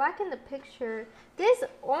 Yeah, it's black in the picture. This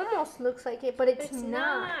almost looks like it, but it's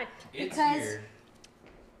not. It's Because- here.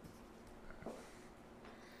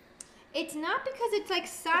 It's not because it's like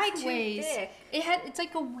sideways. too thick. It's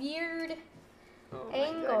like a weird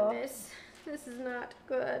angle. This is not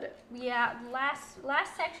good. Yeah, last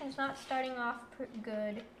section's not starting off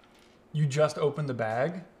good. You just opened the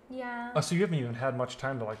bag? Yeah. Oh, so you haven't even had much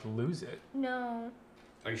time to like lose it. No.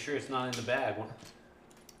 Are you sure it's not in the bag? Well,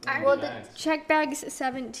 the the bags. check bag's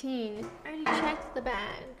 17. I already checked the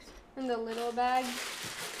bags. And the little bag.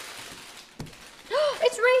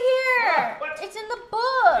 It's right here! What? It's in the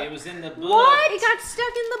book! It was in the book. What? It got stuck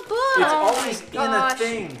in the book! It's Oh always my in gosh. a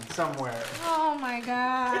thing somewhere. Oh my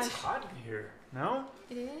gosh. It's hot in here. No?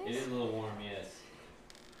 It It is? is a little warm, yes.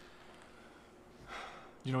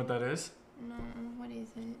 You know what that is? No, what is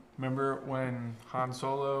it? Remember when Han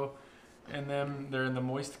Solo and them, they're in the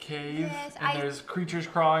moist cave Yes, and there's creatures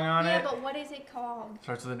crawling on Yeah, it? but what is it called?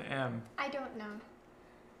 Starts with an M. I don't know.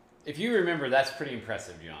 If you remember, that's pretty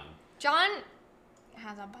impressive, John. John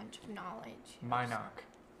has a bunch of knowledge. Minok.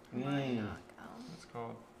 Mm. Oh. It's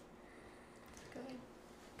called.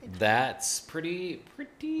 That's pretty Oh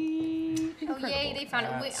incredible. yay, they found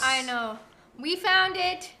it. I know. We found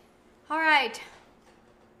it. All right.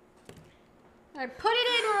 I put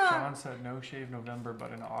it in wrong. John said no shave November,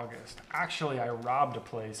 but in August. Actually, I robbed a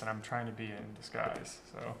place and I'm trying to be in disguise.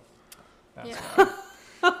 So that's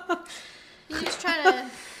why. You're just trying to.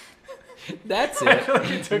 That's I it. feel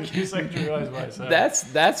like it took you a second to realize what I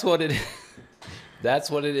said. That's what it is.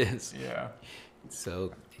 That's what it is. Yeah.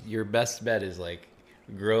 So your best bet is like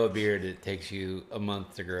grow a beard. It takes you a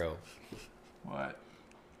month to grow. What?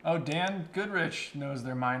 Oh, Dan Goodrich knows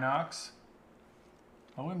their Minox.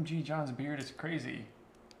 OMG, John's beard is crazy.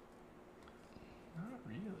 Not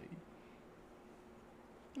really.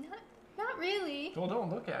 Not really. Well,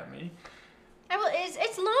 don't look at me.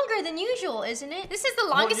 It's longer than usual, isn't it? This is the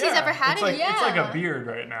longest Well, he's ever had it's it. like, Yeah. It's like a beard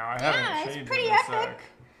right now. I haven't it's shaved pretty it in a epic.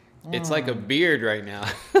 sec. It's like a beard right now.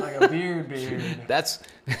 Like a beard. That's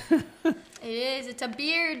It is. It's a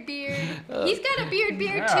beard. He's got a beard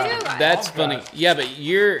Yeah. too. that's love funny. that. Yeah, but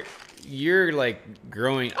you're like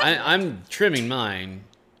growing. I'm trimming mine.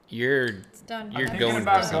 You're done. You're I'm going thinking for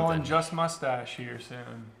about something. going just mustache here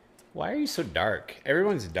soon. Why are you so dark?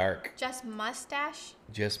 Everyone's dark. Just mustache.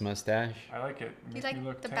 Just mustache. I like it. You Makes like me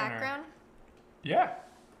look the tanner. background? Yeah.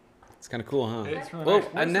 It's kind of cool, huh? It's really Oh, nice.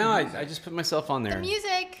 Where's and the now music? I just put myself on The there.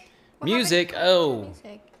 music. What Music. happened to Oh. the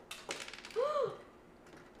music?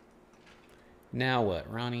 Now what,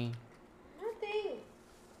 Ronnie? Nothing.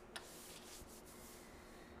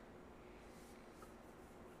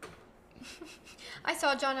 I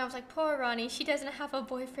saw John. I was like, poor Ronnie. She doesn't have a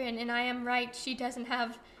boyfriend, and I am right. She has a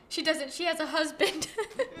husband.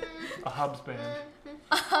 A husband.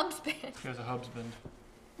 A husband. She has a husband.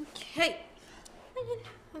 Okay.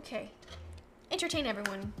 Okay. Entertain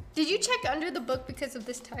everyone. Did you check under the book because of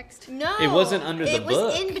this text? No. It wasn't under the It was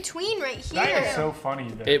book. in between right here. That is so funny.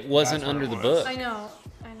 That It wasn't that's what under it the was. book. I know.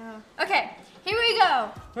 Okay, here we go.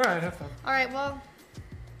 All right, have fun. All right, well,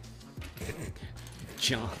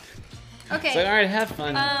 John. okay. It's like, all right, have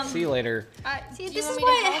fun. See you later. See, Do you this want is me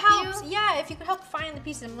why to it help helps. you? Yeah, if you could help find the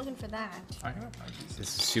pieces, I'm looking for that. I can have five pieces.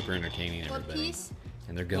 This is super entertaining, What everybody. piece?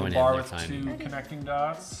 And they're The going bar in. with They're finding. two connecting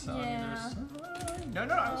dots. on Yeah. either side. No,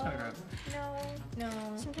 I was gonna grab it. No.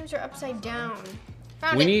 Sometimes they're upside down.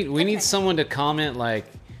 Found We it. need Okay. someone to comment like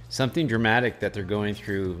something dramatic that they're going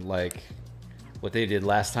through, like what they did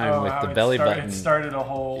last time with how the it belly started- button. It started a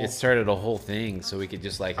whole. It started a whole thing, so we could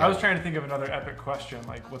just like. I was have- trying to think of another epic question,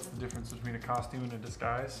 like what's the difference between a costume and a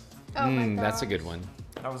disguise? Oh my God. That's a good one.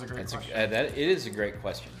 That was a great That's question. that it is a great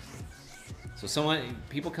question. So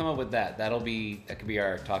people come up with that. That could be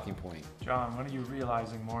our talking point. John, when are you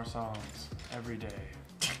realizing more songs every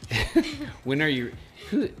day? When are you?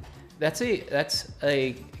 That's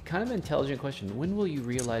a kind of intelligent question. When will you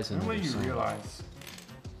realize When another will you song? realize?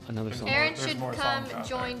 Another song. Aaron There's should more come songs out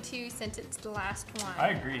join too, since it's the last one. I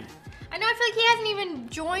agree. I know. I feel like he hasn't even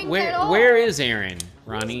joined at all. Where is Aaron,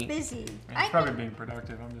 Ronnie? Busy. He's probably being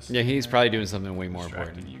productive. I'm just. Yeah, he's sitting probably there doing something way more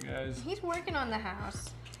distracting important. you guys. He's working on the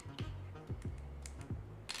house.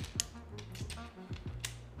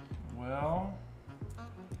 Well,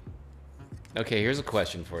 Okay, here's a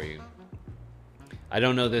question for you. I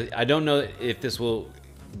don't know if this will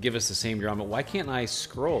give us the same drama. Why can't I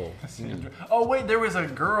scroll? oh wait, there was a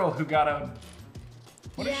girl who got a.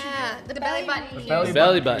 What did she Yeah, The belly button. get? piercing. Belly,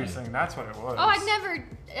 Belly button. button. Piercing. That's what it was. Oh, I never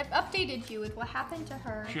updated you with what happened to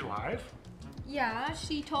her. Is she live? Yeah,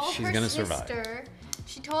 she told She's her gonna sister. survive.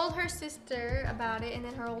 She told her sister about it, and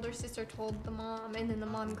then her older sister told the mom, and then the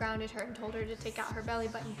mom grounded her and told her to take out her belly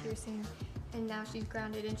button piercing. And now she's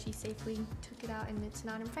grounded, and she safely took it out, and it's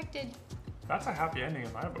not infected. That's a happy ending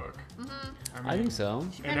in my book. Mm-hmm. I think so.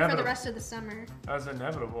 She's ready for the rest of the summer. That's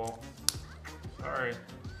inevitable. Sorry.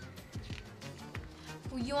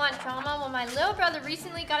 Well, you want drama? Well, my little brother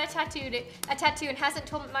recently got a tattoo and hasn't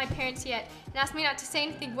told my parents yet, and asked me not to say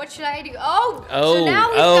anything. What should I do? Oh, Oh, so now oh,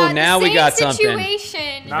 we've got now the we same got something.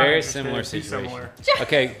 situation. Not Very interested. similar Too situation. similar.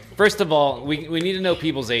 Okay, first of all, we need to know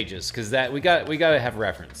people's ages because that we got to have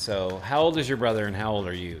reference. So, how old is your brother and how old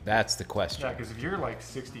are you? That's the question. Yeah, because if you're like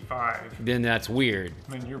 65, Then that's weird.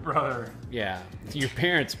 then your brother. Yeah, your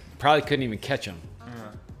parents probably couldn't even catch him.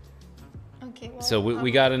 Yeah. Okay, well, So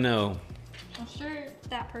we got to know. I'm sure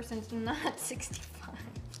that person's not 65.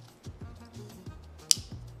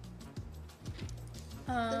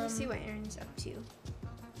 Let me see what Aaron's up to.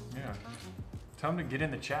 Yeah. Tell him to get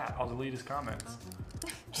in the chat. I'll delete his comments.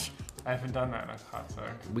 I haven't done that in a hot sec.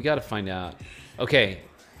 We got to find out. Okay,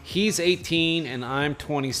 he's 18 and I'm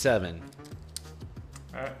 27.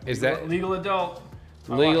 Is legal, that- legal adult?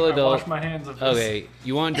 Legal I adult. wash my hands of this. Okay,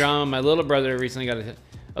 you want drama? My little brother recently got a.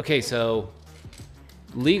 Okay, so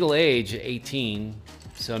legal age 18.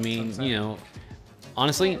 So I mean, you know,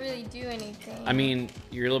 honestly, Can't really do anything. I mean,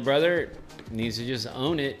 your little brother needs to just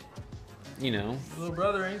own it. You know. Little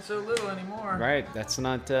brother ain't so little anymore. Right. That's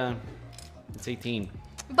not. It's 18.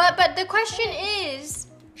 But the question is,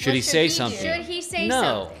 Should he say something? Should he say No.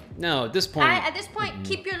 something? No. At this point. At this point,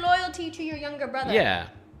 keep your loyalty to your younger brother. Yeah.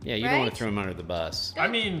 Yeah. You don't want Right? to throw him under the bus. I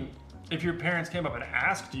mean, if your parents came up and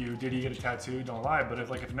asked you, did he get a tattoo? Don't lie. But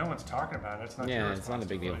if no one's talking about it, it's not your Yeah, it's not a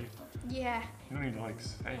big deal. responsibility. Yeah. You don't need to like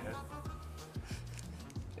say it.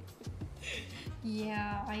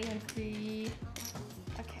 Yeah, I agree.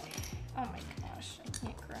 Okay. Oh my gosh, I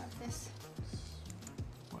can't grab this.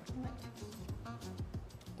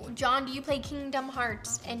 What? John, do you play Kingdom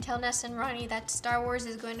Hearts? And tell Ness and Ronnie that Star Wars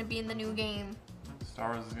is going to be in the new game.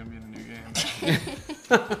 Star Wars is gonna be in the new game.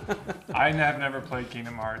 I have never played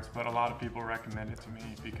Kingdom Hearts, but a lot of people recommend it to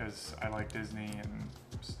me because I like Disney and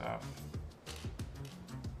stuff.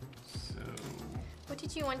 So What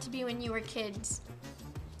did you want to be when you were kids?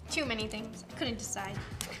 Too many things. I couldn't decide.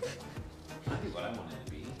 I knew what I wanted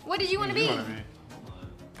to be. What did you want to what do be? you wanna be?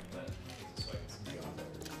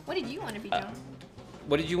 What did you want to be, John?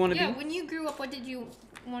 What did you want to Yeah, be? when you grew up, what did you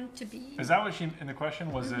want to be? Is that what she in the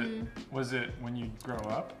question was? Was it when you grow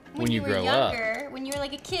up? When you were grow up. younger, when you were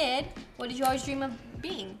like a kid, what did you always dream of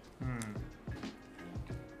being?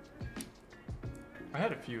 I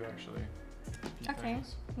had a few actually. Okay.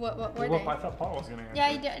 Things. What were Well, they? I thought Paul was gonna answer.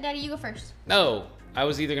 Yeah, Daddy, you go first. No. I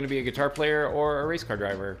was either going to be a guitar player or a race car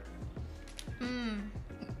driver.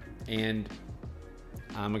 And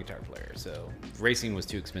I'm a guitar player, so racing was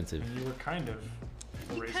too expensive. And you were kind of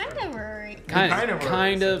a racer. Kind of were.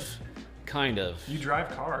 Kind of. You drive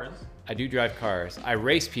cars. I do drive cars. I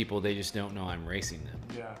race people. They just don't know I'm racing them.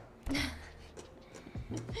 Yeah.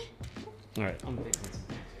 All right. I'm taking some.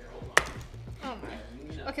 Oh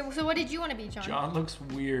my. Okay, well, so what did you want to be, John? John looks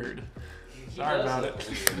weird. Sorry about it.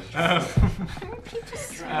 Why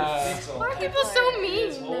are people so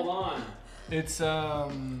mean? Hold on. It's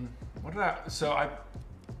what did I? So I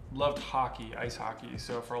loved hockey, ice hockey.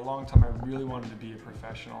 So for a long time, I really wanted to be a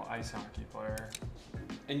professional ice hockey player.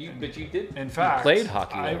 But you did. In fact, played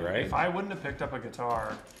hockey, though, right? If I wouldn't have picked up a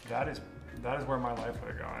guitar, that is where my life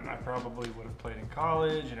would have gone. I probably would have played in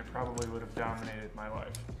college, and it probably would have dominated my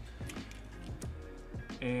life.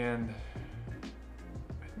 And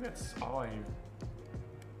I think that's all I think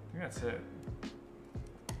that's it.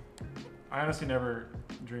 I honestly never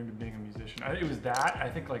dreamed of being a musician. It was that, I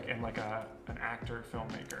think, and an actor,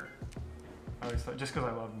 filmmaker. I always thought, just because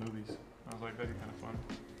I loved movies. I was like, that'd be kind of fun.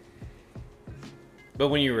 But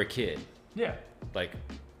when you were a kid, Yeah. like,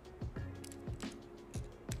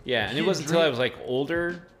 yeah, and it Kid wasn't until I dream. was like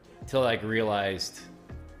older, till I realized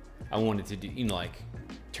I wanted to do,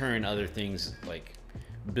 turn other things, like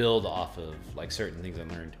build off of like certain things I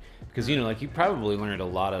learned. Because you probably learned a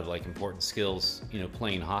lot of like important skills,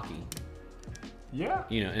 playing hockey. Yeah.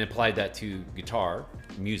 And applied that to guitar,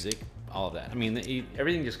 music, all of that. I mean,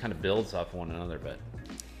 everything just kind of builds off one another. But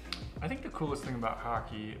I think the coolest thing about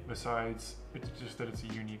hockey, besides it's just that it's a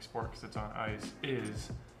unique sport because it's on ice,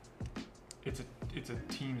 is it's a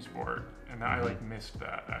team sport, and I missed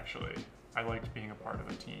that actually. I liked being a part of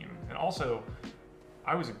a team, and also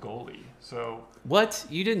I was a goalie, so. What?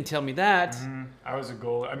 You didn't tell me that. I was a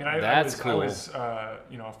goalie. I mean, I That's was, cool.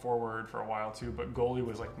 a forward for a while too, but goalie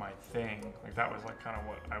was like my thing. Like that was like kind of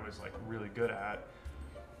what I was like really good at.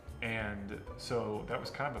 And so that was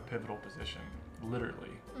kind of a pivotal position, literally.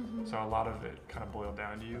 So a lot of it kind of boiled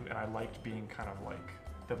down to you, and I liked being kind of like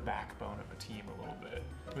the backbone of a team a little bit.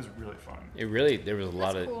 It was really fun. There was a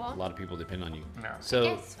lot cool. of people depend on you. Yeah. So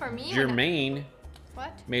Yes, for me. Jermaine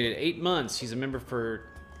What? made it 8 months. She's a member for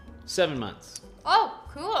 7 months. Oh,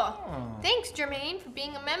 cool. Thanks, Jermaine, for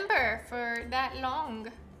being a member for that long.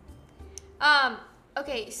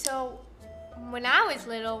 Okay, so when I was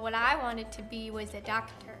little, what I wanted to be was a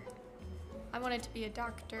doctor. I wanted to be a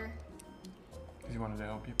doctor. Because you wanted to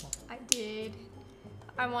help people? I did.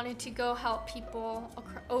 I wanted to go help people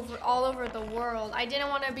all over the world. I didn't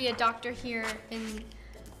want to be a doctor here in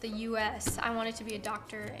the U.S. I wanted to be a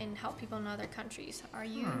doctor and help people in other countries. Are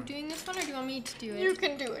you doing this one, or do you want me to do it? You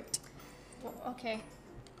can do it. Well, okay.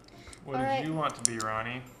 What All did right. you want to be,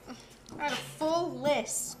 Ronnie? I had a full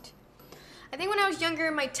list. I think when I was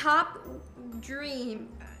younger, my top dream,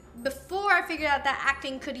 before I figured out that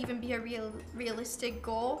acting could even be a realistic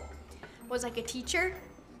goal, was like a teacher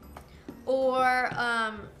or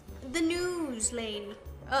the news lady,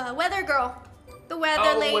 weather girl, the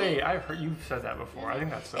weather lady. Oh wait, I've heard you've said that before. I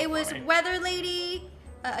think that's so It was funny. weather lady,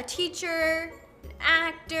 a teacher, an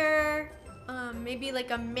actor, maybe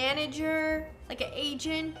like a manager, like an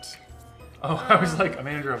agent. Oh, I was like, a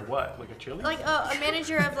manager of what? Like a chili? Like a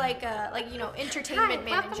manager of like entertainment manager.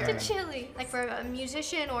 Welcome to Chile. Like for a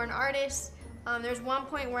musician or an artist. There's one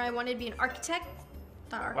point where I wanted to be an architect.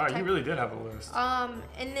 Wow, you really did have a list.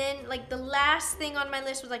 And then like the last thing on my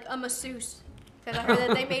list was like a masseuse, because I heard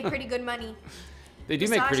that they made pretty good money. They do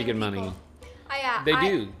make pretty good Massaging money. people. They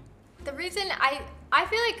do. The reason I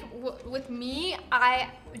feel like with me, I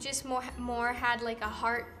just more had like a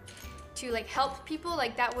heart to like help people.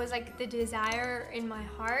 Like that was like the desire in my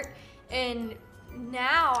heart. And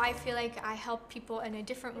now I feel like I help people in a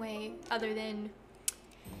different way other than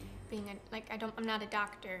being I'm not a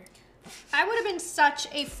doctor. I would have been such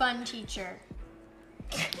a fun teacher.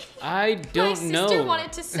 I don't know. My sister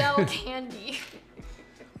wanted to sell candy.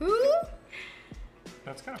 Who?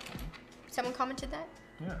 That's kind of funny. Someone commented that?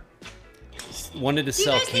 Yeah. Wanted to Do you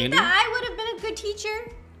sell guys candy? think that I would have been a good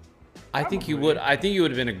teacher? I think you would. I think you would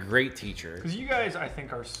have been a great teacher. Because you guys, I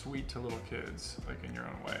think, are sweet to little kids, like in your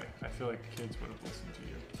own way. I feel like kids would have listened to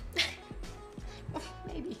you.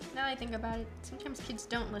 Maybe. Now I think about it, sometimes kids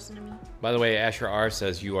don't listen to me. By the way, Asher R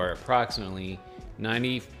says you are approximately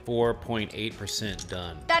 94.8%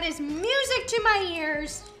 done. That is music to my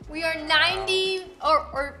ears. We are 90,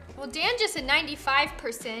 well, Dan just said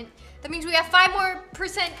 95%. That means we have 5 more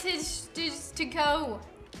percentage to go.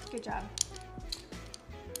 Good job.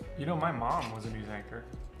 You know, my mom was a news anchor.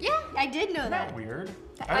 Yeah, I did know Isn't that. that weird?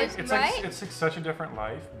 Right? It's like such a different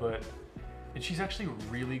life, and she's actually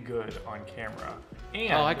really good on camera.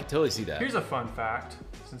 And Oh, I could totally see that. here's a fun fact,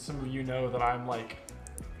 since some of you know that I'm like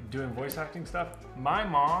doing voice acting stuff. My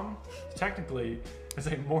mom technically is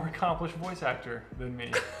a more accomplished voice actor than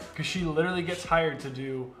me, because she literally gets hired to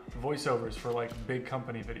do voiceovers for like big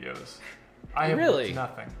company videos. I have Really?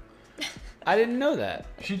 nothing. I didn't know that.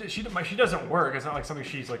 She doesn't work. It's not like something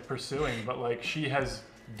she's like pursuing, but like she has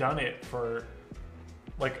done it for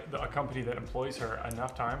like a company that employs her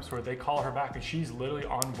enough times where they call her back and she's literally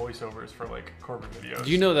on voiceovers for like corporate videos.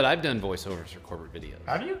 Do you know that I've done voiceovers for corporate videos?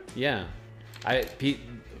 Have you? Yeah.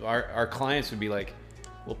 Our clients would be like,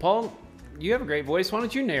 well, Paul, you have a great voice. Why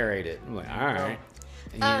don't you narrate it? I'm like, all right.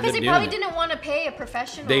 And you end Because up they doing probably it. didn't want to pay a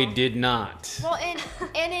professional. They did not. Well, and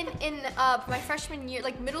in my freshman year,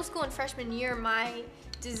 like middle school and freshman year, my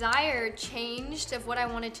desire changed of what I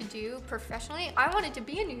wanted to do professionally. I wanted to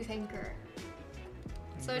be a news anchor.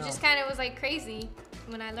 So it just kind of was like crazy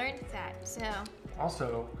when I learned that. So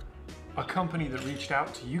Also, a company that reached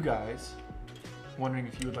out to you guys, wondering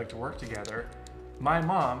if you would like to work together. My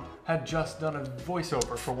mom had just done a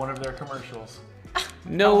voiceover for one of their commercials.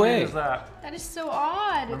 No How way. weird is that? That is so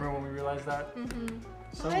odd. Remember when we realized that? Mm-hmm.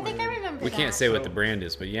 So I think I weird. remember We that. can't say what So- the brand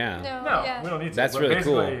is, but yeah. No, yeah. we don't need to. That's But really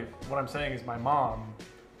cool. basically, what I'm saying is my mom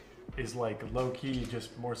is like low key,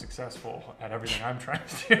 just more successful at everything I'm trying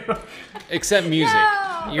to do. Except music.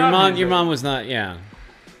 No. Your Not mom. music. Your mom was not. Yeah.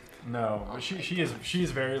 No, but she is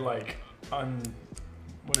very like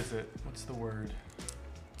what is it? What's the word?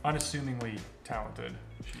 Unassumingly talented.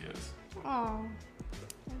 She is. Oh,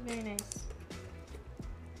 very nice.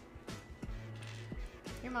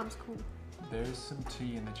 Your mom's cool. There's some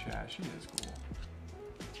tea in the chat. She is cool.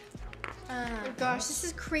 Oh gosh, this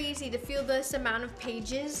is crazy to feel this amount of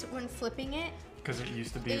pages when flipping it. Because it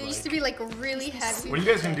used to be. It like, used to be like really heavy. What are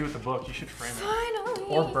you guys gonna do with the book? You should frame it Finally.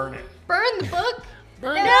 or burn it. Burn the book?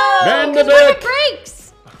 Burn No, Burn the 'cause what if book. it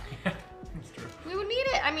breaks? That's true. We would need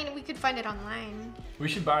it. I mean, we could find it online. We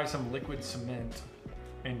should buy some liquid cement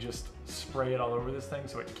and just spray it all over this thing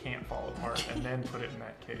so it can't fall apart, and then put it in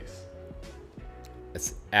that case.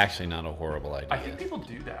 It's actually not a horrible idea. I think people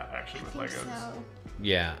do that actually with Legos. So.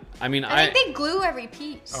 Yeah. I mean, I think they glue every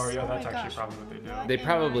piece. Oh yeah, Oh that's my actually gosh. probably what they do. What? they am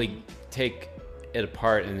probably take it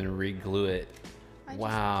apart and then re-glue it. I just-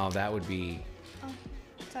 Wow, that would be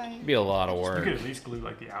Sorry. be a lot of You work. could at least glue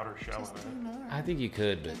like the outer shell Just of do it. more. I think you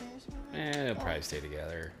could, but There's one. it'll probably stay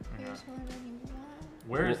together. There's one that you want.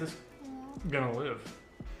 Where is this gonna live?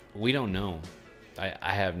 We don't know.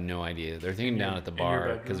 I have no idea. They're thinking down at the in your bar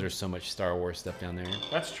bedroom? because there's so much Star Wars stuff down there.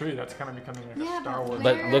 That's true. That's kind of becoming like Yeah, a Star but Wars.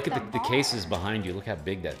 But Where look at at the the cases bar? behind you. Look how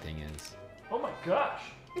big that thing is. Oh my gosh!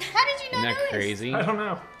 How did you Isn't not that notice? crazy? I don't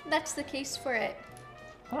know. That's the case for it.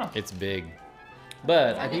 Huh? It's big.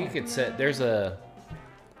 But I think you could set. Is there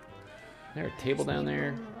a table down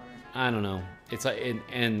there? I don't know. It's like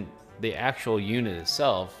and the actual unit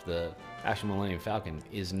itself, the actual Millennium Falcon,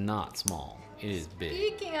 is not small. It is big.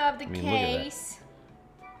 Speaking of the I mean, look at that. case,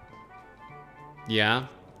 Yeah.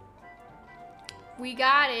 we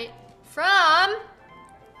got it from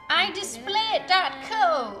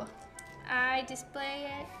iDisplayIt.co.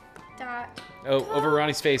 iDisplayIt. Oh, over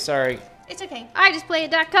Ronnie's face. Sorry. It's okay.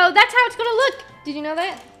 iDisplayIt.co. That's how it's gonna look. Did you know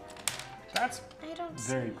that? That's I don't.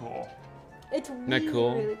 very cool. It's that really,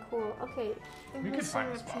 cool? really cool. Okay. We could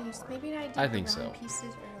find a spot Piece. for it. Maybe I did I think the so. wrong pieces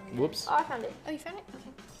earlier. Whoops. Oh, I found it. Oh, you found it?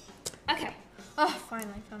 Okay. Okay. Oh,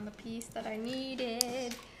 finally found the piece that I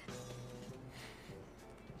needed.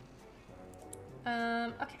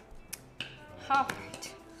 Okay. All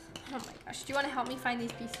right. Oh my gosh. Do you want to help me find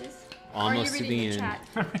these pieces? Almost or are to you the reading end.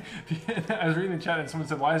 chat? I was reading the chat and someone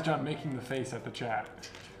said, "Why is John making the face at the chat?"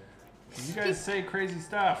 You guys say crazy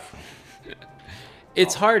stuff.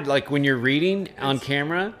 It's hard, like when you're reading on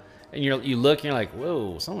camera and you look and you're like,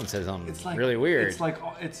 whoa, someone said something It's like really weird. It's like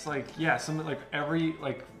yeah, something like every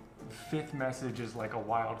like fifth message is like a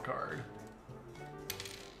wild card.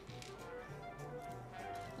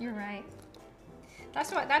 You're right.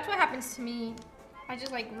 That's what happens to me. I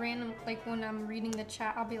just like random, like when I'm reading the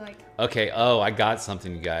chat, I'll be like, Okay, oh, I got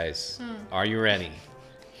something, you guys. Are you ready?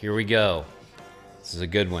 Here we go. This is a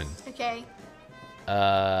good one. okay.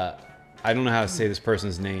 I don't know how to say this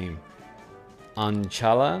person's name.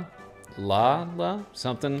 Anchala? La?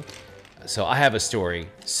 Something? So I have a story.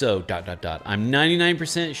 So, ... I'm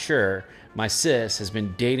 99% sure my sis has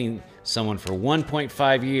been dating someone for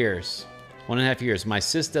 1.5 years. 1.5 years. My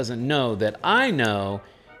sis doesn't know that I know.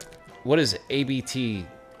 What is ABT?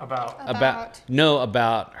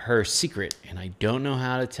 About her secret, and I don't know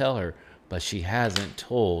how to tell her, but she hasn't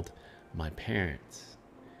told my parents.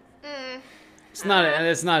 It's not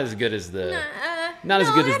as good as the not as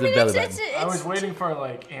good as the belly button. I was waiting for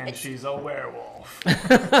like, and she's a werewolf.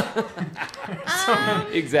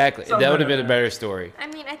 Exactly. That would have been a better story. I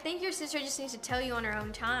mean, I think your sister just needs to tell you on her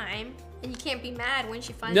own time, and you can't be mad when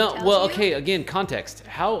she finally No, tells well, you. okay, again, context.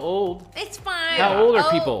 How old? It's fine. How old are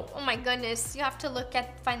people? Oh my goodness, you have to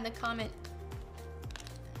find the comment. I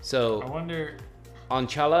So, wonder.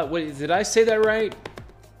 Anchala, did I say that right?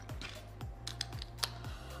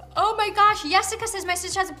 Oh my gosh, Jessica says my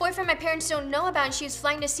sister has a boyfriend my parents don't know about and she was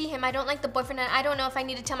flying to see him. I don't like the boyfriend and I don't know if I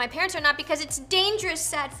need to tell my parents or not because it's dangerous,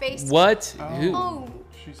 sad face. What? Oh, Who? Oh,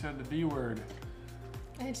 she said the D word.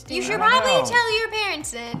 you should I don't probably know. tell your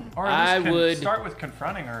parents then. Or I at least would- start with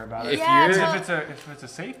confronting her about it. If Yeah, you're tell- If it's a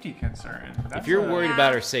safety concern. That's if you're a- worried Yeah.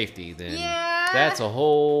 about her safety, then Yeah. that's a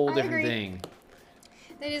whole I different agree. thing.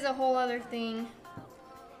 That is a whole other thing.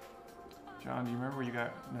 John, do you remember where you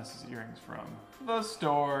got Nessa's earrings from? The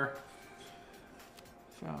store.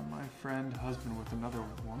 Found my friend husband with another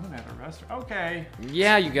woman at a restaurant. Okay,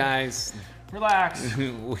 Yeah, you guys. relax.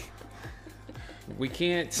 we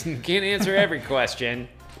can't answer every question.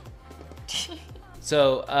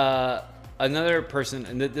 So another person,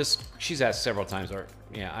 and this she's asked several times, or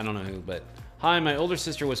yeah, I don't know who, but hi, my older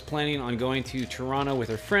sister was planning on going to Toronto with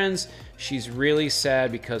her friends. She's really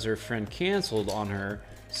sad because her friend canceled on her,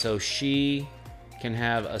 so she can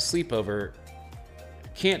have a sleepover.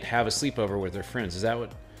 Can't have a sleepover with her friends. Is that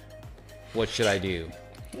what should I do?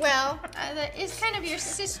 Well, that is kind of your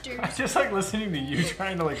sister's. I just like listening to you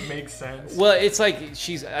trying to like make sense. Well, it's like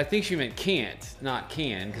I think she meant can't, not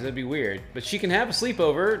can, because that'd be weird. But she can have a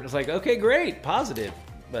sleepover. It's like, okay, great, positive,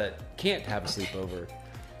 but can't have a sleepover.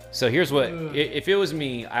 So here's what, if it was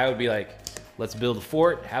me, I would be like, let's build a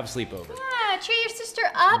fort, have a sleepover. Yeah, cheer your sister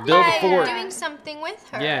up Build a by fort. doing something with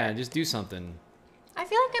her. Yeah, just do something. I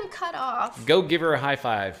feel like I'm cut off. Go give her a high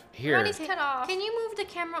five. Here. Ronnie's cut off. Can you move the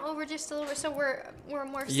camera over just a little bit so we're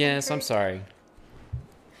more Yes, I'm centered? sorry.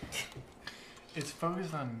 It's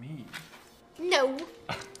focused on me. No.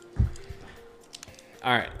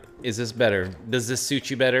 All right, is this better? Does this suit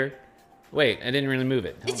you better? Wait, I didn't really move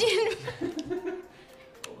it.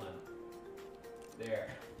 Hold on. There.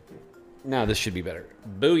 Now this should be better.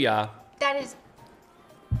 Booyah. That is.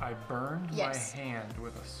 I burned Yes. my hand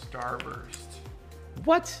with a starburst.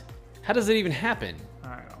 What? How does it even happen?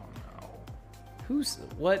 I don't know.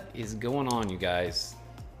 What is going on, you guys?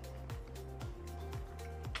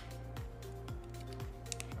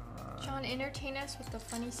 John, entertain us with a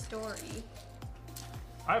funny story.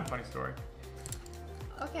 I have a funny story.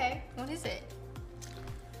 Okay, what is it?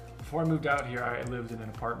 Before I moved out here, I lived in an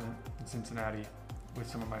apartment in Cincinnati with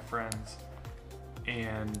some of my friends,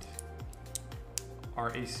 and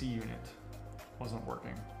our AC unit wasn't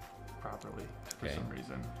working properly for Okay. some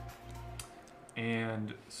reason.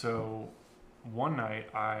 And so one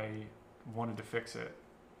night I wanted to fix it,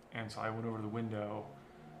 and so I went over to the window,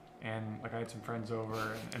 and like I had some friends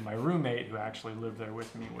over, and my roommate who actually lived there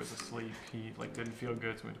with me was asleep. He like didn't feel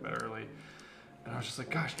good, so we went to bed early. And I was just like,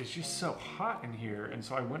 gosh, it's just so hot in here. And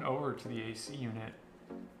so I went over to the AC unit,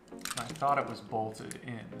 and I thought it was bolted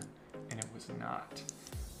in, and it was not.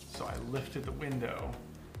 So I lifted the window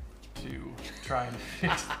to try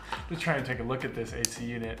and take a look at this AC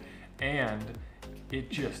unit, and it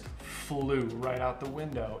just flew right out the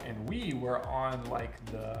window. And we were on like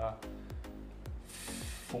the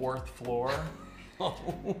 4th floor.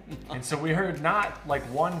 And so we heard not like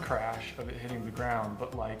one crash of it hitting the ground,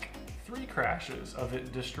 but like 3 crashes of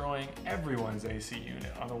it destroying everyone's AC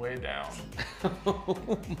unit on the way down. Oh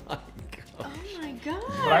my god. Oh my god.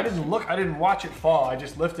 But I didn't look, I didn't watch it fall. I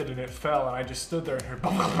just lifted and it fell, and I just stood there and heard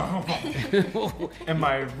boom, boom, boom, boom. And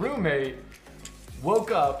my roommate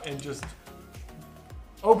woke up and just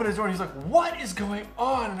opened his door and he's like, "What is going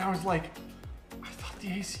on?" And I was like, "I thought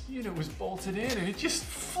the AC unit was bolted in and it just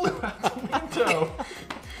flew out the window."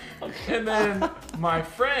 And then my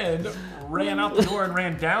friend ran out the door and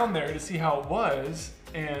ran down there to see how it was.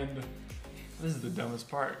 And this is the dumbest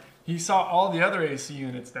part. He saw all the other AC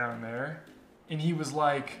units down there, and he was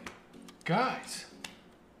like, "Guys,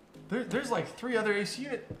 there's like 3 other AC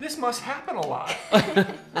units. This must happen a lot."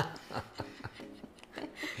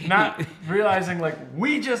 Not realizing like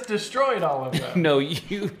we just destroyed all of them. No,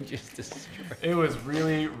 you just destroyed. It was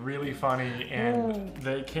really, really funny, and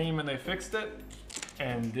they came and they fixed it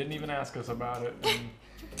and didn't even ask us about it. And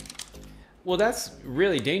Well, that's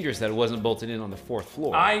really dangerous that it wasn't bolted in on the 4th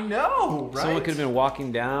floor. I know, right? Someone could have been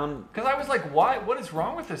walking down. Because I was like, why? What is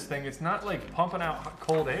wrong with this thing? It's not like pumping out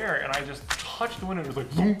cold air. And I just touched the window and it was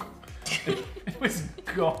like, zoom. It was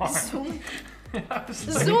gone. I was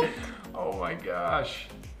like, Zoom. oh my gosh.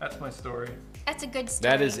 That's my story. That's a good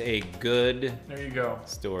story. That is a good There you go.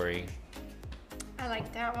 story. I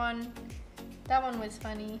like that one. That one was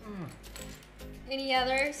funny. Any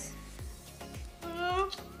others? I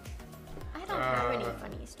don't have any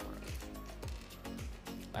funny stories.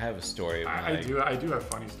 I have a story. Of when I do have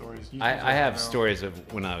funny stories. You I just have don't know. stories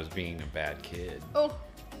of when I was being a bad kid. Oh,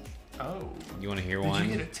 Oh. You want to hear Did one?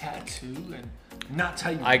 you get a tattoo and not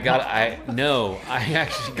tell you? I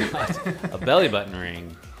actually got a belly button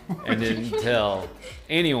ring and didn't tell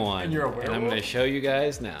anyone. And you're a I'm werewolf? going to show you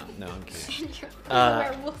guys now. No, I'm kidding.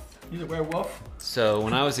 werewolf. You're a werewolf? So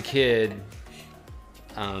when I was a kid,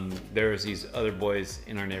 there was these other boys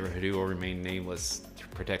in our neighborhood who will remain nameless to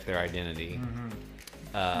protect their identity.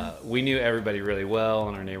 We knew everybody really well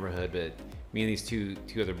in our neighborhood, but me and these two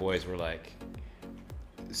other boys were like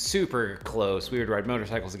super close. We would ride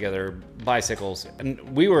motorcycles together, bicycles, and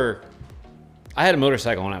I had a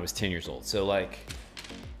motorcycle when I was 10 years old. So like,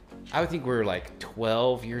 I would think we were like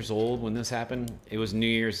 12 years old when this happened. It was New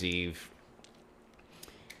Year's Eve.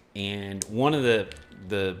 And one of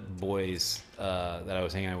the boys that I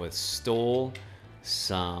was hanging out with stole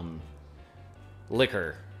some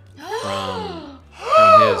liquor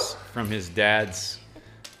from his dad's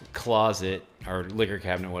closet or liquor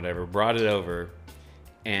cabinet, whatever. Brought it over,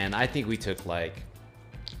 and I think we took like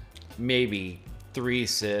maybe 3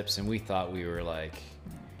 sips, and we thought we were like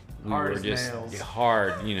Hard as nails.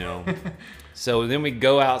 hard, you know. So then we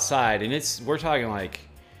go outside, and we're talking like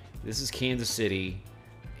this is Kansas City.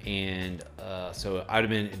 And so I'd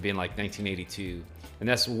have been like 1982, and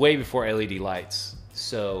that's way before LED lights.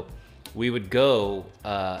 So we would go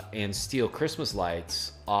and steal Christmas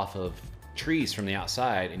lights off of trees from the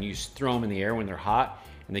outside, and you just throw them in the air when they're hot,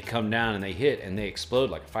 and they come down and they hit and they explode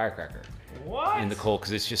like a firecracker What? in the cold,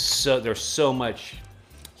 because it's just there's so much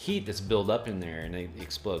heat that's built up in there, and they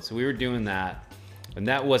explode. So we were doing that, and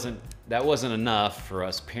that wasn't enough for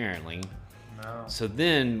us apparently. No. So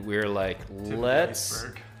then we were like,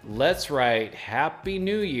 the let's write Happy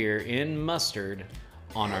New Year in mustard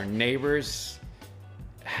on our neighbor's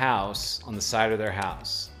house, on the side of their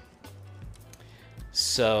house.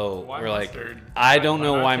 So Why we're mustard? like, I don't Why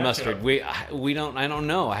know not why ketchup? mustard. I don't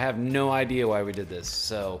know. I have no idea why we did this.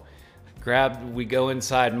 So we go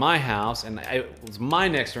inside my house, and it was my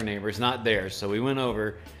next door neighbors, not theirs. So we went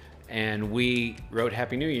over and we wrote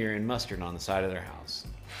Happy New Year in mustard on the side of their house.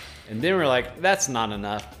 And then we're like, that's not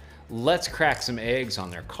enough. Let's crack some eggs on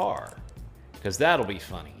their car, because that'll be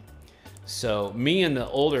funny. So me and the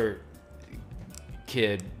older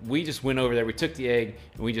kid, we just went over there. We took the egg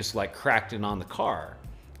and we just like cracked it on the car.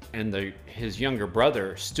 And his younger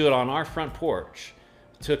brother stood on our front porch,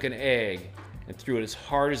 took an egg and threw it as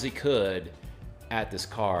hard as he could at this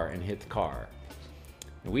car and hit the car.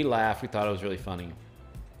 And we laughed. We thought it was really funny.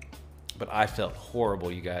 But I felt horrible,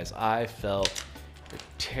 you guys. I felt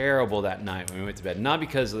terrible that night when we went to bed. Not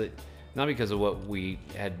because of what we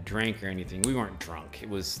had drank or anything. We weren't drunk. It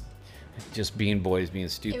was just being boys, being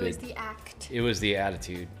stupid. It was the act. It was the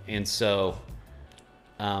attitude. And so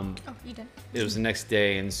Oh, you did. it was the next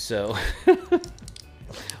day, and so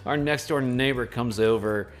our next door neighbor comes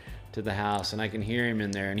over to the house, and I can hear him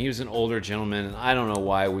in there, and he was an older gentleman, and I don't know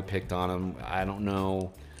why we picked on him. I don't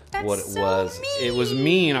know what it so was. It was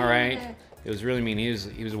mean, all right. mean. It was really mean. He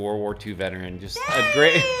was a World War II veteran, just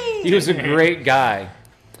he was a great guy.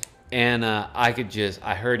 And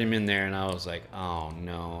I heard him in there, and I was like, oh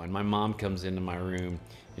no. And my mom comes into my room,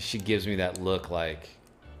 and she gives me that look like,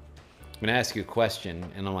 I'm gonna ask you a question,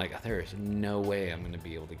 and I'm like, there is no way I'm gonna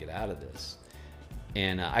be able to get out of this.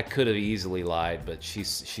 And I could have easily lied, but she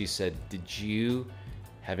said, did you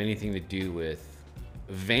have anything to do with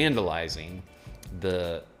vandalizing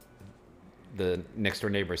the next door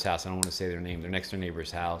neighbor's house? I don't want to say their name. Their next door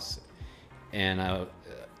neighbor's house. And I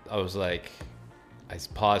was like, I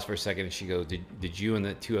paused for a second, and she goes, did you and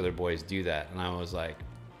the two other boys do that? And I was like,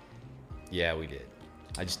 yeah, we did.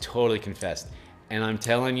 I just totally confessed. And I'm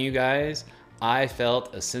telling you guys, I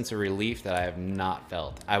felt a sense of relief that I have not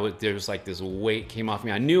felt. There was like this weight came off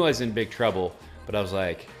me. I knew I was in big trouble, but I was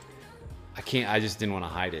like, I just didn't want to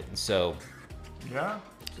hide it. And so, Yeah.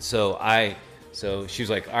 so she was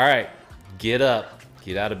like, all right, get up,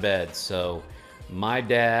 get out of bed. So my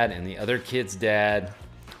dad and the other kid's dad,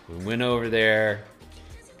 we went over there,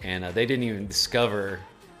 and they didn't even discover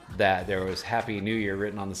that there was Happy New Year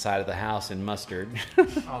written on the side of the house in mustard.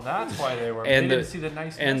 Oh, that's why they were. And they didn't see the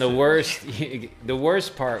nice. and the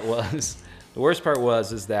worst part was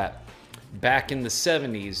is that back in the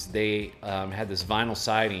 70s they had this vinyl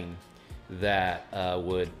siding that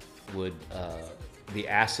would the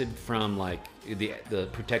acid from like the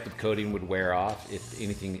protective coating would wear off if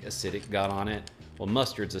anything acidic got on it. Well,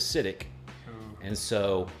 mustard's acidic, and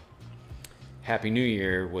so Happy New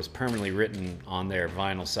Year was permanently written on their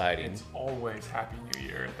vinyl siding. It's always Happy New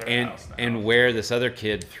Year at their house now. And where this other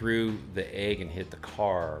kid threw the egg and hit the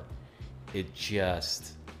car, it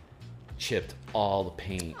just chipped all the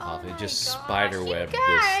paint off. It just spiderwebbed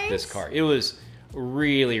this car. It was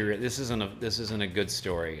really this isn't a good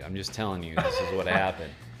story. I'm just telling you, this is what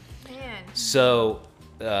happened. Man. So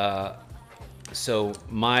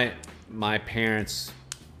my parents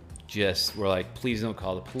just were like, please don't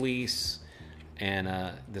call the police. And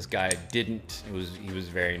this guy didn't. He was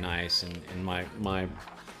very nice. And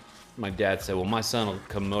my dad said, well, my son will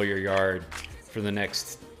come mow your yard for the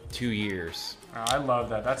next 2 years. I love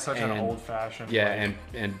that. That's such an old-fashioned. Yeah,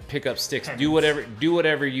 and pick up sticks. Do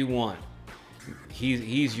whatever you want.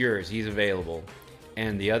 He's yours. He's available.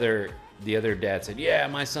 And the other dad said, yeah,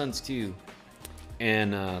 my son's too.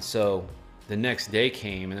 And so the next day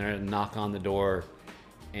came, and there was a knock on the door,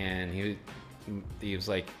 and he was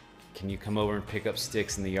like, can you come over and pick up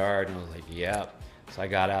sticks in the yard? And I was like, yeah. So I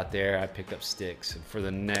got out there, I picked up sticks, and for the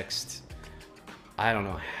next, I don't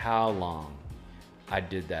know how long, I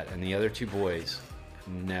did that. And the other two boys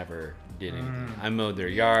never did anything. I mowed their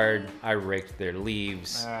yard, I raked their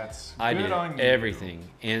leaves, I did everything.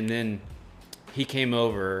 And then he came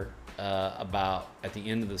over about at the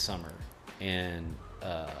end of the summer and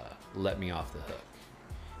let me off the hook.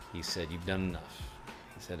 He said, you've done enough.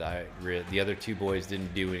 He said, the other two boys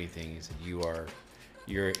didn't do anything. He said,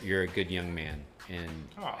 you're a good young man. And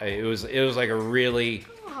it was like a really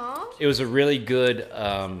good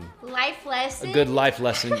life lesson. A good life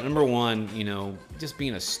lesson. Number one, just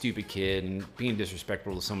being a stupid kid and being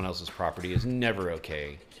disrespectful to someone else's property is never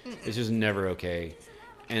okay. It's just never okay.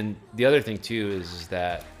 And the other thing too is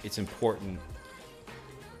that it's important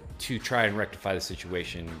to try and rectify the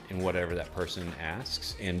situation in whatever that person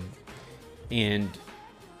asks. And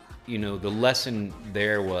the lesson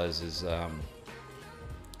there is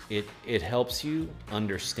it helps you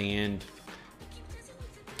understand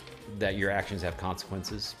that your actions have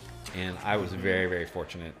consequences. And I was very, very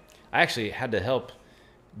fortunate. I actually had to help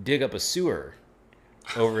dig up a sewer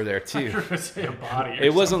over there too. You were gonna say a body.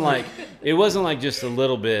 It wasn't like just a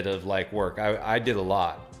little bit of like work. I did a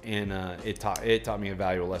lot, and it taught me a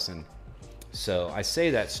valuable lesson. So I say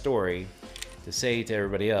that story to say to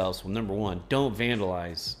everybody else, well, number one, don't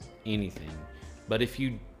vandalize anything. But if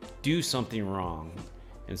you do something wrong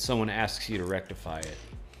and someone asks you to rectify it,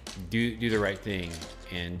 do the right thing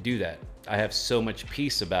and do that. I have so much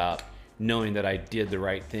peace about knowing that I did the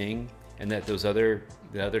right thing and that the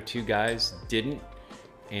other two guys didn't,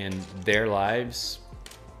 and their lives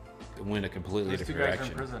went a completely different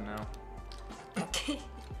direction. Those two guys are in prison now.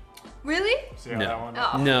 Really? See how that one?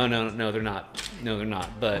 Oh. No, they're not. No, they're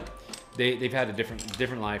not. But they've had a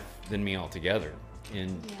different life than me altogether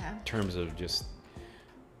in terms of just,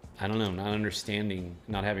 I don't know, not understanding,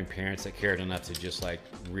 not having parents that cared enough to just like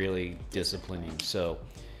really discipline you. So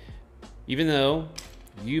even though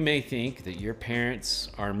you may think that your parents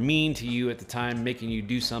are mean to you at the time, making you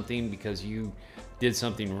do something because you did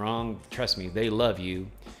something wrong, trust me, they love you,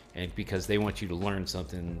 and because they want you to learn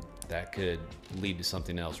something that could lead to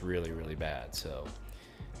something else really, really bad. So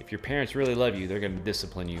if your parents really love you, they're going to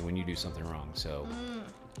discipline you when you do something wrong. So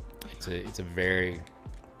it's a very,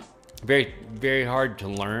 very, very hard to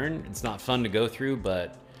learn. It's not fun to go through,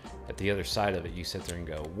 but at the other side of it, you sit there and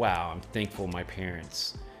go, wow, I'm thankful my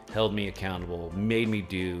parents held me accountable, made me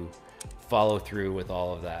follow through with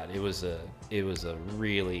all of that. It was a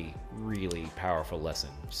really, really powerful lesson.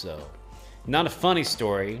 So, not a funny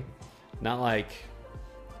story, not like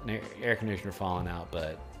an air conditioner falling out,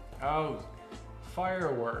 but... Oh,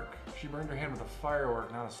 firework. She burned her hand with a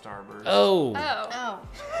firework, not a starburst. Oh!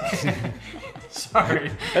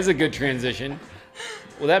 Sorry. That's a good transition.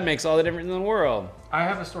 Well, that makes all the difference in the world. I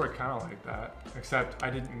have a story kind of like that, except I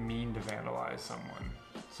didn't mean to vandalize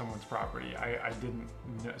someone's property. I didn't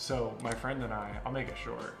know. So my friend and I, I'll make it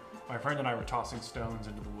short. My friend and I were tossing stones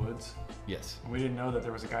into the woods. Yes. And we didn't know that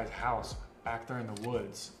there was a guy's house back there in the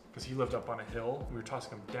woods because he lived up on a hill. We were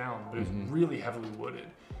tossing them down, but it was really heavily wooded.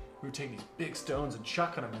 We would take these big stones and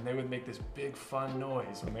chucking them, and they would make this big fun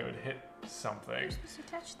noise when they would hit something. You're supposed to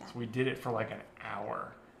touch that. So we did it for like an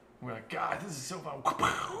hour. We were like, God, this is so fun.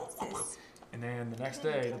 And then the next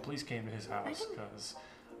day, the police came to his house because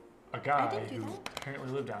a guy who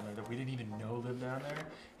apparently lived down there that we didn't even know lived down there,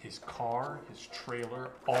 his car, his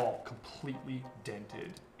trailer, all completely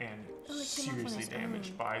dented and seriously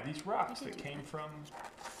damaged by these rocks that came from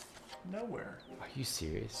nowhere. Are you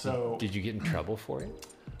serious? So did you get in trouble for it?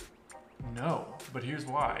 No, but here's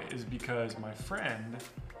why, is because my friend,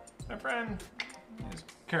 his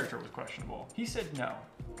character was questionable. He said no.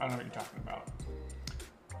 I don't know what you're talking about.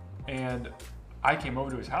 And I came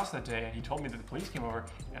over to his house that day and he told me that the police came over,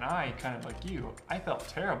 and I, kind of like you, I felt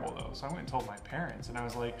terrible though. So I went and told my parents, and I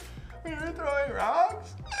was like, we were throwing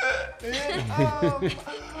rocks? And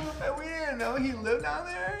we didn't know he lived down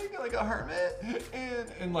there, like a hermit.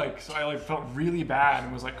 And like, so I like felt really bad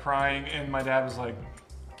and was like crying, and my dad was like,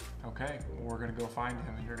 okay, well, we're gonna go find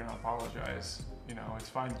him and you're gonna apologize. You know, it's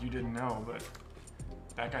fine that you didn't know, but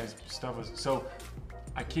that guy's stuff was, so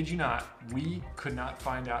I kid you not, we could not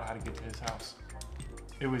find out how to get to his house.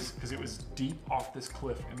 It was, because it was deep off this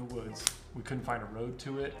cliff in the woods. We couldn't find a road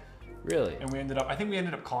to it. Really? And I think we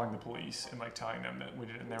ended up calling the police and like telling them that we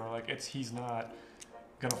did it, and they were like, he's not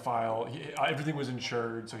gonna file, everything was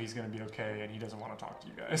insured, so he's gonna be okay, and he doesn't want to talk to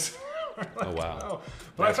you guys. Like, oh wow. No.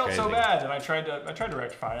 But that's I felt so bad, and I tried to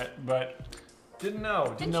rectify it, but didn't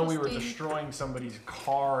know we were destroying somebody's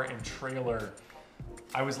car and trailer.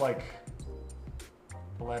 I was like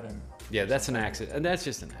 11. Yeah, that's an accident. And that's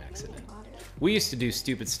just an accident. We used to do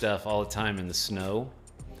stupid stuff all the time in the snow.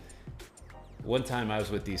 One time I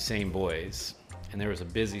was with these same boys, and there was a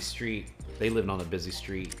busy street. They lived on a busy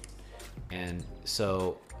street. And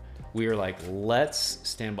so we were like, let's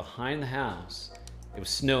stand behind the house. It was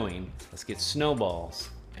snowing. Let's get snowballs,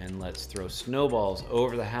 and let's throw snowballs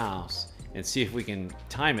over the house and see if we can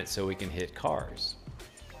time it so we can hit cars.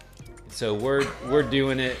 So we're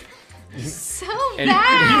doing it. So And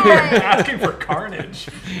bad. We're asking for carnage.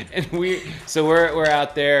 And we're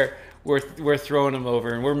out there, we're throwing them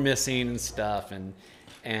over, and we're missing and stuff, and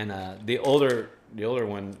the older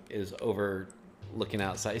one is over looking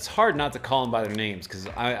outside. It's hard not to call them by their names because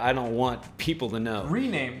I don't want people to know.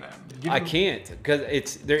 Rename them. I can't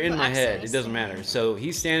because they're in my head. It doesn't matter. So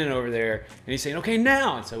he's standing over there and he's saying, okay,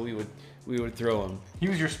 now, and so we would throw him. He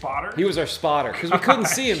was your spotter? He was our spotter because we couldn't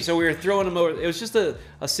see him, so we were throwing him over. It was just a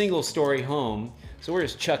single story home, so we're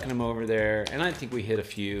just chucking him over there, and I think we hit a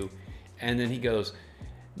few, and then he goes,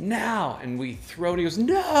 now, and we throw, and he goes,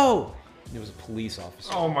 no, and it was a police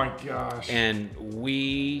officer. Oh my gosh. And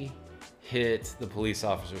we hit the police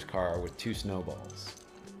officer's car with 2 snowballs.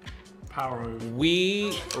 Power move.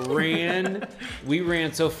 We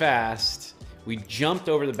ran so fast, we jumped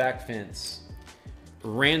over the back fence,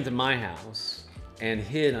 ran to my house, and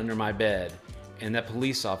hid under my bed. And that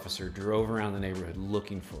police officer drove around the neighborhood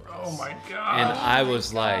looking for us. Oh my god. And I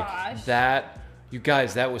was like, you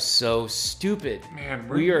guys, that was so stupid. Man,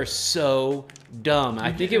 we are so dumb.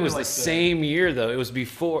 I think it was like the same year though. It was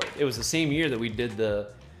the same year that we did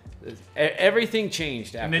everything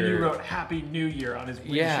changed after. And then you wrote Happy New Year on his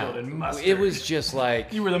windshield in mustard. It was just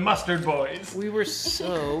like, you were the mustard boys. we were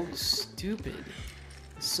so stupid.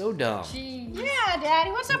 So dumb. Jeez. Yeah,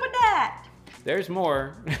 Daddy, what's up with that? There's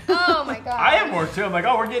more. Oh my god. I have more too. I'm like,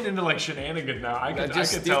 oh, we're getting into like shenanigans now. I could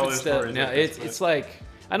tell this story. Now it's like,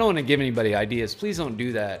 I don't want to give anybody ideas. Please don't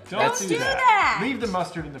do that. Don't do that. Leave the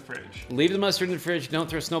mustard in the fridge. Leave the mustard in the fridge. Don't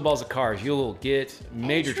throw snowballs at cars. You'll get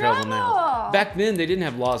major trouble now. Back then, they didn't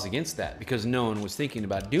have laws against that because no one was thinking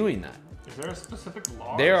about doing that. Is there a specific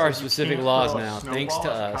law? There are that says you specific can't laws throw a now, thanks to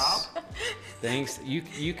snowball at a us. cop? Thanks.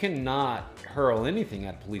 You cannot hurl anything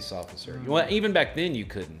at a police officer. Well, even back then, you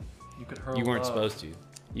couldn't. You could hurl You weren't love. supposed to.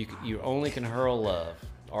 You only can hurl love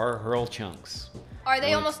or hurl chunks. Are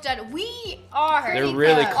they almost done? We are. They're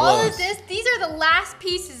really close. All of this, these are the last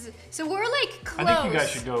pieces. So we're like close. I think you guys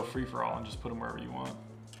should go free for all and just put them wherever you want.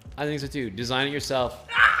 I think so too. Design it yourself.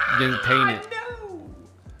 Then paint it. No.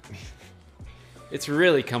 It's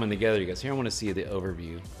really coming together, you guys. Here, I want to see the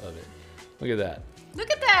overview of it. Look at that.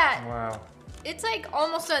 Look at that. Wow. It's like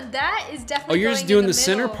almost done. That is Oh, definitely you're going just doing in the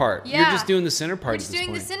center middle. part. Yeah. You're just doing the center part We're at just this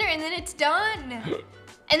doing the point. center, and then it's done.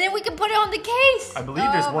 And then we can put it on the case. I believe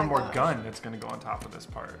there's Oh one my more gosh. gun that's going to go on top of this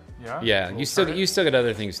part. Yeah? Yeah, Little you still turret? got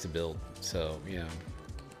other things to build. So, yeah.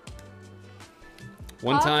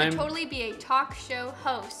 One Paul time. could totally be a talk show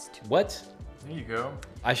host. What? There you go.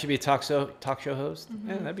 I should be a talk show host? Mm-hmm.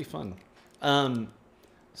 Yeah, that'd be fun.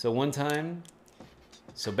 So one time,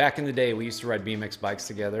 so back in the day, we used to ride BMX bikes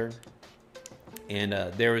together, and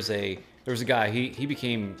there was a guy. He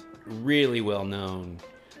became really well known.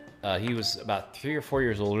 He was about 3 or 4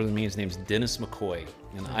 years older than me. His name's Dennis McCoy,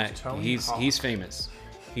 and Tony Hawk. he's famous.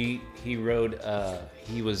 He rode.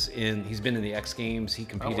 He's been in the X Games. He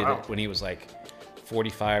competed wow. when he was like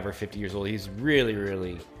 45 or 50 years old. He's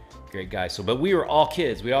really great guy. So, but we were all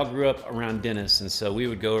kids. We all grew up around Dennis, and so we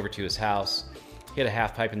would go over to his house. He had a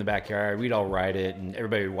half pipe in the backyard. We'd all ride it, and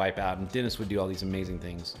everybody would wipe out. And Dennis would do all these amazing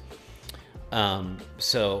things.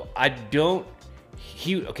 So I don't.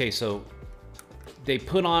 So they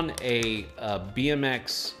put on a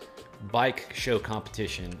BMX bike show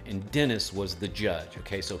competition, and Dennis was the judge.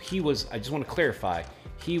 Okay, so he was. I just want to clarify.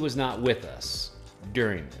 He was not with us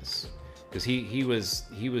during this because he was.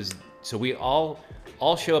 So we all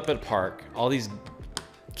show up at a park. All these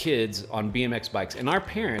kids on BMX bikes, and our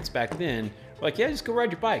parents back then. Like, yeah, just go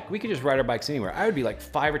ride your bike. We could just ride our bikes anywhere. I would be like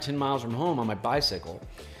 5 or 10 miles from home on my bicycle.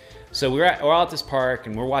 So we're all at this park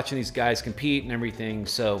and we're watching these guys compete and everything.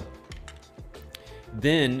 So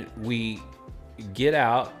then we get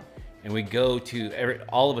out and we go to,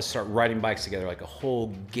 all of us start riding bikes together, like a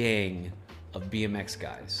whole gang of BMX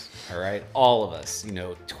guys. All right. All of us,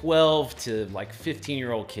 12 to like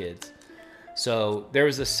 15-year-old kids. So there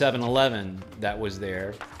was a 7-Eleven that was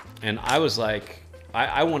there. And I was like,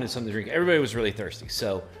 I wanted something to drink. Everybody was really thirsty.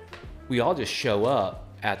 So we all just show up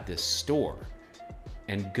at this store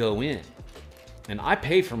and go in. And I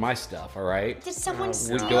pay for my stuff, all right? Did someone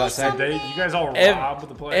steal go outside. something? You guys all robbed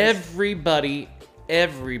the place? Everybody,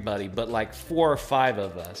 but like 4 or 5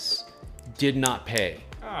 of us did not pay.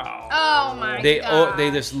 Oh my They god. they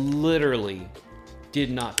just literally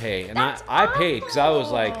did not pay. And That's I paid because I was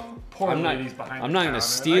like, Poor I'm not ladies behind I'm the not gonna counter.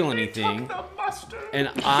 steal Like, "We anything. took the mustard." And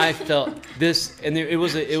I felt this, and it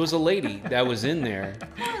was a lady that was in there.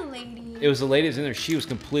 Poor lady. It was a lady that was in there. She was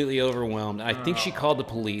completely overwhelmed. I think she called the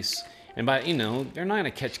police. And they're not gonna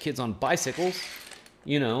catch kids on bicycles.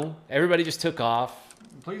 Everybody just took off.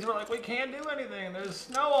 The police were like, we can't do anything. There's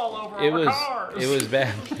snow all over It our was cars. it was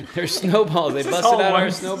bad. There's snowballs. They This is busted all out our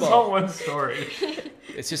This is all snowball. one story.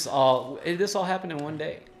 It's just this all happened in one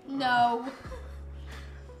day. No.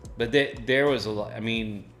 But there was a lot. I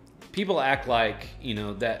mean, people act like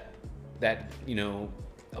that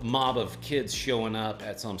a mob of kids showing up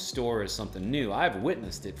at some store is something new. I've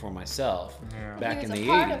witnessed it for myself back He in was the a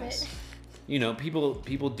part 80s. of it.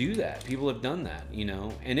 People do that. People have done that.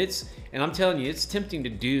 And I'm telling you, it's tempting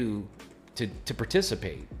to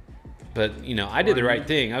participate. But I did the right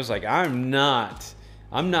thing. I was like, I'm not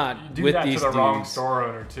You do with that these to the wrong dudes. store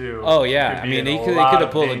owner too. Oh yeah, Could I be mean in they a could lot have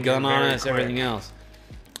of pulled a danger gun on very us, quick. everything else.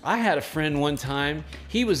 I had a friend one time.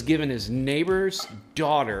 He was giving his neighbor's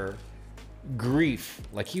daughter grief,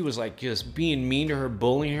 like he was like just being mean to her,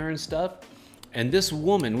 bullying her and stuff. And this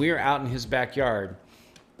woman, we were out in his backyard.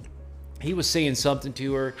 He was saying something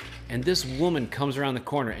to her, and this woman comes around the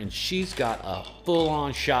corner, and she's got a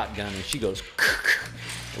full-on shotgun, and she goes.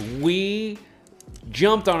 We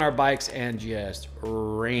jumped on our bikes and just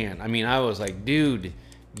ran. I mean, I was like, dude,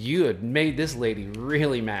 you had made this lady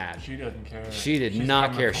really mad. She doesn't care. She did She's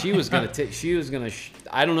not coming care. for She was gonna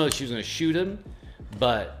I don't know if she was gonna shoot him,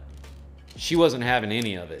 but she wasn't having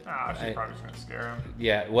any of it. She's probably just gonna scare him.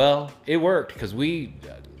 Yeah, well, it worked because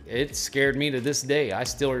it scared me to this day. I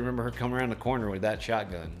still remember her coming around the corner with that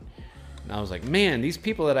shotgun. And I was like, man, these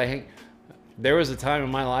people that I hang. There was a time in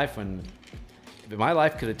my life when my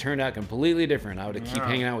life could have turned out completely different. I would have keep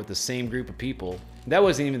hanging out with the same group of people. That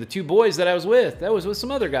wasn't even the 2 boys that I was with. That was with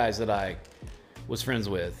some other guys that I was friends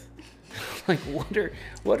with. Like,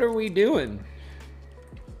 what are we doing?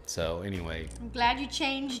 So anyway, I'm glad you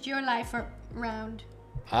changed your life around.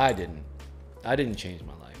 I didn't change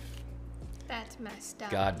my life. That's messed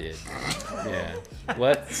up. God did. Yeah.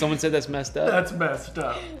 What? Someone said that's messed up? That's messed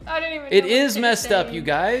up. I don't even know It what is to messed say. up, you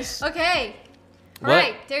guys. Okay. What?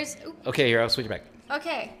 Right. There's. Okay, here, I'll switch it back.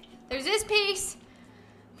 Okay. There's this piece.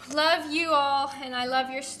 Love you all, and I love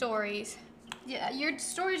your stories. Yeah, your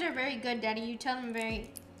stories are very good, Daddy. You tell them they're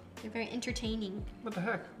very entertaining. What the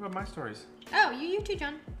heck? What about my stories? Oh, you too,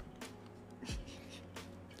 John.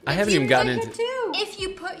 I haven't even gotten into. Too. If you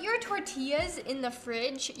put your tortillas in the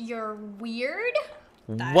fridge, you're weird.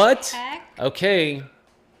 What? Heck? Okay.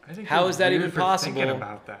 I think How you're is that weird even for possible? Thinking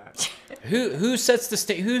about that. Who sets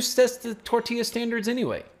the tortilla standards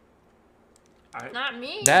anyway? Not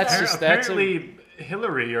me. That's but- just Apparently,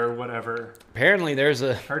 Hillary or whatever. Apparently there's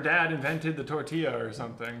Her dad invented the tortilla or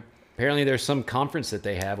something. some conference that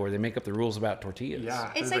they have where they make up the rules about tortillas.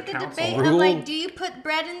 Yeah. It's there's like a the council. debate Rule. of like, do you put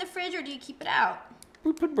bread in the fridge or do you keep it out?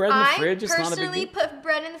 We put bread in the fridge. It's I not a big personally deal. put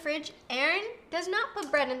bread in the fridge. Aaron does not put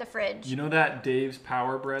bread in the fridge. You know that Dave's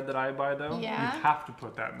Power Bread that I buy though? Yeah. You have to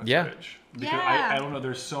put that in the Yeah. fridge. Because Yeah. I don't know,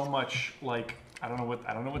 there's so much like I don't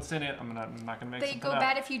know what's in it. I'm not gonna make They something go up.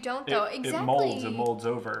 bad if you don't, though. Exactly. It molds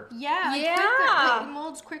over. Yeah. Yeah. Quicker. It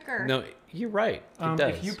molds quicker. No, you're right. It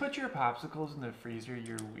does. If you put your popsicles in the freezer,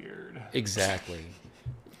 you're weird. Exactly.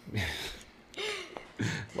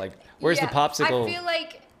 Like, where's the Yeah, popsicle?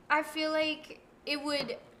 I feel like it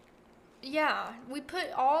would. Yeah, we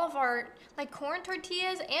put all of our like corn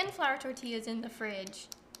tortillas and flour tortillas in the fridge.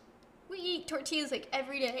 We eat tortillas like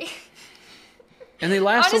every day. And they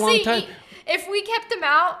last a long Honestly, time. if we kept them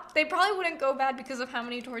out, they probably wouldn't go bad because of how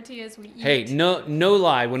many tortillas we eat. Hey, no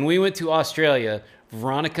lie. When we went to Australia,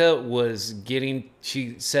 Veronica was getting.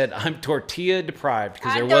 She said, "I'm tortilla deprived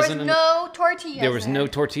because there wasn't no tortillas. there was no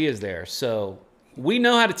tortillas there." So we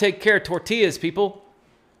know how to take care of tortillas, people.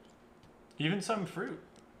 Even some fruit.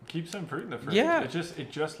 Keep some fruit in the fridge. Yeah.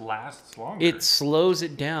 It just lasts longer. It slows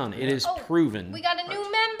it down. It is proven. We got a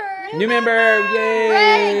new member. New member,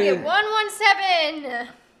 yay! Greg 117.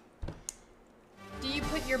 Do you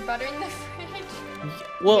put your butter in the fridge?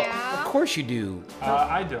 Well, Yeah. of course you do.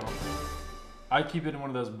 I don't. I keep it in one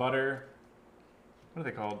of those butter. What are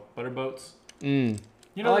they called? Butter boats. Mm.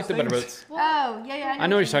 You I know like the those butter things? boats. Oh, yeah. I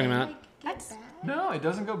know what you're talking about. That's No, it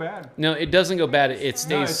doesn't go bad. No, it doesn't go bad. It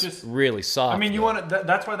stays it's just- really soft. I mean, you want to.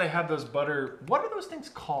 That's why they have those butter. What are those things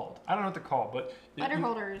called? I don't know what they're called, but butter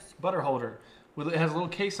holders. Butter holder. Well, it has a little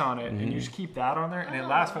case on it, and you just keep that on there, and it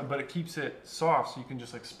lasts. But it keeps it soft, so you can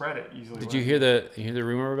just like spread it easily. Did you hear the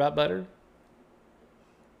rumor about butter?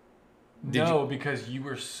 No, because you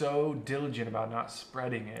were so diligent about not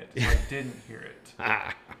spreading it, so I didn't hear it.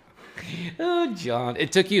 Oh, John.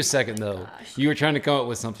 It took you a second, though. You were trying to come up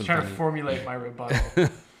with something Trying to funny. formulate my rebuttal.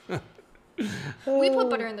 We put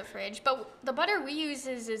butter in the fridge, but the butter we use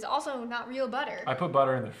is also not real butter. I put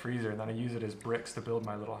butter in the freezer, and then I use it as bricks to build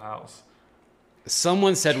my little house.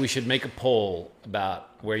 Someone said we should make a poll about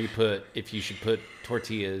if you should put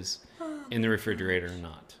tortillas in the refrigerator or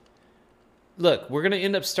not. Look, we're going to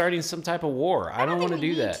end up starting some type of war. I don't want to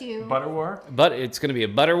do that. Butter war? But it's going to be a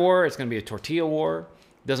butter war. It's going to be a tortilla war.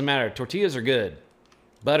 Doesn't matter. Tortillas are good.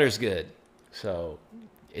 Butter's good. So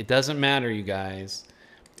it doesn't matter, you guys.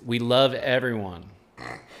 We love everyone.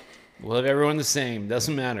 We love everyone the same.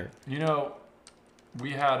 Doesn't matter. You know,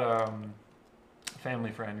 we had a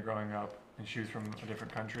family friend growing up, and she was from a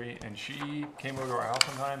different country, and she came over to our house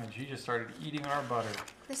one time, and she just started eating our butter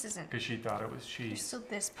This isn't. because she thought it was cheese. So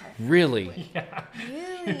this part. Really? Yeah.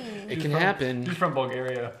 Really? It can happen. She's from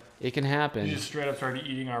Bulgaria. It can She happen. just straight up started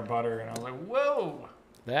eating our butter, and I was like, whoa!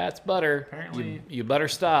 That's butter. Apparently- You better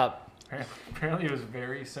stop. Apparently it was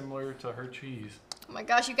very similar to her cheese. Oh my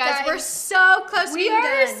gosh, you guys, Guys, we're so close to we being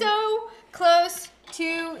are done. so close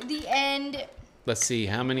to the end. Let's see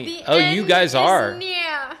how many. The Oh, you end guys is are.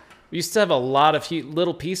 near. We still have a lot of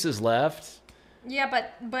little pieces left. Yeah,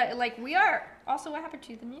 but like we are. Also, what happened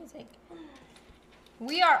to the music?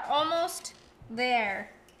 We are almost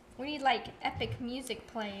there. We need like epic music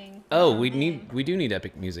playing. Oh, we do need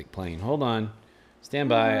epic music playing. Hold on. Stand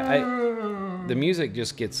by. The music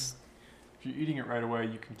just gets. If you're eating it right away,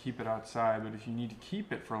 you can keep it outside, but if you need to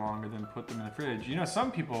keep it for longer, then put them in the fridge. You know,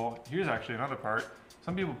 some people, here's actually another part,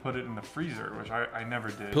 some people put it in the freezer, which I never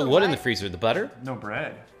did. Put what in the freezer? The butter? No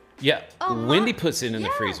bread. Yeah. Oh, Wendy puts it in the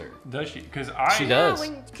yeah. freezer. Does she? Because She Yeah, does.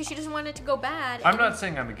 because she doesn't want it to go bad. I'm not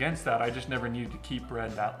saying I'm against that. I just never needed to keep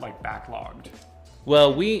bread that like backlogged.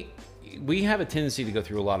 Well, we have a tendency to go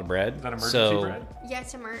through a lot of bread. Is that emergency so bread? Yeah,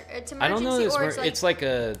 it's emergency. I don't know. Or It's like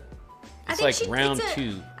a. I It's think like round it's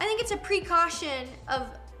two. I think it's a precaution of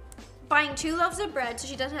buying 2 loaves of bread so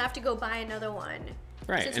she doesn't have to go buy another one.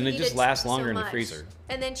 Right, Since and we it need just it lasts so longer in the much. freezer.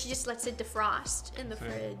 And then she just lets it defrost in the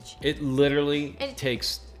fridge. It literally And-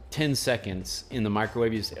 takes 10 seconds in the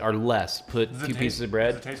microwave or less. Put Does it 2 taste- pieces of Does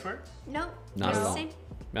bread. it taste weird? No, Not it's at the all. same.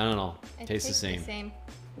 Not at all. It Tastes the same. same.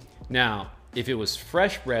 Now, if it was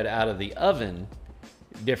fresh bread out of the oven,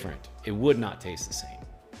 different. It would not taste the same.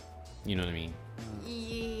 You know what I mean?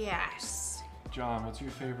 Yes. John, what's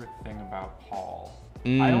your favorite thing about Paul?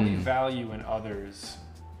 I only value in others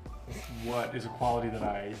what is a quality that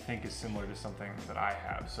I think is similar to something that I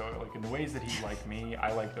have. So like in the ways that he's like me,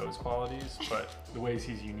 I like those qualities, but the ways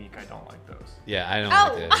he's unique, I don't like those. Yeah, I don't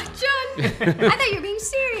like that either. John, I thought you were being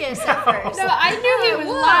serious at first. No, I knew he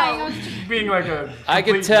was lying. I was Being like a I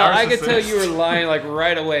could complete tell you were narcissist. lying like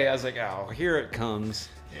right away. I was like, oh, here it comes.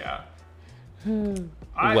 Yeah.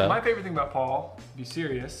 Well. My favorite thing about Paul, to be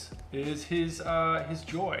serious, is his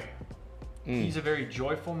joy. He's a very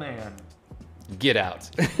joyful man. Get out.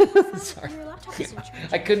 Sorry. Your laptop is in charge.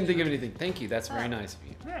 I couldn't think of anything. Thank you. That's very nice of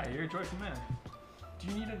you. Yeah, you're a joyful man. Do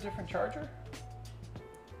you need a different charger?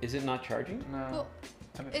 Is it not charging? No. Well,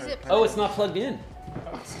 Haven't is tried- it- Oh, it's not plugged in.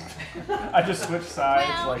 I just switched sides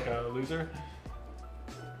Well. like a loser.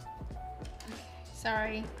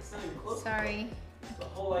 Sorry. Sorry.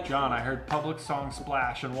 John, I heard Public Song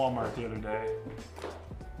Splash in Walmart the other day.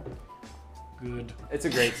 Good. It's a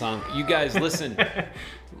great song. You guys listen.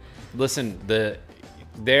 Listen,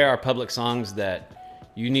 there are public songs that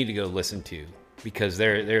you need to go listen to because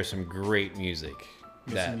there's some great music.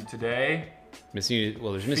 Missing You Today. Missing You.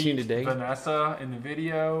 Well, there's Missing You Today. Vanessa in the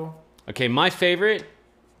video. Okay, my favorite.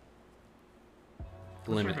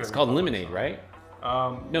 your It's favorite called public Lemonade, song? right?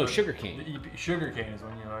 The No, Sugarcane. EP, Sugarcane is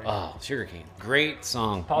one you like. Oh, Sugarcane. Great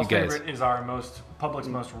song. Paul's you guys. favorite is our Public's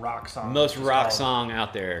most rock song. Most which is rock called song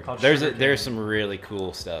out there. called There's Sugarcane. some really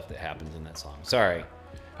cool stuff that happens in that song. Sorry.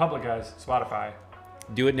 Public, guys. Spotify.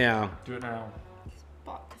 Do it now. Do it now.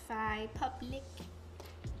 Spotify public.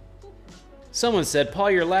 Someone said,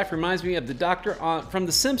 Paul, your laugh reminds me of the doctor from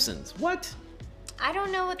The Simpsons. What? I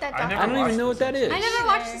don't know what that I doctor never I don't even watched know The what that is. I never Either.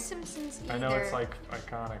 watched The Simpsons either. I know it's like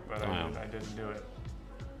iconic, but Wow. I didn't do it.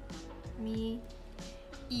 Me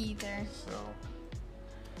either.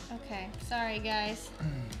 So Okay, sorry guys.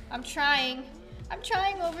 I'm trying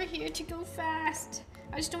over here to go fast.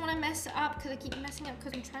 I just don't want to mess up because I keep messing up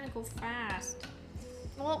because I'm trying to go fast.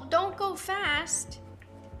 Well, don't go fast.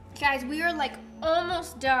 Guys, we are like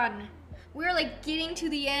almost done. We're like getting to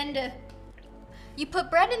the end. You put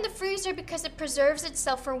bread in the freezer because it preserves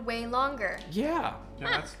itself for way longer. Yeah.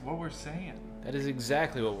 yeah, that's what we're saying. That is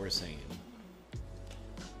exactly what we're saying.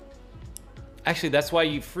 Actually, that's why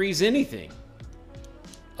you freeze anything.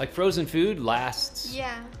 Like frozen food lasts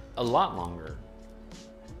Yeah, a lot longer.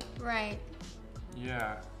 right.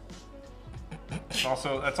 Yeah. That's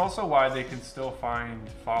also why they can still find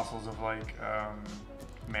fossils of like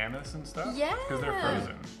mammoths and stuff. Yeah. Because they're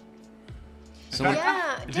frozen. So In fact,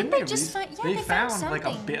 Yeah, didn't they just find? Yeah, they found found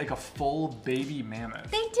something. like a full baby mammoth.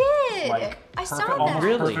 They did. Like I saw almost that.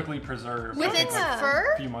 Really? perfectly preserved. With I think, its like,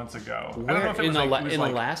 fur? a few months ago. I don't where know if it in, was like, it was in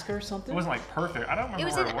like, Alaska or something? It wasn't like perfect. I don't remember It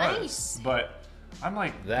was where in it was. ice. But I'm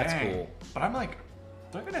like, That's dang. cool. But I'm like,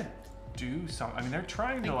 they're gonna do something. I mean, they're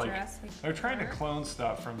trying to Like like, Jurassic they're trying to Park? clone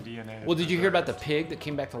stuff from DNA. Well, did you hear about the pig that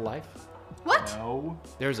came back to life? What? No.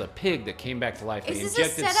 There's a pig that came back to life. They Is this a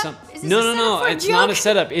injected setup? some. Is this No, a no, setup no. for a It's not a joke?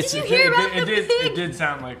 setup. It's Did you hear about the It pig? did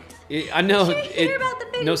sound like. I know. Did you hear about the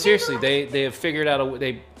pig No, that seriously, came they have figured out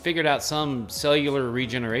they figured out some cellular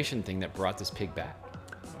regeneration thing that brought this pig back.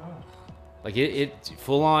 Oh. Like it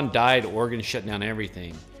full on died, organs shut down,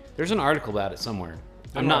 everything. There's an article about it somewhere.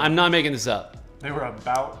 I'm not making this up. They were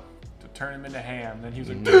about to turn him into ham. Then he was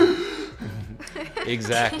like, Mm-hmm.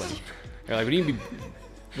 Exactly. They're like,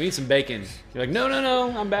 we need some bacon. You're like, no,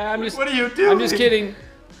 I'm bad. I'm just. what are you doing? I'm just kidding.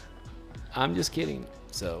 I'm just kidding.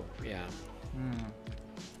 So yeah.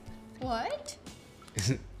 What?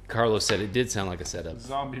 Carlos said it did sound like a setup.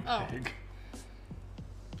 Zombie Oh. pig.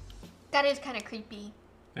 That is kind of creepy.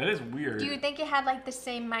 That is weird. Do you think it had like the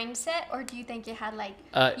same mindset, or do you think it had like,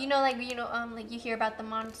 like you hear about the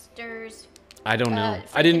monsters I don't know.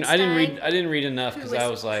 I didn't Frankenstein, read enough who because I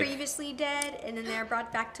was like, previously dead and then they're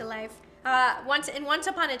brought back to life. Once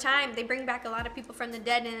upon a time, they bring back a lot of people from the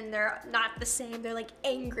dead and they're not the same. They're like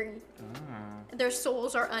angry. Their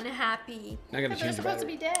souls are unhappy. I gotta They're change the supposed to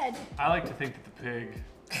battery. be dead. I like to think that the pig,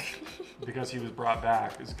 because he was brought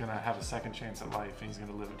back, is gonna have a second chance at life and he's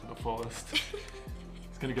gonna live it to the fullest.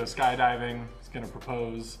 He's gonna go skydiving. He's gonna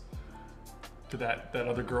propose to that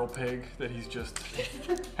other girl pig that he's just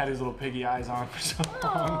had his little piggy eyes on for so long.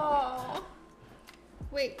 Oh.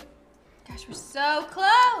 Wait. Gosh, we're so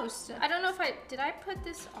close. I don't know if did I put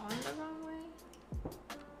this on the wrong way?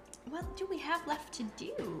 What do we have left to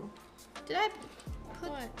do? Did I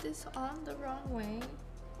put this on the wrong way?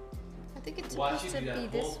 I think it's Watch supposed you to do be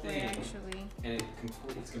that this whole way, thing. actually. And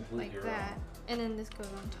it's completely Like wrong. that. And then this goes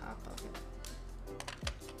on top of it.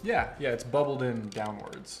 Yeah, it's bubbled in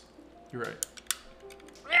downwards. You're right.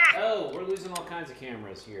 Oh, Oh, we're losing all kinds of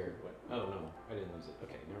cameras here. What? Oh no, I didn't lose it.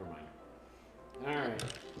 Okay, never mind.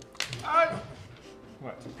 All right.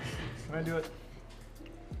 What? Can I do it?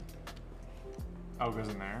 Oh, it goes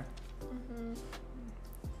in there.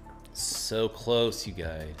 So close, you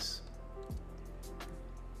guys.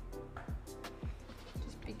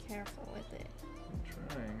 Just be careful with it. I'm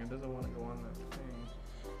trying. It doesn't want to go on that thing.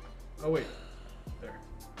 Oh wait. There.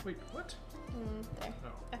 Wait. What? There.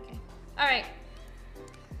 Oh. Okay. All right.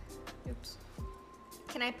 Oops.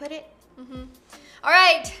 Can I put it? All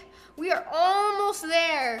right. We are almost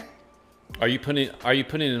there. Are you putting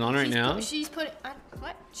it on right now? She's putting.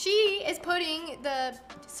 What? She is putting the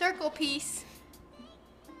circle piece.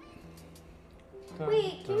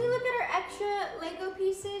 Wait, can you look at our extra Lego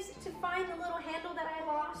pieces to find the little handle that I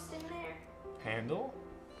lost in there? Handle?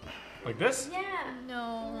 Like this? Yeah.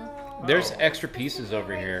 No. There's Oh. extra pieces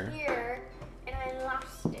over Right here. here, and I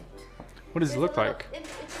lost it. What does it There's look a little- like? It's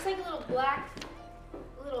just like a little black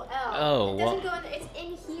little L. Oh, It doesn't go in there. It's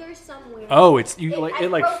in here somewhere. Oh, it's you. I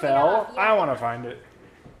It like broke it fell. off, yeah. I want to find it.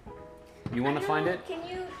 You want to find it? Can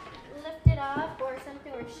you lift it up or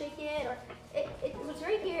something, or shake it, or it was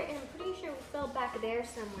right here, and I'm pretty sure it fell back there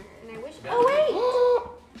somewhere. And I wish. Oh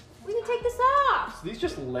wait, we can take this off. So these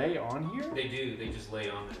just lay on here? They do. They just lay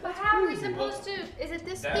on it. But how are we supposed to? Is it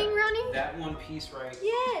this thing running? That one piece right.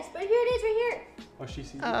 Yes, but here it is, right here. Oh, she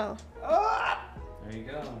sees Oh. There you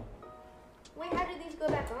go. Wait, how do these go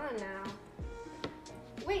back on now?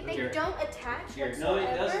 Wait, they Here. don't attach Here, whatsoever? no,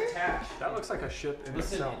 it does attach. it. That looks like a ship in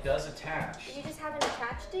Listen, itself. it does attach. You just haven't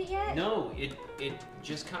attached it yet? No, it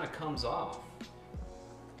just kind of comes off.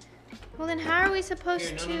 Well, then how are we supposed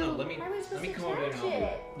Here, to? no. Let me How are we supposed to come over there and attach I'll do it?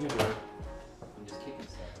 it. You do it. I'm just kicking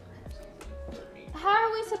stuff. Hurt me. How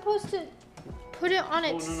are we supposed to put it on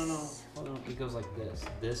Oh its? no. Hold on. It goes like this.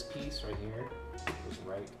 This piece right here goes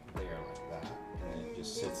right there like that, and then it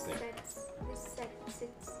just sits there. This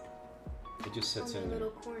sits It just sits on in the there.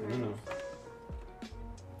 little corner. No.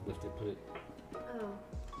 Lift it. Put it. Oh.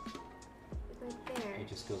 Right there. It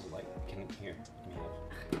just goes like. Here.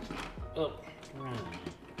 Let me have. Oh. Right.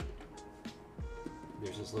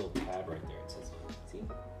 There's this little tab right there. It says. See?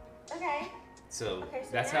 Okay. So, Okay, so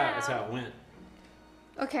that's now- how it went.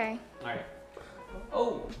 Okay. All right.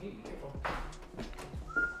 Oh, be careful.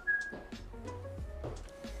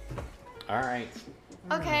 All right.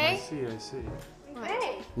 Okay. I see.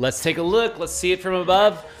 Okay. Let's take a look. Let's see it from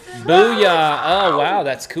above. Booyah! Oh wow,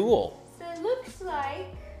 that's cool. So it looks like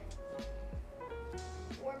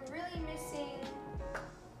we're really missing.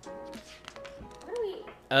 What do we?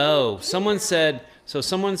 Oh, someone said. So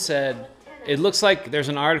someone said. It looks like there's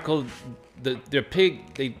an article. The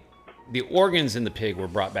pig. The organs in the pig were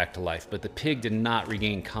brought back to life, but the pig did not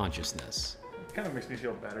regain consciousness. It kind of makes me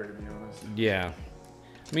feel better, to be honest. Yeah.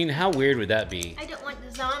 I mean, how weird would that be? I don't want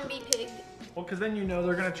the zombie pig. Well, because then you know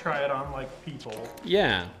they're gonna try it on like people.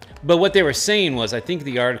 Yeah, but what they were saying was, I think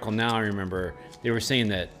the article now I remember, they were saying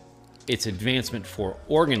that it's advancement for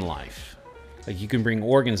organ life. Like you can bring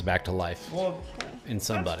organs back to life Well, in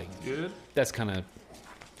somebody. that's good. That's kind of,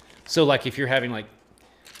 so like if you're having like,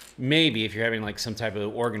 maybe if you're having like some type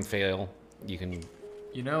of organ fail, you can,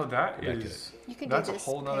 You know that Go back to is. You can do That's a this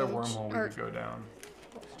whole nother page, wormhole we or- could go down.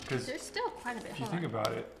 Because There's still quite a bit. if you think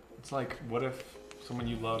about it, it's like, what if someone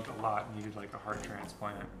you loved a lot needed like a heart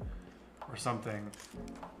transplant or something,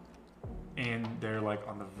 and they're like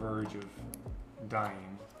on the verge of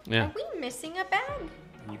dying, yeah. Are we missing a bag?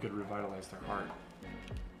 and you could revitalize their heart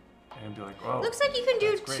and be like, oh, Looks like you can do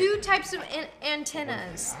that's great. two types of what if they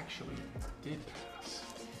antennas. actually did pass?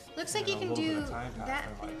 Looks And like you then a can little do bit of time passed, that.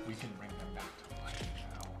 they're like, we can bring them back to life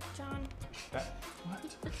now. John. That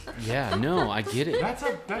what? Yeah, no, I get it.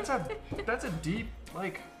 That's a deep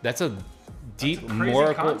like That's a deep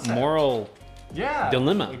crazy concept. moral, yeah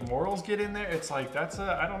Dilemma. Like morals get in there. It's like that's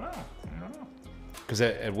a I don't know. because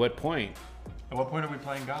at what point? At what point are we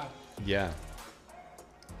playing God? Yeah.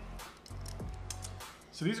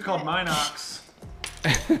 So these are called Minox.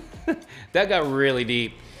 That got really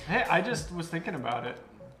deep. Hey, I just was thinking about it.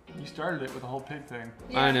 You started it with the whole pig thing.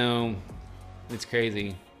 I know. It's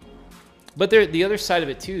crazy. But the other side of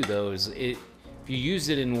it too, though, is if you use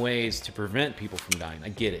it in ways to prevent people from dying, I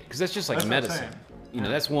get it, because that's just like That's what I'm medicine. saying. You know,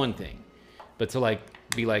 that's one thing. But to like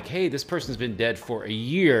be like, hey, this person's been dead for a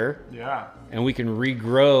year, Yeah. and we can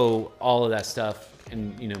regrow all of that stuff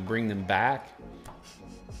and bring them back.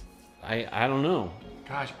 I don't know.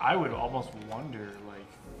 Gosh, I would almost wonder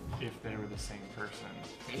like if they were the same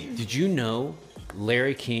person. Did you know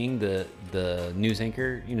Larry King, the news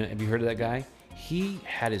anchor? Have you heard of that guy? He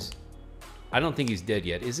had his. I don't think he's dead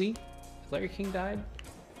yet. Is he? Larry King died.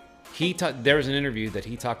 There was an interview that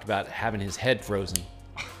he talked about having his head frozen.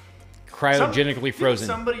 cryogenically frozen.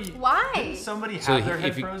 Why? Didn't somebody have So their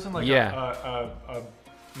head if you- frozen? Like yeah. a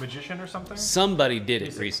magician or something? Somebody did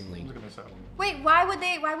it recently. I'm looking this up. Wait, why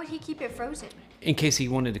would he keep it frozen? In case he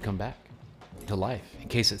wanted to come back to life. In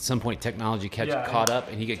case at some point technology caught up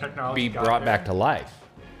and he could technology be got brought there. back to life.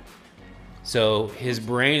 So his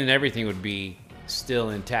brain and everything would be still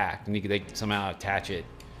intact, and they could somehow attach it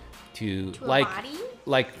to a like, body?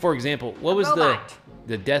 like for example, what was robot.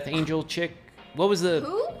 the Death Angel chick? What was the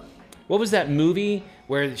Who? What was that movie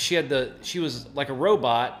where she was like a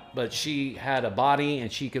robot, but she had a body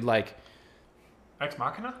and she could like, Ex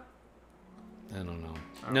Machina? I don't know.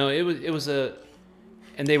 No, it was a,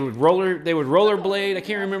 and they would rollerblade. I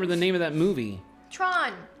can't remember the name of that movie.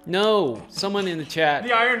 Tron. No, someone in the chat.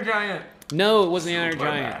 The Iron Giant. No, it wasn't the Iron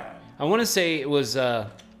Superman. Giant. I want to say it was.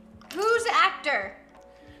 Who's the actor?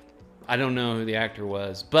 I don't know who the actor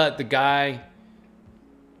was, but the guy.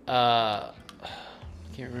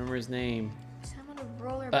 Can't remember his name. Someone a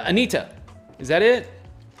roller. Anita, is that it?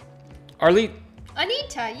 Arlene.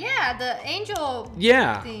 Anita, yeah, the angel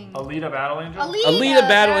Yeah. thing. Alita Battle Angel? Alita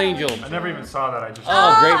Battle Angel. I never even saw that. I just.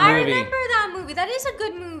 Oh, great I movie. remember that movie. That is a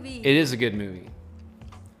good movie. It is a good movie.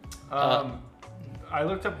 I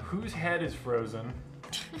looked up whose head is frozen.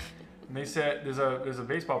 And they said there's a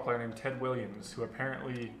baseball player named Ted Williams who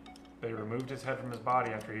apparently they removed his head from his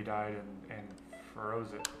body after he died and froze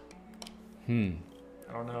it.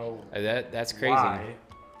 I don't know That's crazy. why.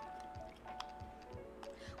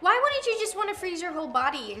 Why wouldn't you just want to freeze your whole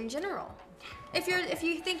body in general? If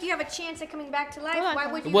you think you have a chance at coming back to life, why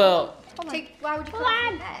would you? Well, why would you put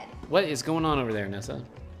on your head? what is going on over there, Nessa?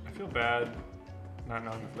 I feel bad not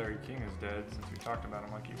knowing if Larry King is dead since we talked about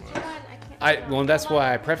him like he was. Well, that's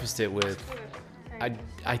why I prefaced it with,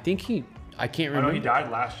 I think I can't I know remember. he died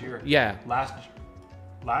last year. Yeah.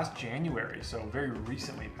 Last January, so very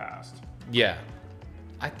recently passed. Yeah,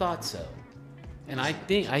 I thought so, and I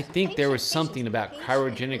think there was something about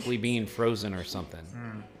cryogenically being frozen or something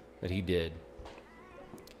that he did.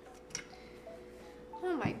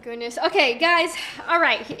 Oh my goodness. Okay, guys. All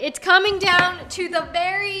right, it's coming down to the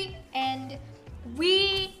very end.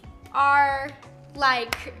 We are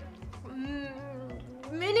like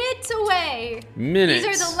minutes away. Minutes.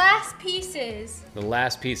 These are the last pieces. The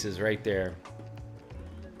last pieces right there.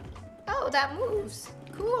 Oh, that moves.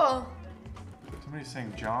 Cool. Somebody's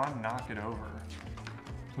saying John, knock it over.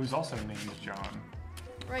 Who's also named John.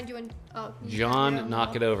 We're doing. Oh. John,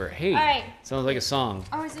 knock it over. Hey, All right. sounds like a song.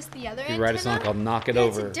 Oh, is this the other You antenna? could write a song called "Knock It Yeah,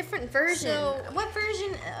 Over." it's a different version. So, what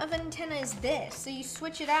version of antenna is this? So you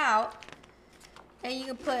switch it out, and you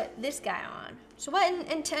can put this guy on. So what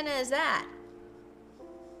antenna is that?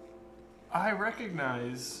 I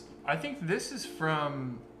recognize. I think this is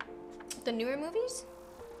from. The newer movies?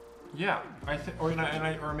 Yeah, I think,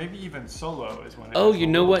 or maybe even Solo is when. Oh, you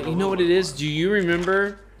know what? You know what it is? Do you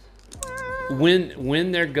remember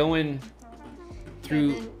when they're going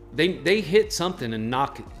through? They hit something and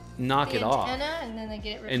knock it off, Antenna, and then they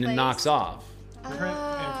get it replaced. and it knocks off. Different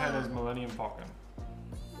antennas, Millennium Falcon.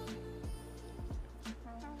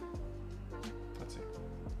 Let's see.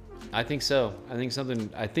 I think so.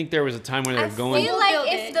 I think there was a time when they I were going. feel We'll like build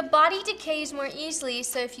if it. the body decays more easily,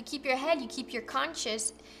 so if you keep your head, you keep your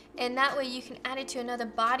conscious, and that way you can add it to another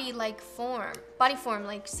body form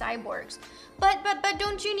like cyborgs. But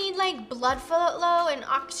don't you need like blood flow and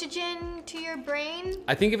oxygen to your brain?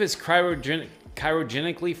 I think if it's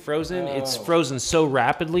cryogenically frozen, it's frozen so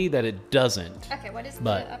rapidly that it doesn't. Okay, what is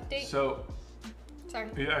But- the update? So, Sorry.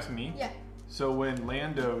 are you asking me? Yeah. So when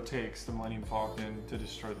Lando takes the Millennium Falcon to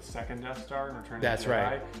destroy the second Death Star and return That's to the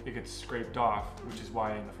Jedi, right. it gets scraped off, which is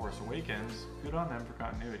why in The Force Awakens, good on them for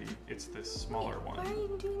continuity, it's this smaller Why one. are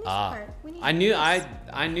you doing this Ah, part? We need I to knew do this.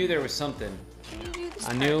 I knew there was something. We need to do this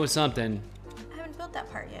I knew it part. was something. I haven't built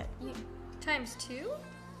that part yet. ×2?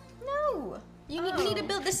 No. You need to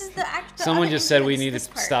build. This is the act. the Someone other just said we entrance, need to this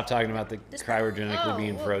part. stop talking about the This part. cryogenically Oh,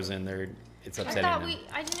 being well. frozen. It's I upsetting thought them.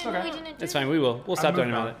 I didn't Okay. know we didn't do It's fine. We will. We'll stop talking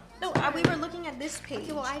moving about on. it. No, we were looking at this page.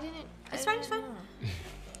 Okay, well, I didn't. It's fine. It's fine.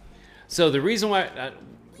 So the reason why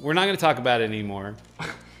we're not going to talk about it anymore.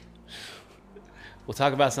 We'll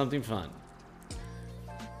talk about something fun.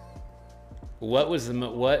 What was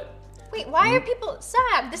what? Wait, why are people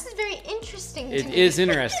sad? This is very interesting. To It me. is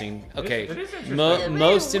interesting. Okay. It is interesting.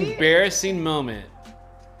 Most Weird. embarrassing moment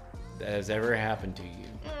that has ever happened to you.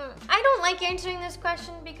 I don't like answering this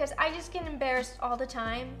question because I just get embarrassed all the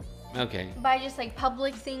time Okay. by just like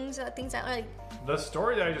public things that like. The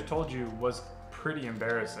story that I just told you was pretty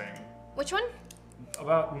embarrassing. Which one?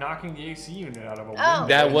 About knocking the AC unit out of a Oh, window.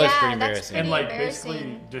 That was yeah, pretty that's embarrassing. and like embarrassing.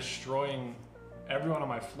 basically destroying everyone on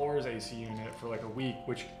my floor's AC unit for like a week,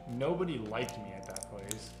 which nobody liked me at that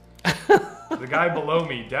place. The guy below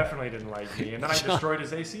me definitely didn't like me, and then I destroyed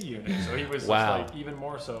his AC unit, so he was Wow. just like even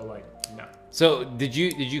more so like no. So did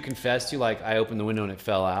you confess to like I opened the window and it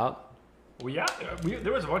fell out? Well, yeah,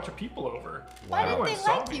 there was a bunch of people over. Why didn't Everyone they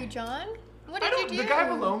saw like me. you, John? What I did you don't. do? The guy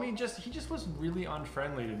below me he just was really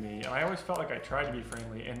unfriendly to me, and I always felt like I tried to be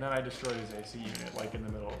friendly, and then I destroyed his AC unit like in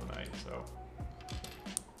the middle of the night. So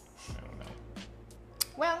I don't know.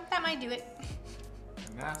 Well, that might do it.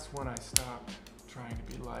 And that's when I stopped trying to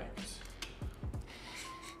be liked.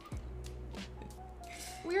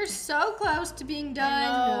 We're so close to being done. I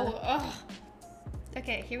know. Ugh.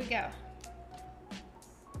 Okay, here we go.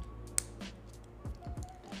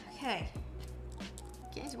 Okay.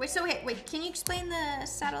 Wait, can you explain the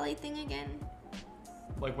satellite thing again?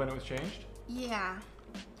 Like when it was changed. Yeah.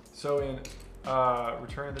 So in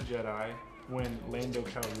Return of the Jedi, when Lando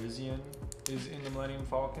Calrissian is in the Millennium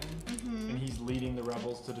Falcon, and he's leading the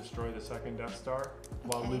rebels to destroy the second Death Star,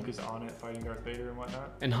 while Luke is on it fighting Darth Vader and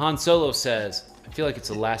whatnot. And Han Solo says, "I feel like it's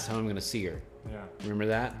the last time I'm gonna see her." Yeah, Remember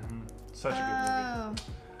that? such a good movie.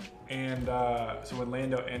 And so when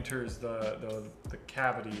Lando enters the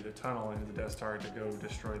cavity, the tunnel into the Death Star to go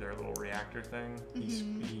destroy their little reactor thing,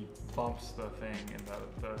 he bumps the thing and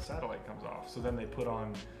the satellite comes off. So then they put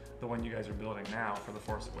on the one you guys are building now for The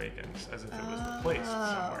Force Awakens as if it was replaced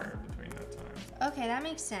somewhere between that time. Okay, that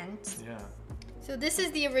makes sense. Yeah, So this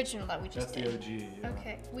is the original that we just that's the did. OG. Yeah.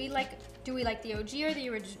 Okay. Do we like the OG or the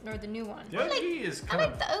original or the new one? The OG is I kind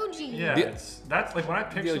like of the OG. yeah. The- That's like when I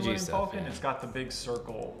picture the OG Millennium stuff, Falcon, yeah. it's got the big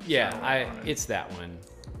circle. Yeah, satellite on it. it's that one.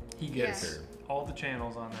 He gets Yeah. all the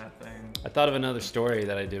channels on that thing. I thought of another story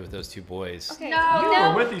that I did with those two boys. Okay. You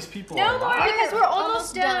were with these people a No more lot. because we're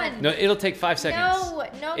almost done. No, it'll take 5 seconds.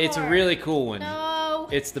 No It's more. a really cool one. No.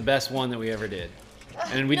 It's the best one that we ever did.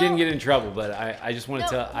 And we didn't get in trouble, but I just wanted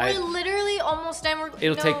No, to. we're literally almost done.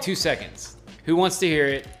 It'll take 2 seconds. Who wants to hear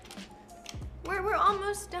it? We're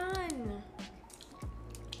almost done.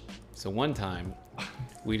 So one time,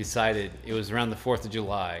 we decided it was around the 4th of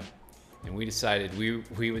July, and we decided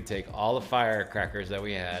we would take all the firecrackers that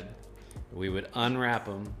we had, we would unwrap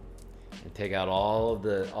them, and take out all of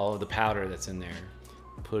the powder that's in there,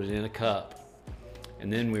 put it in a cup,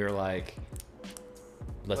 and then we were like,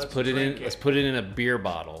 let's put it drink in a beer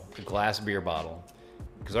bottle, a glass beer bottle,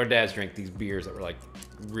 because our dads drank these beers that were like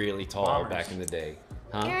really tall Bombers. back in the day.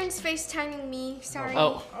 Huh? Aaron's FaceTiming me. Sorry.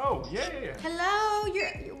 Oh, Oh yeah. Hello.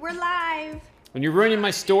 We're live. when you're ruining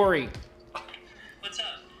my story. What's up?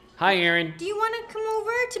 Hi, Aaron. Do you want to come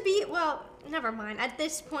over to be? Well, never mind. At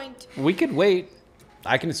this point, We could wait.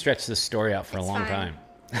 I can stretch this story out for It's a long fine.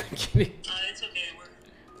 time. Kidding. It's okay.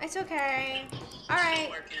 it's okay. All right.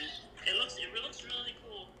 Working. It looks really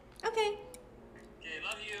cool. Okay. Okay,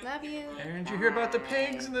 love you. Love you. Aaron, did you hear about the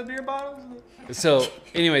pigs and the beer bottles? So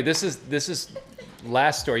anyway, this is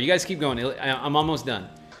last story. You guys keep going. I'm almost done.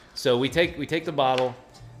 So we take the bottle,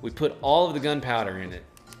 we put all of the gunpowder in it.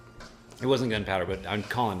 It wasn't gunpowder, but I'm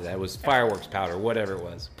calling it that. It was fireworks powder, whatever it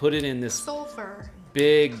was. Put it in this Sulfur.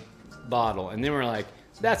 big bottle, and then we're like,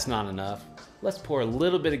 that's not enough. Let's pour a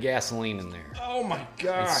little bit of gasoline in there. Oh my And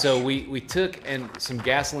gosh. so we took some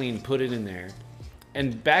gasoline, put it in there.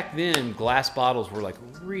 And back then, glass bottles were like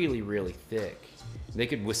really, really thick. They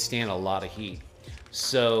could withstand a lot of heat.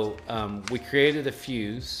 So we created a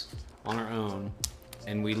fuse on our own,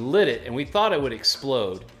 and we lit it, and we thought it would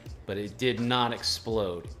explode, but it did not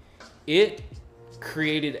explode. It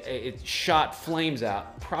shot flames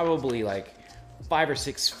out probably like 5 or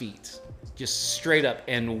 6 feet, just straight up,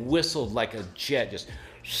 and whistled like a jet,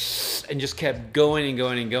 and just kept going and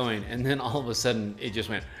going and going. And then all of a sudden, it just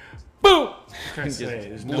went boom. I was gonna It say, just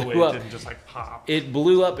there's no way blew it up. didn't just like pop. It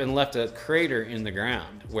blew up and left a crater in the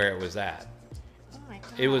ground where it was at. Oh my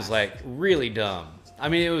god. It was like really dumb. I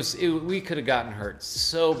mean, we could have gotten hurt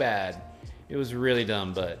so bad. It was really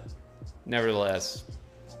dumb, but nevertheless,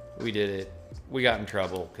 we did it. We got in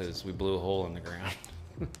trouble because we blew a hole in the ground.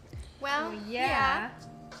 Well, Yeah.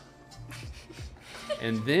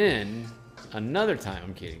 And then another time,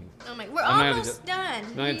 I'm kidding. Oh my, we're I'm not gonna almost done.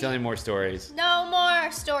 I'm not gonna tell any more stories. No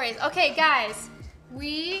more stories. Okay, guys,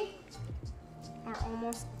 we are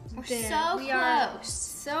almost We're there. so We are close.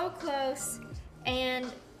 so close,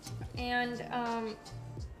 and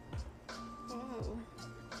oh,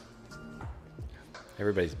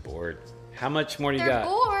 Everybody's bored. How much more do you they're got?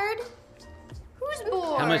 bored. Who's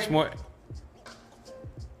bored? How much more?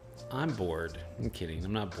 I'm bored. I'm kidding.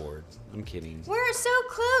 I'm not bored. I'm kidding. We're so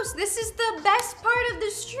close. This is the best part of the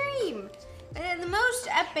stream, and the most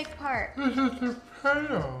epic part. This is the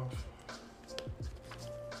payoff.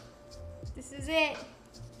 This is it.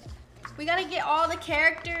 We gotta get all the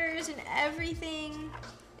characters and everything,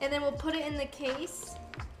 and then we'll put it in the case.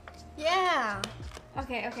 Yeah.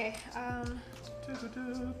 Okay.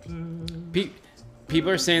 People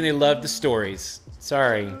are saying they love the stories.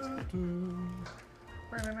 Sorry.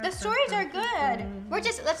 The stories are good.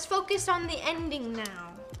 Let's focus on the ending now.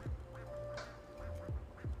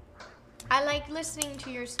 I like listening to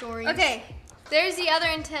your stories. Okay, there's the other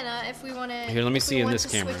antenna if we want to. Here, let me see in this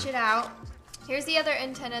camera. Switch it out. Here's the other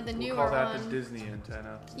antenna, the newer Call that one. the Disney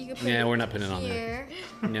antenna. You can put Yeah, it we're not putting it on there.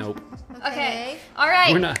 here. Nope. Okay. All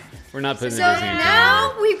right. We're not putting So the Disney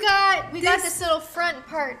now antenna. we got this little front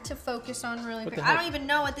part to focus on really What quick. the I heck? don't even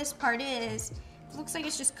know what this part is. It looks like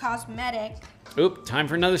it's just cosmetic. Oop, time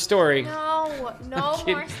for another story. No I'm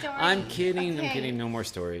kidding. more stories. I'm kidding. I'm Okay. kidding. No more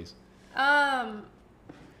stories.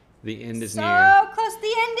 The end is So near. close,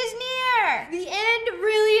 the end is near. The end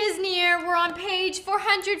really is near. We're on page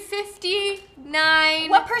 459.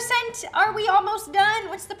 What percent are we almost done?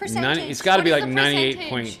 What's the percentage? It's got to be What like is the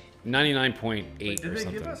 99.8 Did or they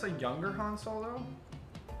something. give us a younger Han Solo?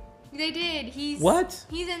 They did. He's What?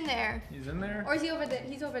 He's in there. He's in there? Or is he over there?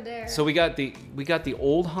 He's over there. So we got the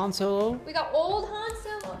old Han Solo. we got old Han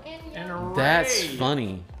Solo and And young. a That's Rey.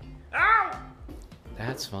 funny. Ow!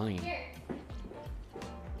 That's funny. Here.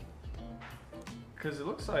 Because it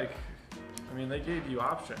looks like, I mean, they gave you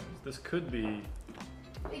options. This could be.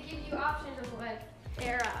 They give you options of what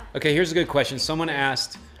era. Okay, here's a good question. Someone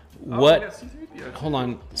asked, Oh, what? we got C-3PO. Hold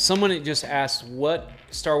on. Someone just asked, what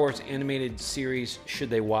Star Wars animated series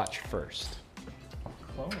should they watch first?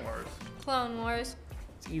 Clone Wars. Clone Wars.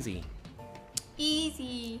 It's easy.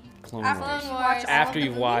 Easy. Clone After Wars. you watch Wars. all After of the you've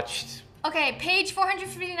movies? watched. Okay, page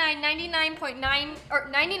 459, 99.9 or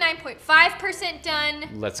 99.5% done.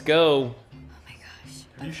 Let's go. Oh my gosh.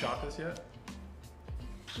 Have you shot this yet?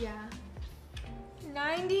 Yeah.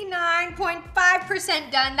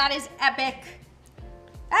 99.5% done. That is epic.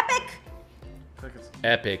 Epic. I think it's.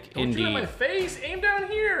 Epic, Don't shoot at my indeed. face! Aim down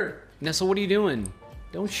here! Nessa, what are you doing?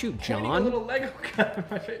 Don't shoot, Pointing a John. little Lego gun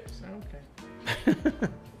at my face. Okay.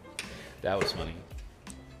 That was funny.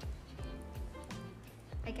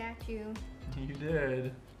 I got you. You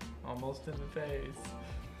did. Almost in the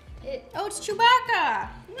face. Oh, it's Chewbacca.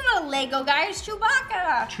 You're not a Lego guy. It's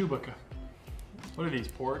Chewbacca. Chewbacca. What are these,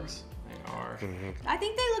 porgs? They are. I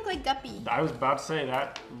think they look like Guppy. I was about to say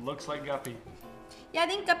that looks like Guppy. Yeah, I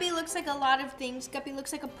think Guppy looks like a lot of things. Guppy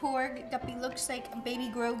looks like a porg. Guppy looks like a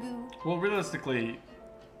baby Grogu. Well, realistically,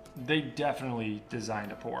 they definitely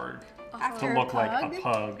designed a porg After to look a like pug. a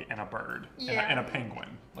pug and a bird Yeah. and a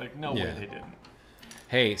penguin. Like, no Yeah. way they didn't.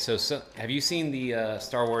 Hey, so have you seen the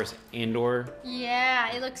Star Wars Andor?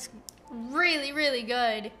 Yeah, it looks really, really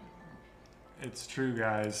good. It's true,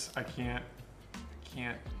 guys. I can't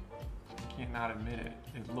not admit it.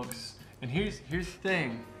 It looks. And here's the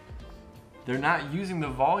thing. They're not using the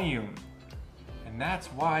volume, and that's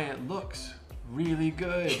why it looks really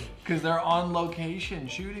good. Because they're on location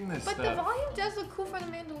shooting this But stuff. the volume does look cool for the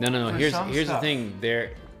Mandalorian. No. For Here's some the stuff. thing.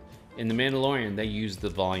 In the Mandalorian, they used the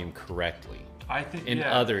volume correctly. I think In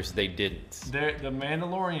yeah. others, they didn't. The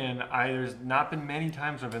Mandalorian, there's not been many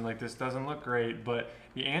times I've been like, this doesn't look great, but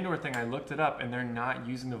the Andor thing, I looked it up and they're not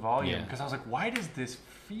using the volume Yeah. because I was like, why does this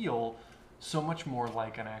feel so much more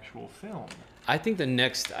like an actual film? I think the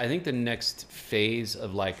next phase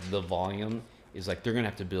of like the volume is like they're gonna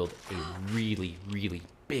have to build a really, really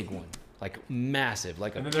big one, like massive,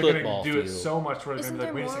 like And a then they're football gonna do field. it so much where they're Isn't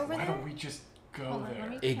gonna be like, there wait a more second, why over don't we just go Hold on, there?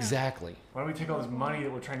 let me- Exactly. Why don't we take all this money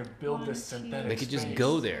that we're trying to build this synthetic They could just space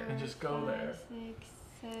go there. and just go there. 6,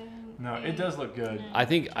 7, No, it does look good. I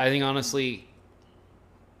think honestly,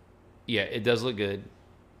 yeah, it does look good.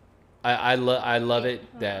 I love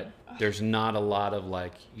it that there's not a lot of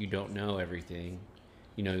like you don't know everything.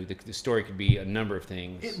 You know, the story could be a number of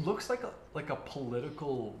things. It looks like a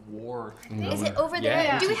political war. Is it over there?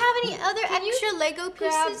 Yeah. Do we have any other extra Lego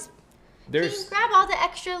pieces? Can you There's grab all the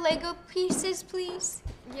extra Lego pieces, please?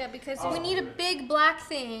 Yeah, because We need a big black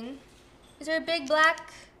thing. Is there a big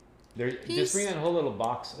black? just piece. bring that whole little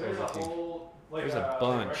box There's over a to you. whole like There's a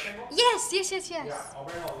bunch. Yes. Yeah, I'll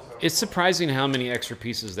bring all this over. It's surprising how many extra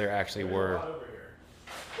pieces there actually There's a were. lot over here.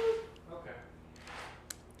 Okay.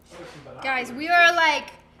 There's some binoculars. guys, we are like,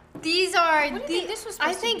 these are What do you think this was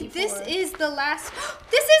I supposed to be think this for? is the last.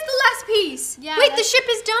 This is the last piece. Yeah, Wait, the that's- ship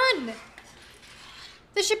is done.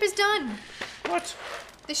 The ship is done. What?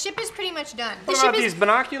 The ship is pretty much done. The What ship about is these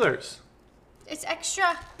binoculars? It's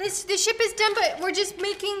extra. The ship is done, but we're just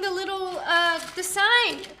making the little the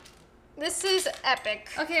sign. This is epic.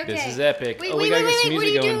 Okay, okay. This is epic. Wait, Oh, we wait, gotta wait, get some wait. What are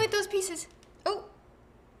music you doing going. with those pieces? Oh,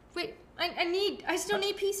 wait. I still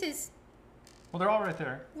need pieces. Well, they're all right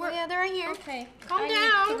there. Yeah, they're right here. Okay. Calm I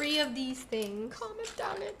down. Need 3 of these things. Calm it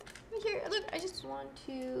down. Here, look. I just want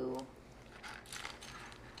to.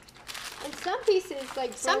 And some pieces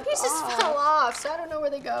like Some broke pieces off. fell off, so I don't know where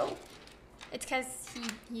they go. It's because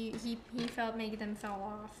he felt maybe them fell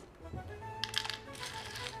off.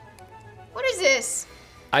 What is this?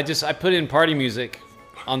 I put in party music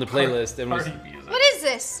on the playlist and was, Party music. What is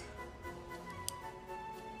this?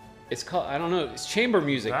 it's called, I don't know, it's chamber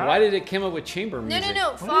music. That? Why did it come up with chamber No, music?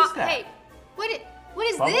 no, no. What is that? Hey, what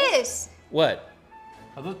is Bubbles? this? What?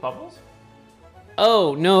 Are those bubbles?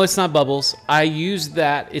 Oh, no, it's not bubbles. I used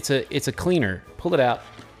that. It's a cleaner. Pull it out.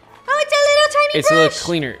 Oh, it's a little tiny It's a brush. little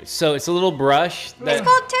cleaner. So it's a little brush It's that,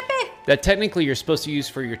 called Tippet. that technically you're supposed to use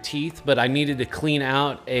for your teeth, but I needed to clean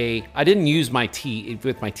out I didn't use my teeth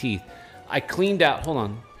with my teeth. I cleaned out, hold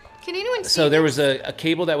on. Can anyone see? So there this? was a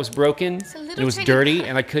cable that was broken, a and little it was tiny dirty, brush.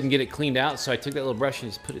 and I couldn't get it cleaned out, so I took that little brush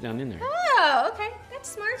and just put it down in there. Oh, okay. That's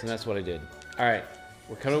smart. So that's what I did. All right,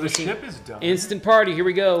 we're coming The with some ship is done. instant party. Here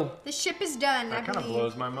we go. The ship is done, I That kind of believe.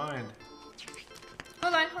 blows my mind.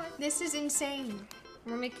 Hold on. This is insane.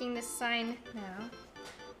 We're making this sign now.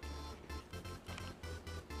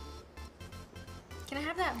 Can I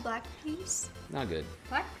have that black piece? Not good.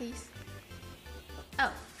 Black piece.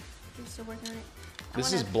 Oh, I'm still working on it. I This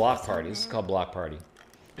wanna is Block put Party. This is some- called Block Party.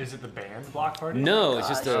 Is it the band Block Party? No, it's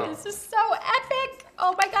just a. This is so epic.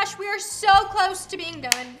 Oh my gosh, we are so close to being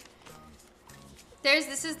done.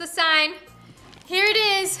 This is the sign. Here it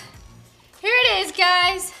is. Here it is,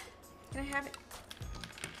 guys. Can I have it?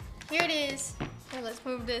 Here it is. Here, let's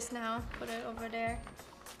move this now. Put it over there.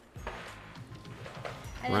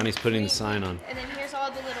 And then Ronnie's putting the we- sign on. And then here's all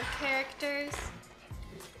the little characters.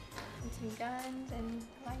 And some guns and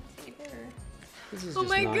lightsaber. This is Oh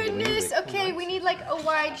just my not good goodness. music. Okay, we need like a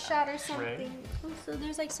wide shot or Ray? something. Oh, so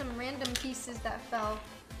there's like some random pieces that fell.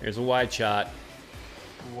 Here's a wide shot.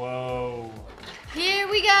 Whoa. Here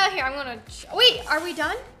we go. Here, I'm gonna. Wait, are we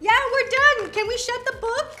done? Yeah, we're done. Can we shut the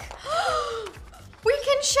book? We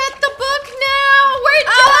can shut the book now. We're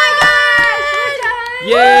done. Oh my gosh, we're done.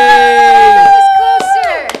 Yay! That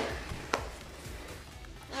was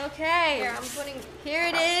closer. Okay. Here, I'm putting. Here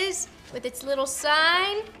it is with its little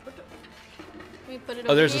sign. Let me put it Oh,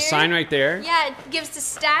 over there's a here. sign right there. Yeah, it gives the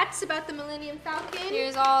stats about the Millennium Falcon.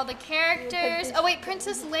 Here's all the characters. Oh wait,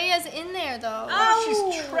 Princess Leia's in there though.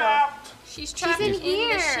 Oh, She's trapped. She's trapped in in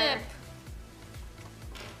here. the ship.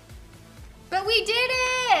 But we did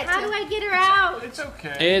it! How do I get her out? It's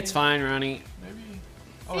okay. It's fine, Ronnie. Maybe.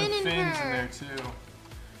 Oh, Finn and and Finn's her. in there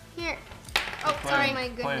too. Here. Oh, sorry, my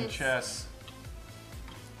Playing goodness. chess.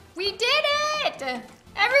 We did it!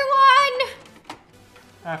 Everyone!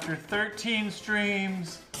 After 13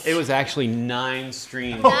 streams. It was actually 9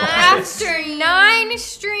 streams. After 9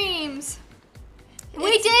 streams. We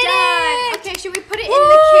It's did done. it! Okay, should we put it Woo! in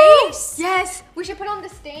the case? Yes, we should put it on the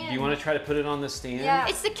stand. Do you want to try to put it on the stand? Yeah.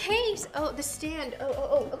 It's the case. Oh, the stand.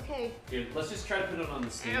 Oh, okay. Here, let's just try to put it on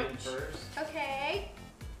the stand first. Okay.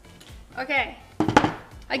 Okay.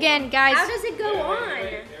 Again, guys, How does it go on?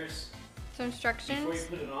 There's, some before you instructions.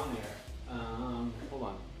 put it on there, hold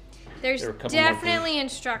on. There's there are a couple more definitely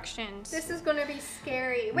instructions. This is gonna be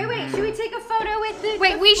scary. Wait, should we take a photo with it?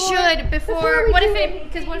 Wait, we before- should before. we What do if it? anything?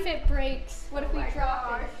 Because what if it breaks? What if we drop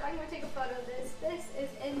Gosh, it? I'm gonna take a photo of this. This is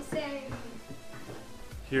insane.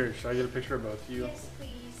 Here, should I get a picture of both of you? Yes,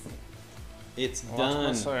 please. It's Watch done.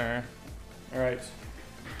 my sir. All right.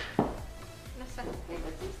 Here,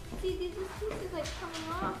 but see, this piece is like coming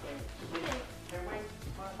off and shit.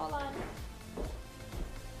 Hold on.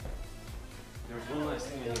 There's one last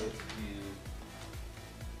thing I needed to do.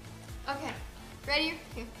 Okay. Ready?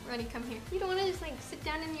 Here, Ronnie, come here. You don't want to just like sit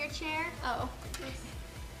down in your chair? Oh.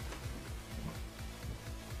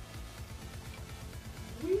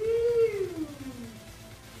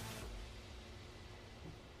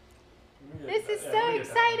 This is so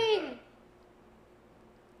exciting.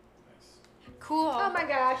 Cool. Oh my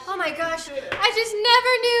gosh. Oh my gosh. I just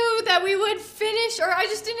never knew that we would finish, or I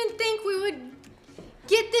just didn't think we would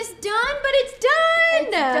get this done, but it's done.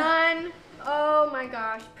 It's done. Oh my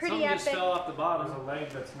gosh. Pretty Something just epic. fell off the There's bottom. a leg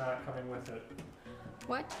that's not coming with it.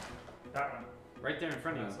 What? That one. Right there in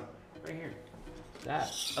front of That's you. it. Right here.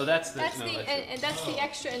 That. Oh, that's the. That's no, the that's and that's the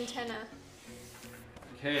extra antenna.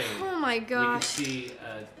 Okay. Oh my We can gosh. see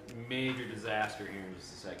a major disaster here in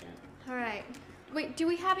just a second. All right. Wait, do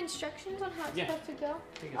we have instructions on how it's Yeah. supposed to go?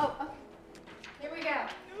 Take it. Oh, okay. Here we go.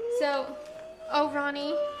 So, oh,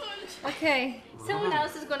 Ronnie. Okay. Someone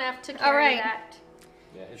else is gonna have to carry All right. that.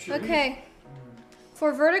 Yeah, it should Okay.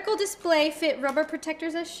 For vertical display, fit rubber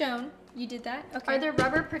protectors as shown. You did that? Okay. Are there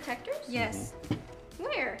rubber protectors? Yes.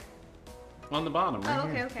 Where? on the bottom. Right Oh,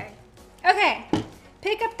 okay, here. okay. Okay.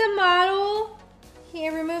 Pick up the model.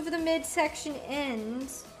 Here, remove the midsection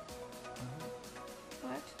ends.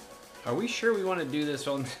 What? Are we sure we want to do this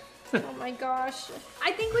on? Oh my gosh.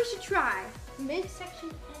 I think we should try. Midsection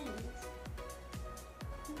ends.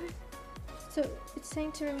 So it's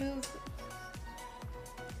saying to remove.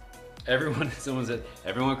 Someone said,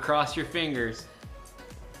 everyone cross your fingers.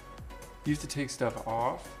 You have to take stuff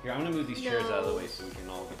off. Here, I'm gonna move these chairs out of the way so we can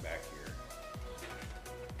all get back here.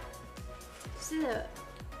 This is a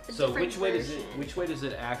So different version. which way does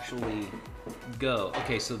it actually go?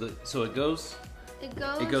 Okay, so it goes It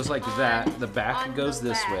goes like that. The back on goes the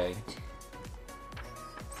this left. way.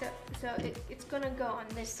 So it's gonna go on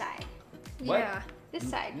this side. What? Yeah, this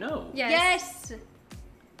side. No. Yes.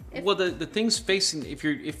 If- Well, the thing's facing.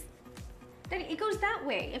 Then it goes that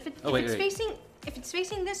way. If it's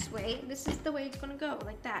facing this way, this is the way it's gonna go,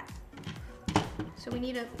 like that. So we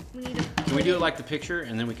need a. Can we do it like the picture,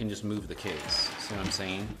 and then we can just move the case? See what I'm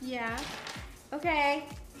saying? Yeah. Okay.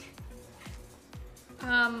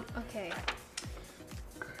 Okay.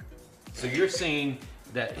 So you're saying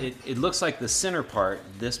that it looks like the center part,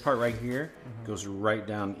 this part right here, goes right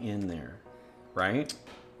down in there, right?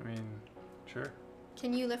 I mean, sure.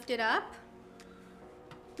 Can you lift it up?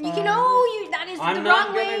 You can. Oh, that is I'm the not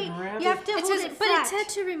wrong gonna way. grab You have to It hold says, it but flat. it said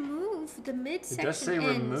to remove the midsection It does say ends.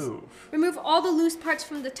 remove. Remove all the loose parts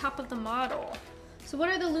from the top of the model. So what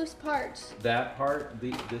are the loose parts? That part,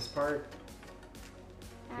 this part,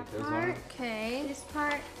 That It goes on. part. Okay. This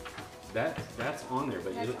part. that's on there,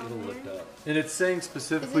 but That's it'll on lift there. up. And it's saying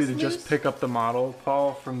specifically Is to this just loose? pick up the model,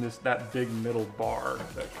 Paul, from that big middle bar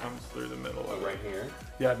that comes through the middle Oh, of it. right here.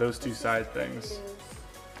 Yeah, those two side things.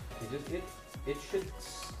 It should.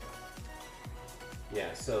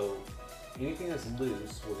 Yeah. So anything that's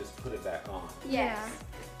loose, we'll just put it back on, Yes.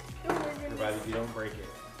 provided you don't break it.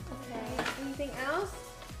 Okay. Anything else?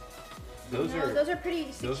 Those No, are those are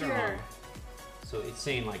pretty secure. those are on. So it's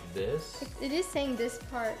saying like this. It is saying this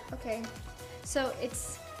part. Okay. So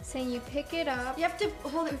it's saying you pick it up. You have to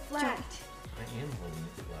hold it flat. I am holding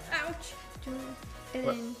it flat. Ouch. And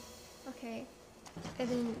What? then, okay. And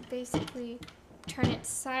then basically turn it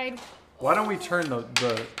side. Why don't we turn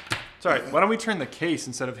why don't we turn the case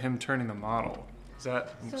instead of him turning the model? Is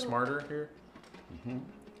that So- smarter here?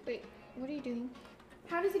 Wait, what are you doing?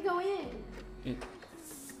 How does it go in?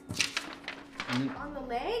 On the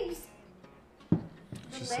legs?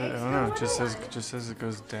 Just legs I don't go know. on It just the says line. just says it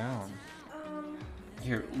goes down.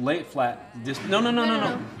 Here, lay it flat. Just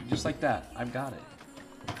no. Just like that. I've got it.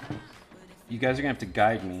 You guys are gonna have to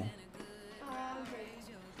guide me.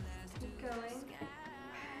 Keep going.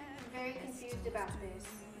 I'm very confused about this.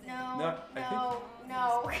 No, No, I no,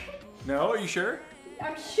 no. No, are you sure?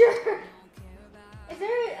 I'm sure. Is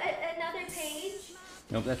there another page?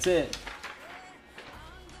 Nope, that's it.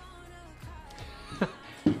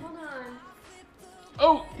 Hold on.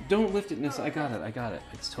 Oh, don't lift it, Miss. I got it.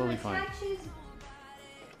 It's totally So it fine.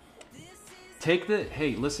 attaches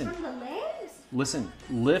Hey, listen. from the legs? Listen,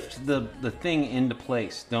 lift the thing into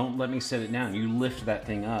place. Don't let me set it down. You lift that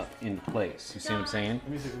thing up into place. You see what I'm saying?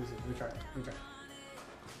 Let me see. Let me try.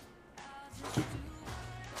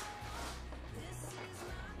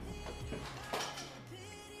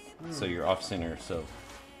 So you're off center, so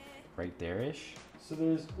right there-ish. So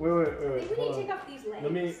there's wait. Maybe we need to take off these legs.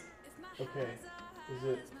 Let me. Okay. Is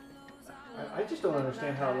it? I just don't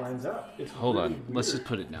understand how it lines up. It's Hold really on. Let's weird. just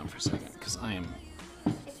put it down for a second, because I am...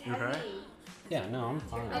 It's You okay? heavy. Yeah, no, I'm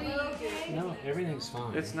fine. Okay. No, everything's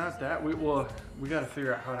fine. It's not that. We got to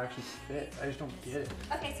figure out how it actually fits. I just don't get it.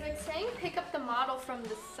 Okay, so it's saying pick up the model from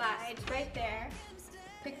the side, right there.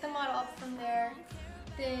 Pick the model up from there.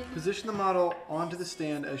 Then Position the model onto the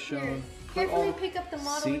stand as here, shown. carefully pick up the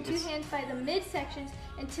model See, with two it's- hands by the midsections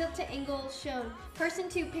and tilt to angle shown. Person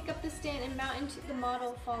 2, pick up the stand and mount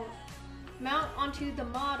onto the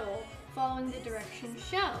model following the direction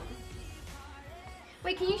shown.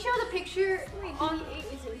 Wait, can you show the picture on?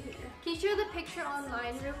 Can you show the picture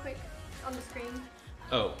online real quick on the screen?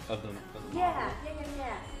 Oh, of the Yeah.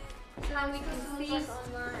 So then we can see.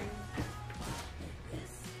 online.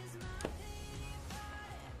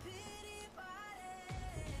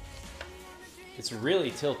 It's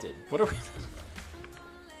really tilted. What are we?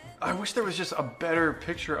 I wish there was just a better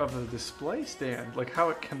picture of the display stand, like how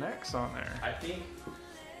it connects on there. I think...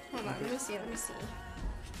 Hold on, let me see. Here,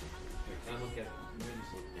 can I look at... Let me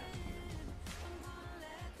just look down here.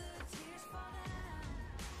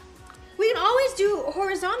 We can always do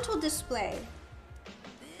horizontal display.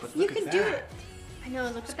 But You look can at do that. it. I know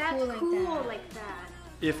it looks But that's cool like cool that. like that.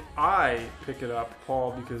 If I pick it up,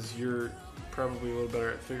 Paul, because you're probably a little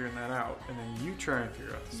better at figuring that out, and then you try and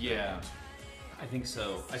figure out the stand. Yeah, I think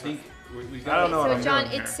so. I think we've I got... don't know what So I'm John,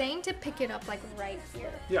 doing it's here. saying to pick it up like right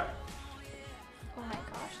here. Yeah. Oh my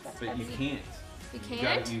gosh, that's But you heavy. can't. You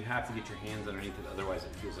can't? You have to get your hands underneath it, otherwise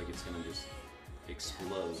it feels like it's gonna just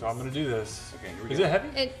explode. So I'm gonna do this. Okay, here we Is go. it heavy?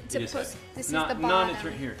 It's It is supposed. heavy. This Not, is the not bottom. it's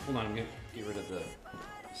right here. Hold on, I'm gonna get rid of the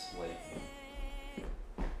slate.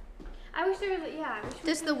 I wish there was. Yeah. I wish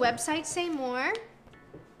Does the website say more?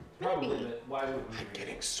 Probably, Maybe. but why would we? I'm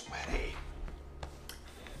getting sweaty.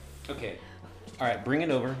 Okay. All right, bring it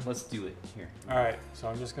over. Let's do it here. All right. So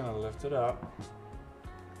I'm just gonna lift it up.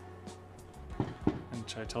 And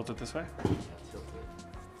should I tilt it this way? Yeah, tilt it.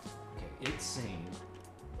 Okay, it's saying.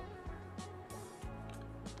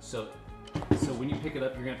 So when you pick it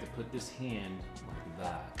up, you're gonna have to put this hand like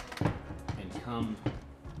that and come.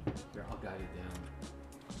 Here, I'll guide it down.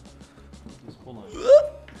 Just hold on.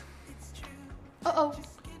 Uh-oh.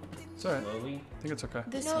 It's all right. Slowly. I think it's okay.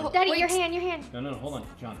 This No, Daddy, wait. your hand, your hand. No, hold on,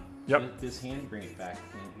 John. Yep. This hand, bring it back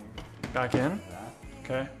in here. Back in. Like that.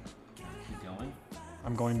 Okay. Keep going.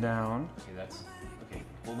 I'm going down. Okay, that's okay.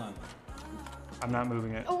 Hold on. I'm not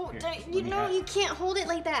moving it. Oh, Here, Daddy, let you me know have- you can't hold it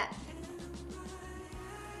like that.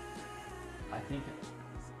 I think.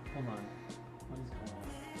 Hold on. What is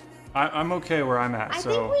going on? I'm okay where I'm at. I so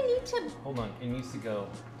think we need to. Hold on. It needs to go.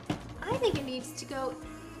 I think it needs to go.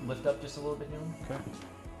 Lift up just a little bit, John. okay.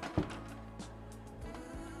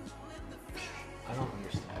 I don't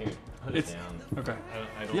understand. Here, put It's- it down. Okay.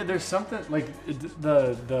 I don't. Yeah, there's something like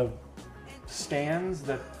the stands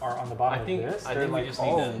that are on the bottom I think- of this. I They're think we like just need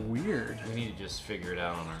all to- weird. We need to just figure it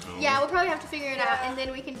out on our own. Yeah, we'll probably have to figure it out, and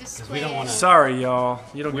then we can display don't it. wanna- Sorry, y'all.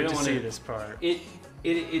 You don't We get don't to see wanna- this part.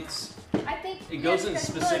 It's I think it goes yeah, in because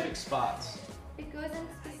specific look, spots. it goes in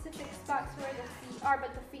specific spots where the feet are,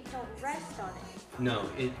 but the feet don't rest on it. No,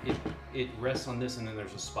 it rests on this, and then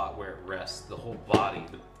there's a spot where it rests. The whole body.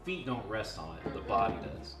 The feet don't rest on it. The body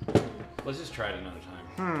does. Let's just try it another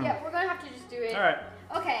time. Yeah, we're gonna have to just do it. All right.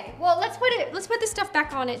 Okay. Well, let's put this stuff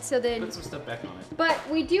back on it so then. Put some stuff back on it. But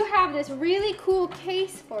we do have this really cool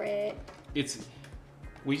case for it.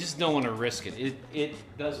 We just don't want to risk it. It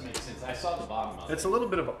does make sense. I saw the bottom of It's it. a little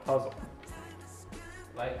bit of a puzzle.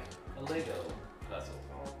 Like a Lego puzzle.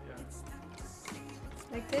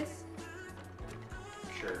 Like this.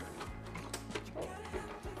 Sure.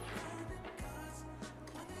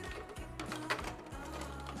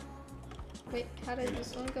 Wait, how does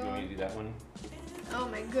this one go You want me on? to do that one? Oh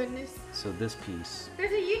my goodness. So this piece.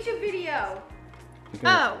 There's a YouTube video.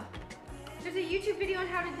 Oh. There's a YouTube video on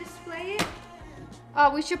how to display it.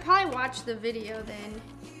 Oh, we should probably watch the video then.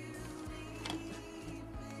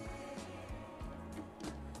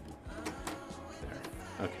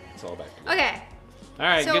 There. Okay, it's all back. Together. Okay. All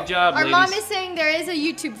right, So good job, our ladies. mom is saying there is a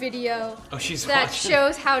YouTube video Oh, she's that watching.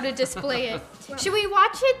 shows how to display it. Should we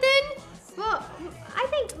watch it then? Well, I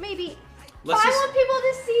think maybe. Let's I just- want people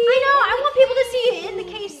to see. I know. I want people to see it in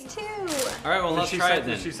the case too. All right, well, Did let's she try send- it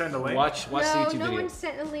then. did she send a link? Watch the No, YouTube no video. one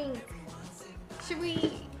sent a link. Should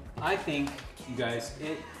we? I think, you guys,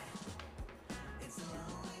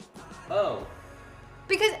 Oh.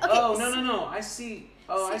 Because okay. Oh, no. I see.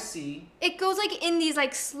 Oh, I see. It goes like in these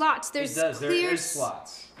like slots. There's It does. clear. There is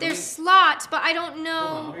slots. Let There's me- slots, but I don't Hold on,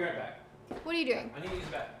 I'll know. be right back. What are you doing? I need to use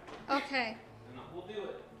that. Okay. And we'll do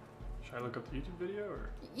it. Should I look up the YouTube video or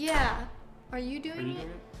Yeah. Are you doing are you it? doing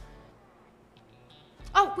it?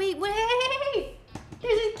 Oh wait.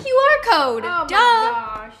 There's a QR code. Oh my Duh.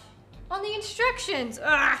 gosh. On the instructions.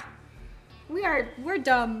 Ah. We're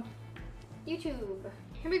dumb. YouTube.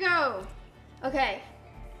 Here we go. Okay.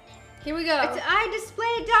 Here we go. It's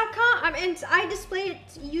idisplay.com. It's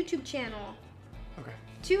iDisplay's YouTube channel. Okay.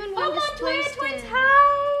 2-in-1 Oh, display Montoya Twins. stand.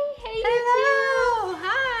 Hi. Hey, Hello.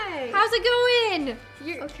 Hi. How's it going?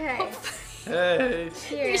 You're Okay. Hey.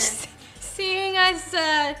 Here. You're seeing us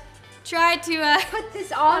try to Put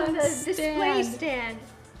this on on the a display stand. stand.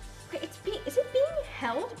 Okay, is it being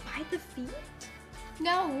held by the feet?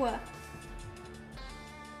 No.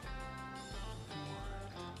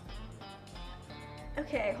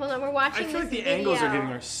 Okay, hold on. We're watching I feel this like the video. angles are getting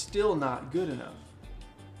are still not good enough.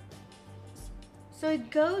 So it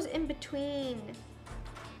goes in between.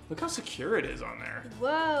 Look how secure it is on there.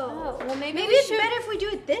 Whoa. Oh, well, maybe we it's should- better if we do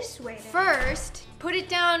it this way. Then. First, put it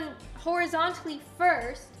down horizontally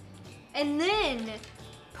first, and then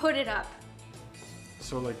put it up.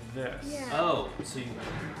 So like this. Yeah. Oh, so you.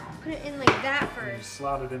 Put it in like that And you first.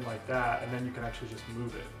 slot it in like that, and then you can actually just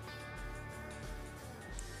move it.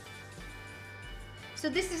 So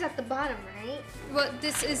this is at the bottom, right? Well,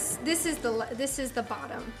 this is the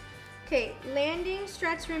bottom. Okay, landing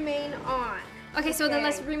struts remain on. Okay, so then Okay.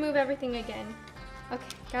 let's remove everything again. Okay,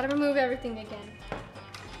 gotta remove everything again.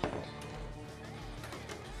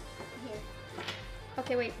 Here.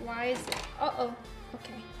 Okay, wait, why is it? Uh-oh.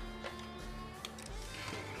 Okay.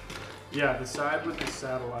 Yeah, the side with the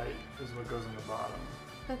satellite is what goes on the bottom.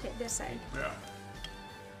 Okay, this side. Yeah.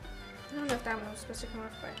 I don't know if that one was supposed to come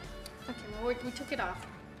off, but okay, well we took it off.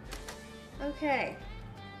 Okay.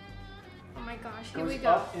 Oh my gosh, It here goes we go.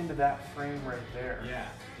 up into that frame right there. Yeah,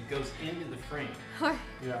 it goes into the frame.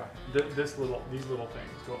 Yeah. These little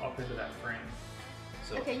things go up into that frame.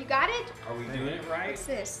 So Okay, you got it? are we doing it right? What's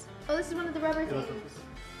this? Oh, this is one of the rubber Yeah, things.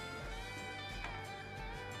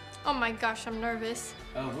 Oh my gosh, I'm nervous.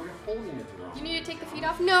 Oh, we're holding it the wrong. You need to take the feet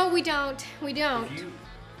off? No, we don't. We don't.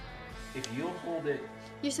 If you'll hold it,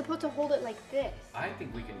 You're supposed to hold it like this. I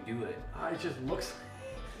think we can do it. It just looks.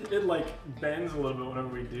 It like bends a little bit whenever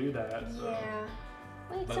we do that. So. Yeah.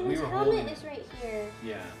 Wait, But someone's we were helmet holding- is right here.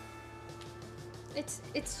 Yeah. It's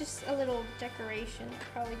just a little decoration.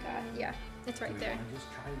 Probably got. Yeah, it's Do right we there. wanna just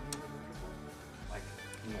try to do it like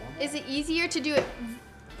normal? Is it easier to do it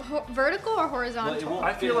vertical or horizontal? Well, it won't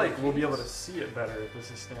I feel fit like in the we'll be able to case. see it better if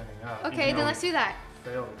this is standing up. Okay, even then though let's do that.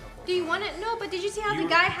 we failed a couple Do you of want to? No, but did you see how You the were-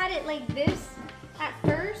 guy had it like this at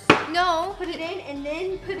first? No. Put it in and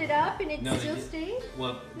then put it up and it No, they still did- stayed?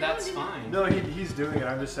 Well, that's didn't- fine. No, he's doing it.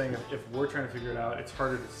 I'm just saying if we're trying to figure it out, it's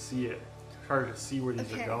harder to see it. It's harder to see where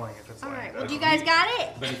these Okay. are going if it's All like right. that. Well, you guys got it?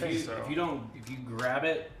 But I think so. if you grab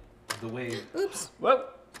it the way, Oops. Well,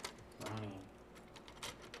 Ronnie,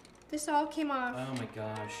 This all came off. oh my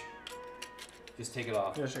gosh, just take it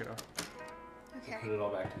off. yeah, shake it off. Okay. Put it all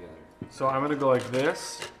back together, So I'm gonna go like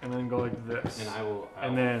this, and then go like this, and I will.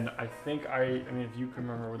 and then I think I mean if you can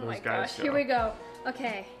remember where Oh my those guys gosh, go. here we go.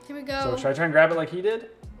 Okay, here we go. So should I try and grab it like he did,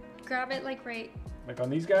 Grab it like right. like on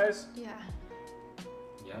these guys? Yeah.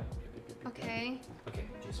 Yeah. Okay. Okay,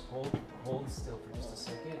 just hold still for just a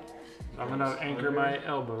second. I'm gonna anchor my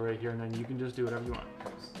elbow right here, and then you can just do whatever you want.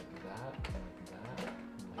 Just like that,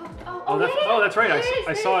 Oh, like that. oh, Oh, that's there it is. that's right. There it is,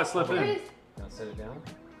 I there saw it it slip There it in. is. Now set it down.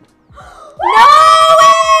 No way!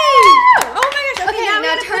 Oh my gosh. Okay, now we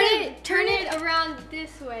now gotta turn it around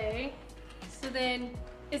this way. So then,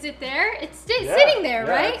 is it there? It's Yeah, sitting there,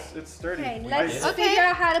 yeah, right? It's sturdy. Okay, We let's did it. Okay. figure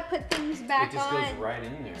out how to put things back It just on. goes right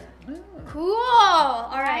in there. Cool. All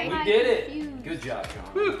right. We I'm did it. confused. Good job,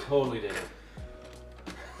 John. We totally did it.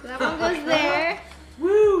 So that one goes there. Woo!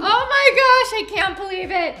 Oh my gosh, I can't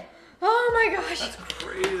believe it. Oh my gosh. That's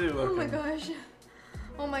crazy looking. Oh my gosh.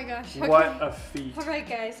 Oh my gosh. Okay. What a feat. All right,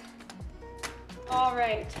 guys. All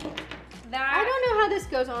right. That. I don't know how this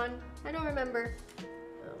goes on. I don't remember.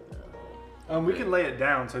 We can lay it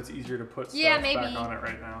down so it's easier to put stuff Yeah, back maybe. on it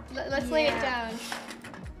right now. Let's lay it Yeah. down.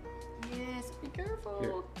 Yes, be careful.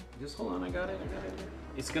 Here, just hold on. I got it.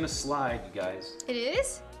 It's gonna slide, you guys. It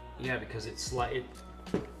is? Yeah, because it slide.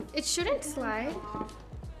 It shouldn't slide.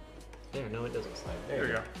 There, no, it doesn't slide. There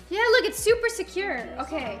you go. Yeah, look, it's super secure.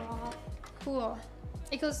 Okay. Cool.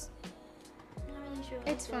 It goes. I'm not really sure. what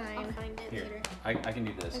It's it is. I'll fine. find it Here, later. I can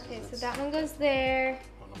do this. Okay, so That's that one goes there.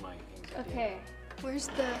 one of my things I did. Okay. Where's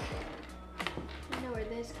the. I know where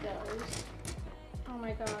this goes. Oh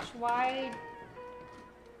my gosh. Why.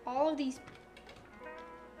 All of these.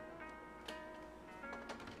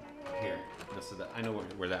 Here, this is the, I know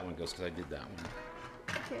where that one goes because I did that one.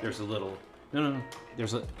 Okay. There's a little. No.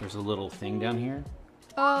 There's a little thing down here.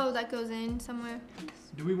 Oh, that goes in somewhere.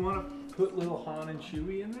 Do we want to put little Han and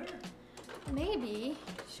Chewie in there? Maybe.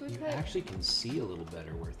 Should we You put. actually can see a little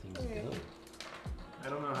better where things Okay. go. I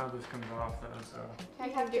don't know how this comes off though, so. I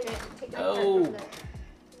have to take the Oh. from the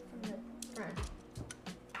front.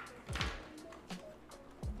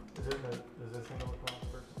 Does this thing look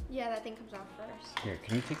off first? Yeah, that thing comes off first. Here,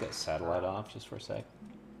 can you take that satellite off just for a sec?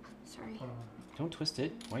 Sorry. Hold on. Don't twist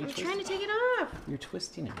it. Why are you I'm twisting? trying to take it off. You're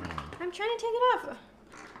twisting it wrong. I'm trying to take it off.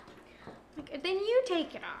 Like, then you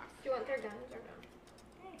take it off. Do you want their guns or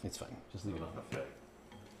no? It's fine. Just leave it on. Okay.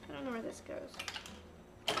 I don't know where this goes.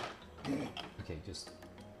 Okay, just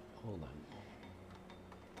hold on.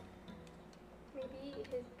 Maybe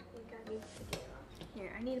his gun needs to get off.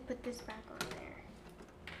 Here, I need to put this back on there.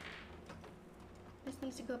 This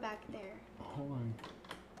needs to go back there. Hold on.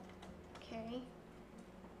 Okay.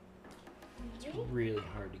 It's really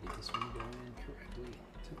hard to get this one going in correctly.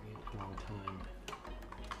 It took me a long time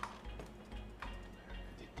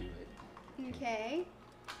to do it. Okay.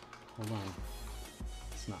 Hold on.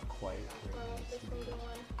 It's not quite where it needs to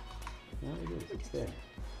be. No, it is. It's there.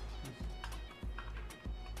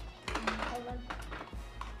 Hold on.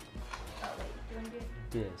 Oh, wait. Do you want to do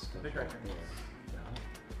it? This goes think I right can. there.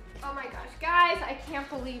 Oh my gosh, guys, I can't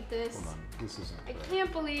believe this. Hold on. This isn't I right.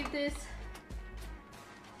 can't believe this.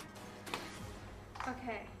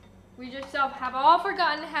 Okay. We just have all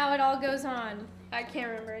forgotten how it all goes on. I can't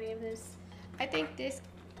remember any of this. I think this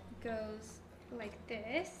goes like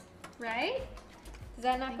this, right?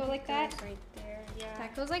 Does that not go like that? Right there, yeah.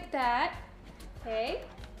 That goes like that. Okay.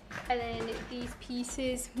 And then these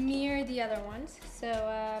pieces mirror the other ones. So,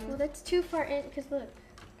 Well, that's too far in, because look.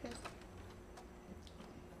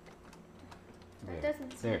 That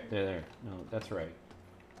doesn't seem... There. No, that's right.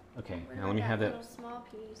 Okay, What now about let me have that. little small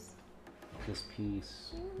piece? This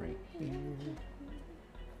piece right here.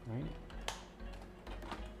 Right?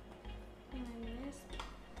 And then this.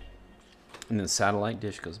 And then the satellite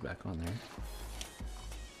dish goes back on there.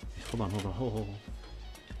 Hold on.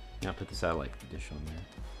 Now put the satellite dish on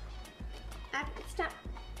there. Stop.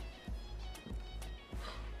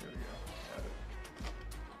 There we go. Got it.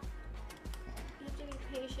 You have to be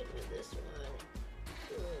patient with this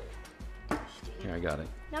one. Here, I got it.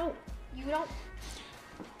 No, you don't.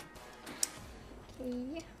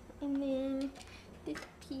 Okay, and then this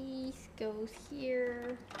piece goes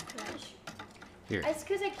here. Gosh. Here. It's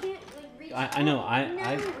because I can't like reach. I know. No,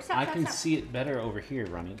 I stop, can stop. see it better over here,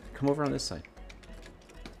 Ronnie. Come over on this side.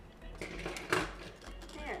 There,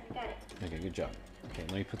 I got it. Okay, good job. Okay,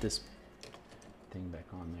 let me put this thing back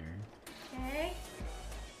on there. Okay.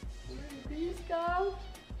 Where do these go?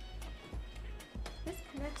 This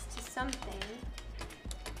connects to something.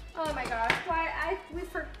 oh my gosh, we've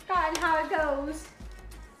forgotten how it goes.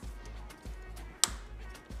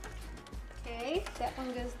 Okay, that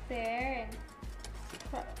one goes there and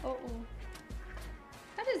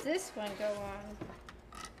how does this one go on?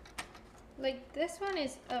 Like this one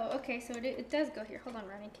is, oh, okay, so it does go here. Hold on,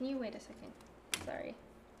 Ronnie, can you wait a second? Sorry.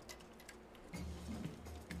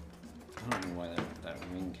 I don't know why that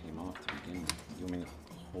ring came off to begin with. You want me to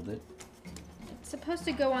hold it? It's supposed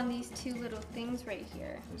to go on these two little things right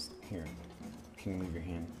here. Here. Can you move your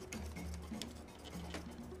hand?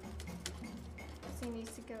 So it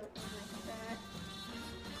needs to go like that.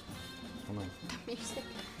 Hold on. Music.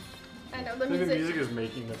 I know, the I think the music. music is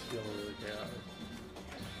making us feel really chaotic.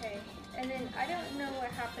 Okay, and then I don't know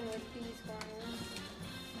what happened with these ones.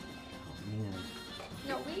 Oh, man.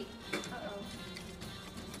 No, wait. Uh-oh.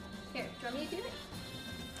 Here, do you want me to do it?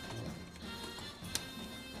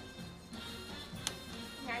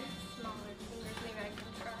 Yeah, I have smaller fingers. Maybe I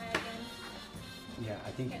can try again. Yeah,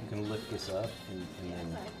 I think you can lift this up and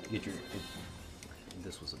then get your...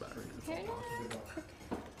 this was about ready to Here, fall off.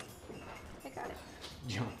 no. I got it.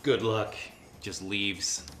 Good luck. Just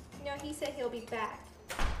leaves. No, he said he'll be back.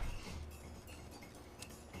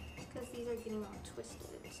 Because these are getting all twisted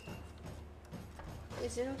and stuff.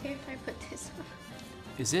 Is it okay if I put this on?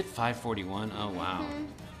 Is it 5:41? Oh, wow.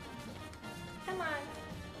 Come on.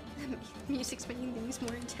 The music's making things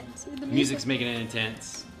more intense. The Music's making it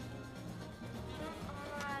intense.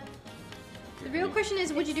 The real question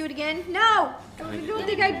is, would you do it again? No! I don't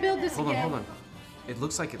think I'd build this Hold on, again. hold on. It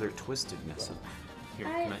looks like they're twisted, Nessa. Here,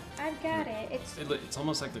 can I? I've got it. It's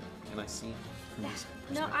almost like the. Can I see? From this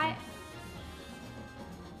No, perspective?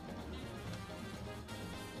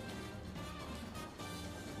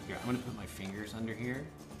 Here, I'm gonna put my fingers under here.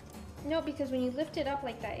 No, because when you lift it up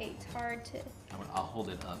like that, it's hard to. I'll hold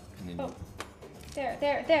it up and then. Oh, there.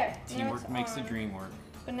 Now Teamwork it's makes the on. dream work.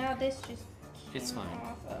 But now this just. It's came fine.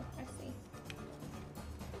 off. Oh, I see.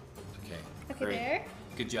 Okay. Okay, great. there.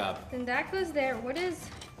 Good job. Then that goes there. What is?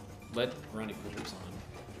 Let Ronnie put hers on.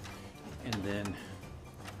 And then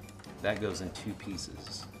that goes in two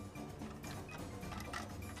pieces.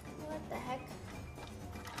 What the heck?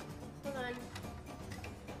 Hold on.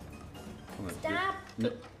 Hold on, Stop.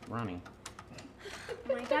 No, Ronnie.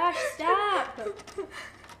 Oh my gosh, stop!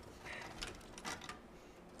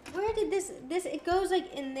 Where did this, it goes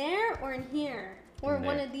like in there or in here? Or In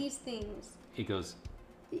one there. of these things? It goes.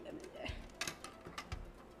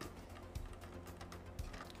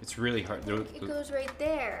 It's really hard. It goes right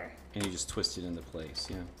there. And you just twist it into place,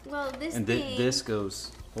 yeah. Well, this And thing... this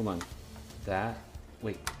goes, hold on, that,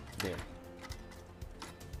 wait, there.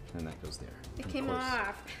 And that goes there. It Of came course.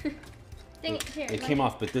 off. Dang it, here. It came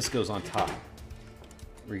off, but this goes on top.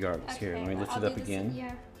 Regardless. Here, let me lift I'll it up do this, again.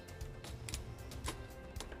 Yeah.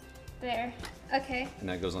 There. Okay. And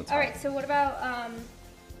that goes on top. All right. So what about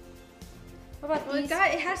Well, these?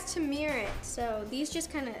 it has to mirror it, so these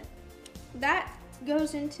just kind of... That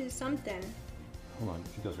goes into something. Hold on,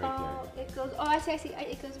 it goes right Oh, it goes. Oh, I see.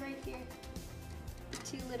 It goes right here.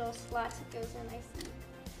 Two little slots. It goes in. I see.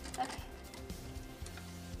 Okay. there.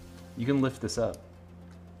 You can lift this up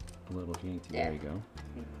a little if you need to. There There. you go.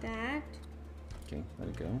 Like that. Okay, let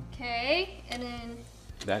it go. Okay. And then.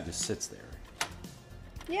 That just sits there.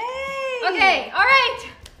 Yay! Okay. All right.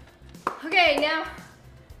 Okay. Now.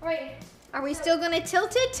 All right. Are we still gonna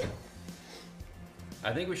tilt it?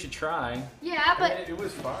 I think we should try. Yeah, but It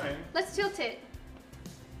was fine. let's tilt it.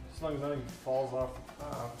 As long as nothing falls off the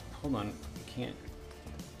top. Hold on, you can't.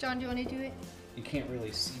 John, do you want to do it? You can't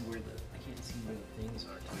really see where the things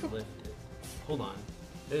are to lift it. Hold on.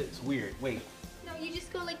 It's weird. Wait. No, you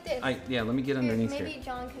just go like this. Yeah, let me get underneath Maybe here.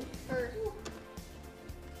 John can.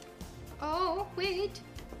 Oh, wait.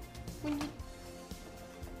 When you.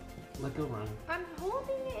 Let go, Ron. I'm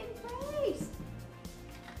holding it in place.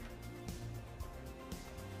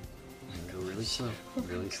 Go really slow.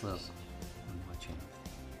 Really slow. I'm watching.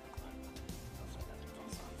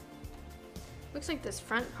 Looks like this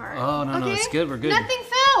front part. Oh, no, it's good. We're good. Nothing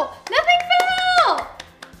fell. Nothing fell.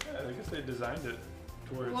 Yeah, I guess they designed it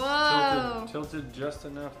to where Whoa. it's tilted just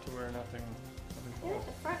enough to where nothing Yeah, falls.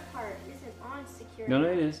 the front part isn't on secure. No,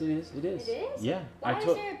 it is. It is. It is? Yeah. Why is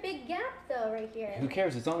there a big gap though right here? Who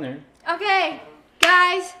cares? It's on there. Okay,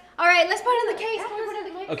 guys. All right, let's put it in the case. Put it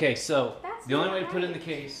in the case. Okay, so That's the only not way to put it in the right.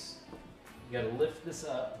 case, you gotta lift this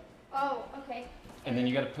up, Oh, okay. and then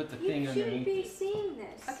you gotta put the thing underneath. be seeing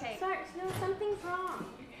this. Okay. Sorry, no, something's wrong.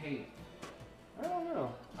 Hey, I don't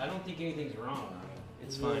know. I don't think anything's wrong.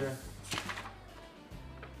 It's fine. Yeah.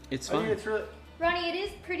 It's I mean, fine. it's really. Ronnie, it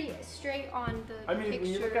is pretty straight on the I mean, picture.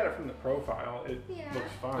 when you look at it from the profile, it Yeah.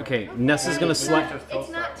 looks fine. Okay, Nessa's gonna It's slide. not, Just tilts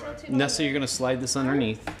it's not that way. tilted. Nessa, you're gonna slide this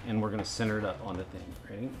underneath, and we're gonna center it up on the thing.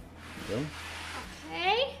 Ready? Go.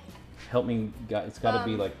 Okay. Help me, guys. It's gotta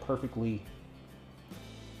be like perfectly.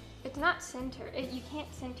 It's not center. You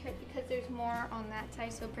can't center it because there's more on that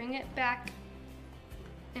side. So bring it back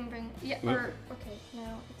and bring. Yeah. Or okay.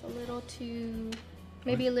 Now it's a little too.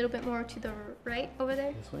 Maybe a little bit more to the right over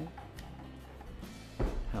there. This way.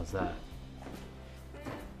 How's that?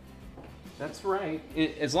 That's right.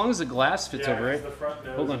 As long as the glass fits Yeah, over 'cause it. the front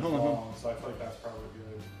nose Hold on, is hold on, hold long, so I feel like that's probably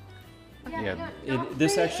good. Yeah, Don't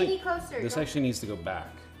this bring it actually- any closer. This Don't- actually needs to go back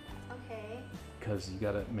Okay. because you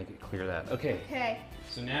gotta make it clear that. Okay. Okay.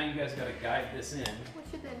 So now you guys gotta guide this in. What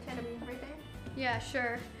should the antenna be? Right there? Yeah.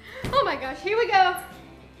 Sure. Oh my gosh. Here we go.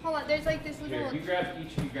 Hold on. There's like this Here, little.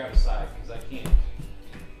 each of you grab a side because I can't.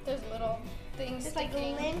 There's little things. It's like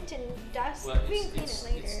sticking. lint and dust. Well, we can clean it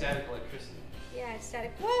later. it's static electricity. Yeah, it's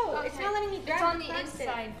static. Whoa! It's Okay. not letting me grab It's on the plastic.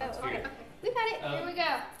 inside. Oh, okay. Here. We got it. Um, Here we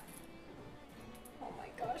go. Oh my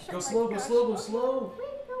gosh. Go slow, go slow, go slow. Wait,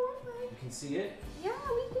 no, we're fine. You can see it. Yeah,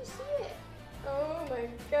 we can see it. Oh my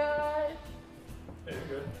god. Hey,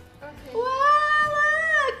 you're good. Okay. Whoa!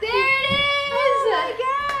 Look, there it is! Oh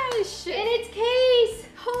my gosh. In its case.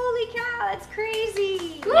 Holy cow! That's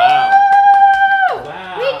crazy. Wow. Woo!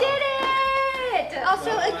 Wow. We did it!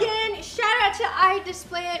 Also, Wow. again, shout out to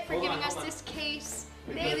iDisplay It for Hold giving on, us hold on. this case.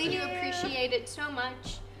 We They got do this. appreciate it so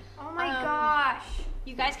much. Oh my Um, gosh.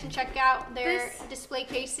 You guys can check out their This- display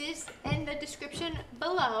cases in the description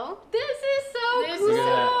below. This is so This cool. Look at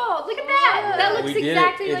that. Look at that! That looks we did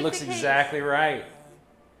exactly it. like It looks the case. exactly right.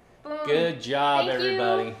 Boom. Good job, Thank you.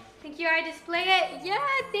 everybody. Thank you, I display it. Yeah,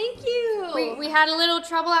 thank you. We had a little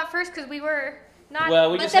trouble at first because we were not.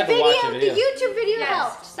 Well, we but just the had to watch video, the the video. YouTube video Yes.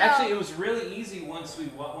 helped. So. Actually, it was really easy once we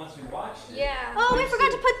watched it. Yeah. Oh, I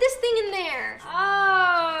forgot to put this thing in there.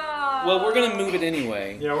 Oh. Well, we're gonna move it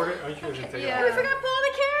anyway. Yeah, we're gonna. I should take it Yeah. Oh, we off. forgot to put all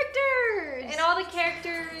the characters. And all the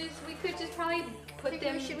characters, we could just probably put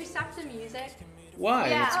them. Should we stop the music? Why?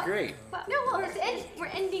 Yeah. It's great. No, well, we're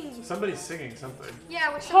ending. Somebody's singing something.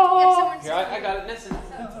 Yeah, we're someone's Here, I got it. Listen.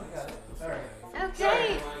 I got it. All right.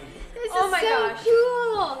 Okay. This Oh is my so gosh.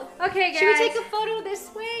 cool. Okay, guys. Should we take a photo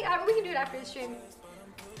this way? We can do it after the stream.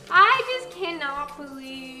 I just cannot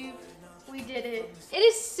believe we did it. It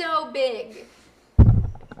is so big.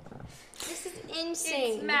 This is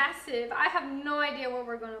insane. It's massive. I have no idea where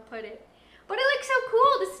we're gonna put it, but it looks so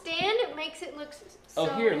cool. The stand makes it look so Oh,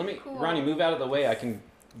 here, let me, cool. Ronnie, move out of the way. I can.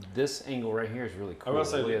 This angle right here is really cool. I will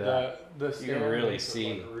say Look at that the You can stand really makes it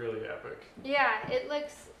see. look really epic. Yeah, it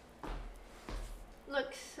looks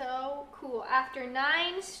so cool. After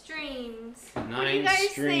 9 streams. What do you 9 guys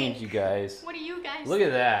streams, think? you guys. What do you guys Look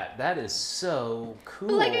think? at that. That is so cool.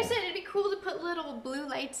 But like I said, it'd be cool to put little blue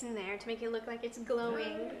lights in there to make it look like it's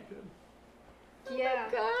glowing. Yeah.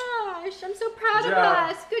 Gosh, I'm so proud Good of job.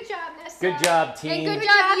 us. Good job, Nessa. Good job, And team. good Good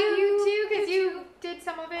job job, you you. too, because you did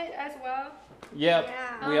some of it as well. Yep,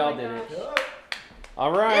 Yeah. we Oh all my did it. gosh.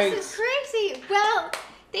 All right. This is crazy. Well,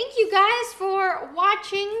 thank you guys for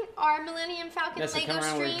watching our Millennium Falcon Nessa, Lego come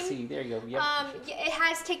around where you can stream. see. There you go. Yep. Yeah, it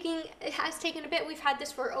has taken a bit. We've had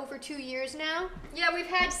this for over 2 years now. Yeah, we've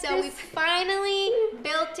had So we finally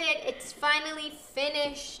built it. It's finally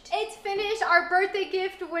finished. It's finished. Our birthday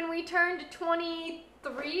gift when we turned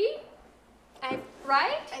 23,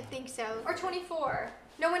 right? I think so. Or 24.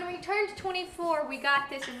 No, when we turned 24, we got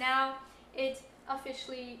this, and now it's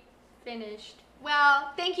officially finished.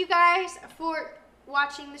 Well, thank you guys for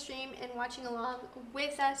watching the stream and watching along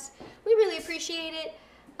with us. We really appreciate it.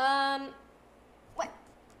 What?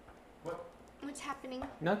 What's happening?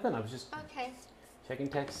 Nothing. I was just Okay. checking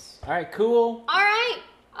texts. All right, cool. All right.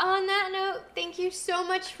 On that note, thank you so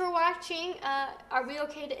much for watching. Are we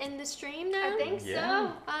okay to end the stream now? I think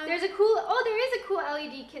Yeah. so. There is a cool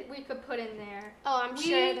LED kit we could put in there. Oh, I'm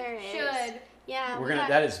sure there is. Should. Yeah. We're gonna.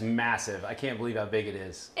 That is massive. I can't believe how big it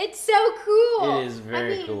is. It's so cool. It is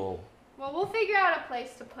very I mean, cool. Well, we'll figure out a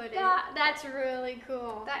place to put it. That's really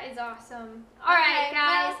cool. That is awesome. All right, Okay,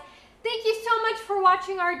 guys. well- Thank you so much for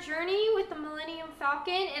watching our journey with the Millennium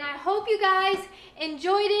Falcon, and I hope you guys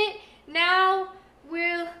enjoyed it. Now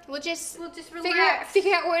we'll just relax.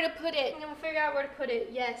 figure out where to put it. And then we'll figure out where to put it.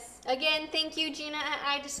 Yes. Again, thank you, Gina at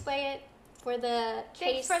I Display It, for the Thanks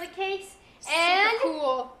case. for the case. Super And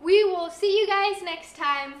cool. we will see you guys next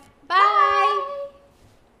time. Bye. Bye.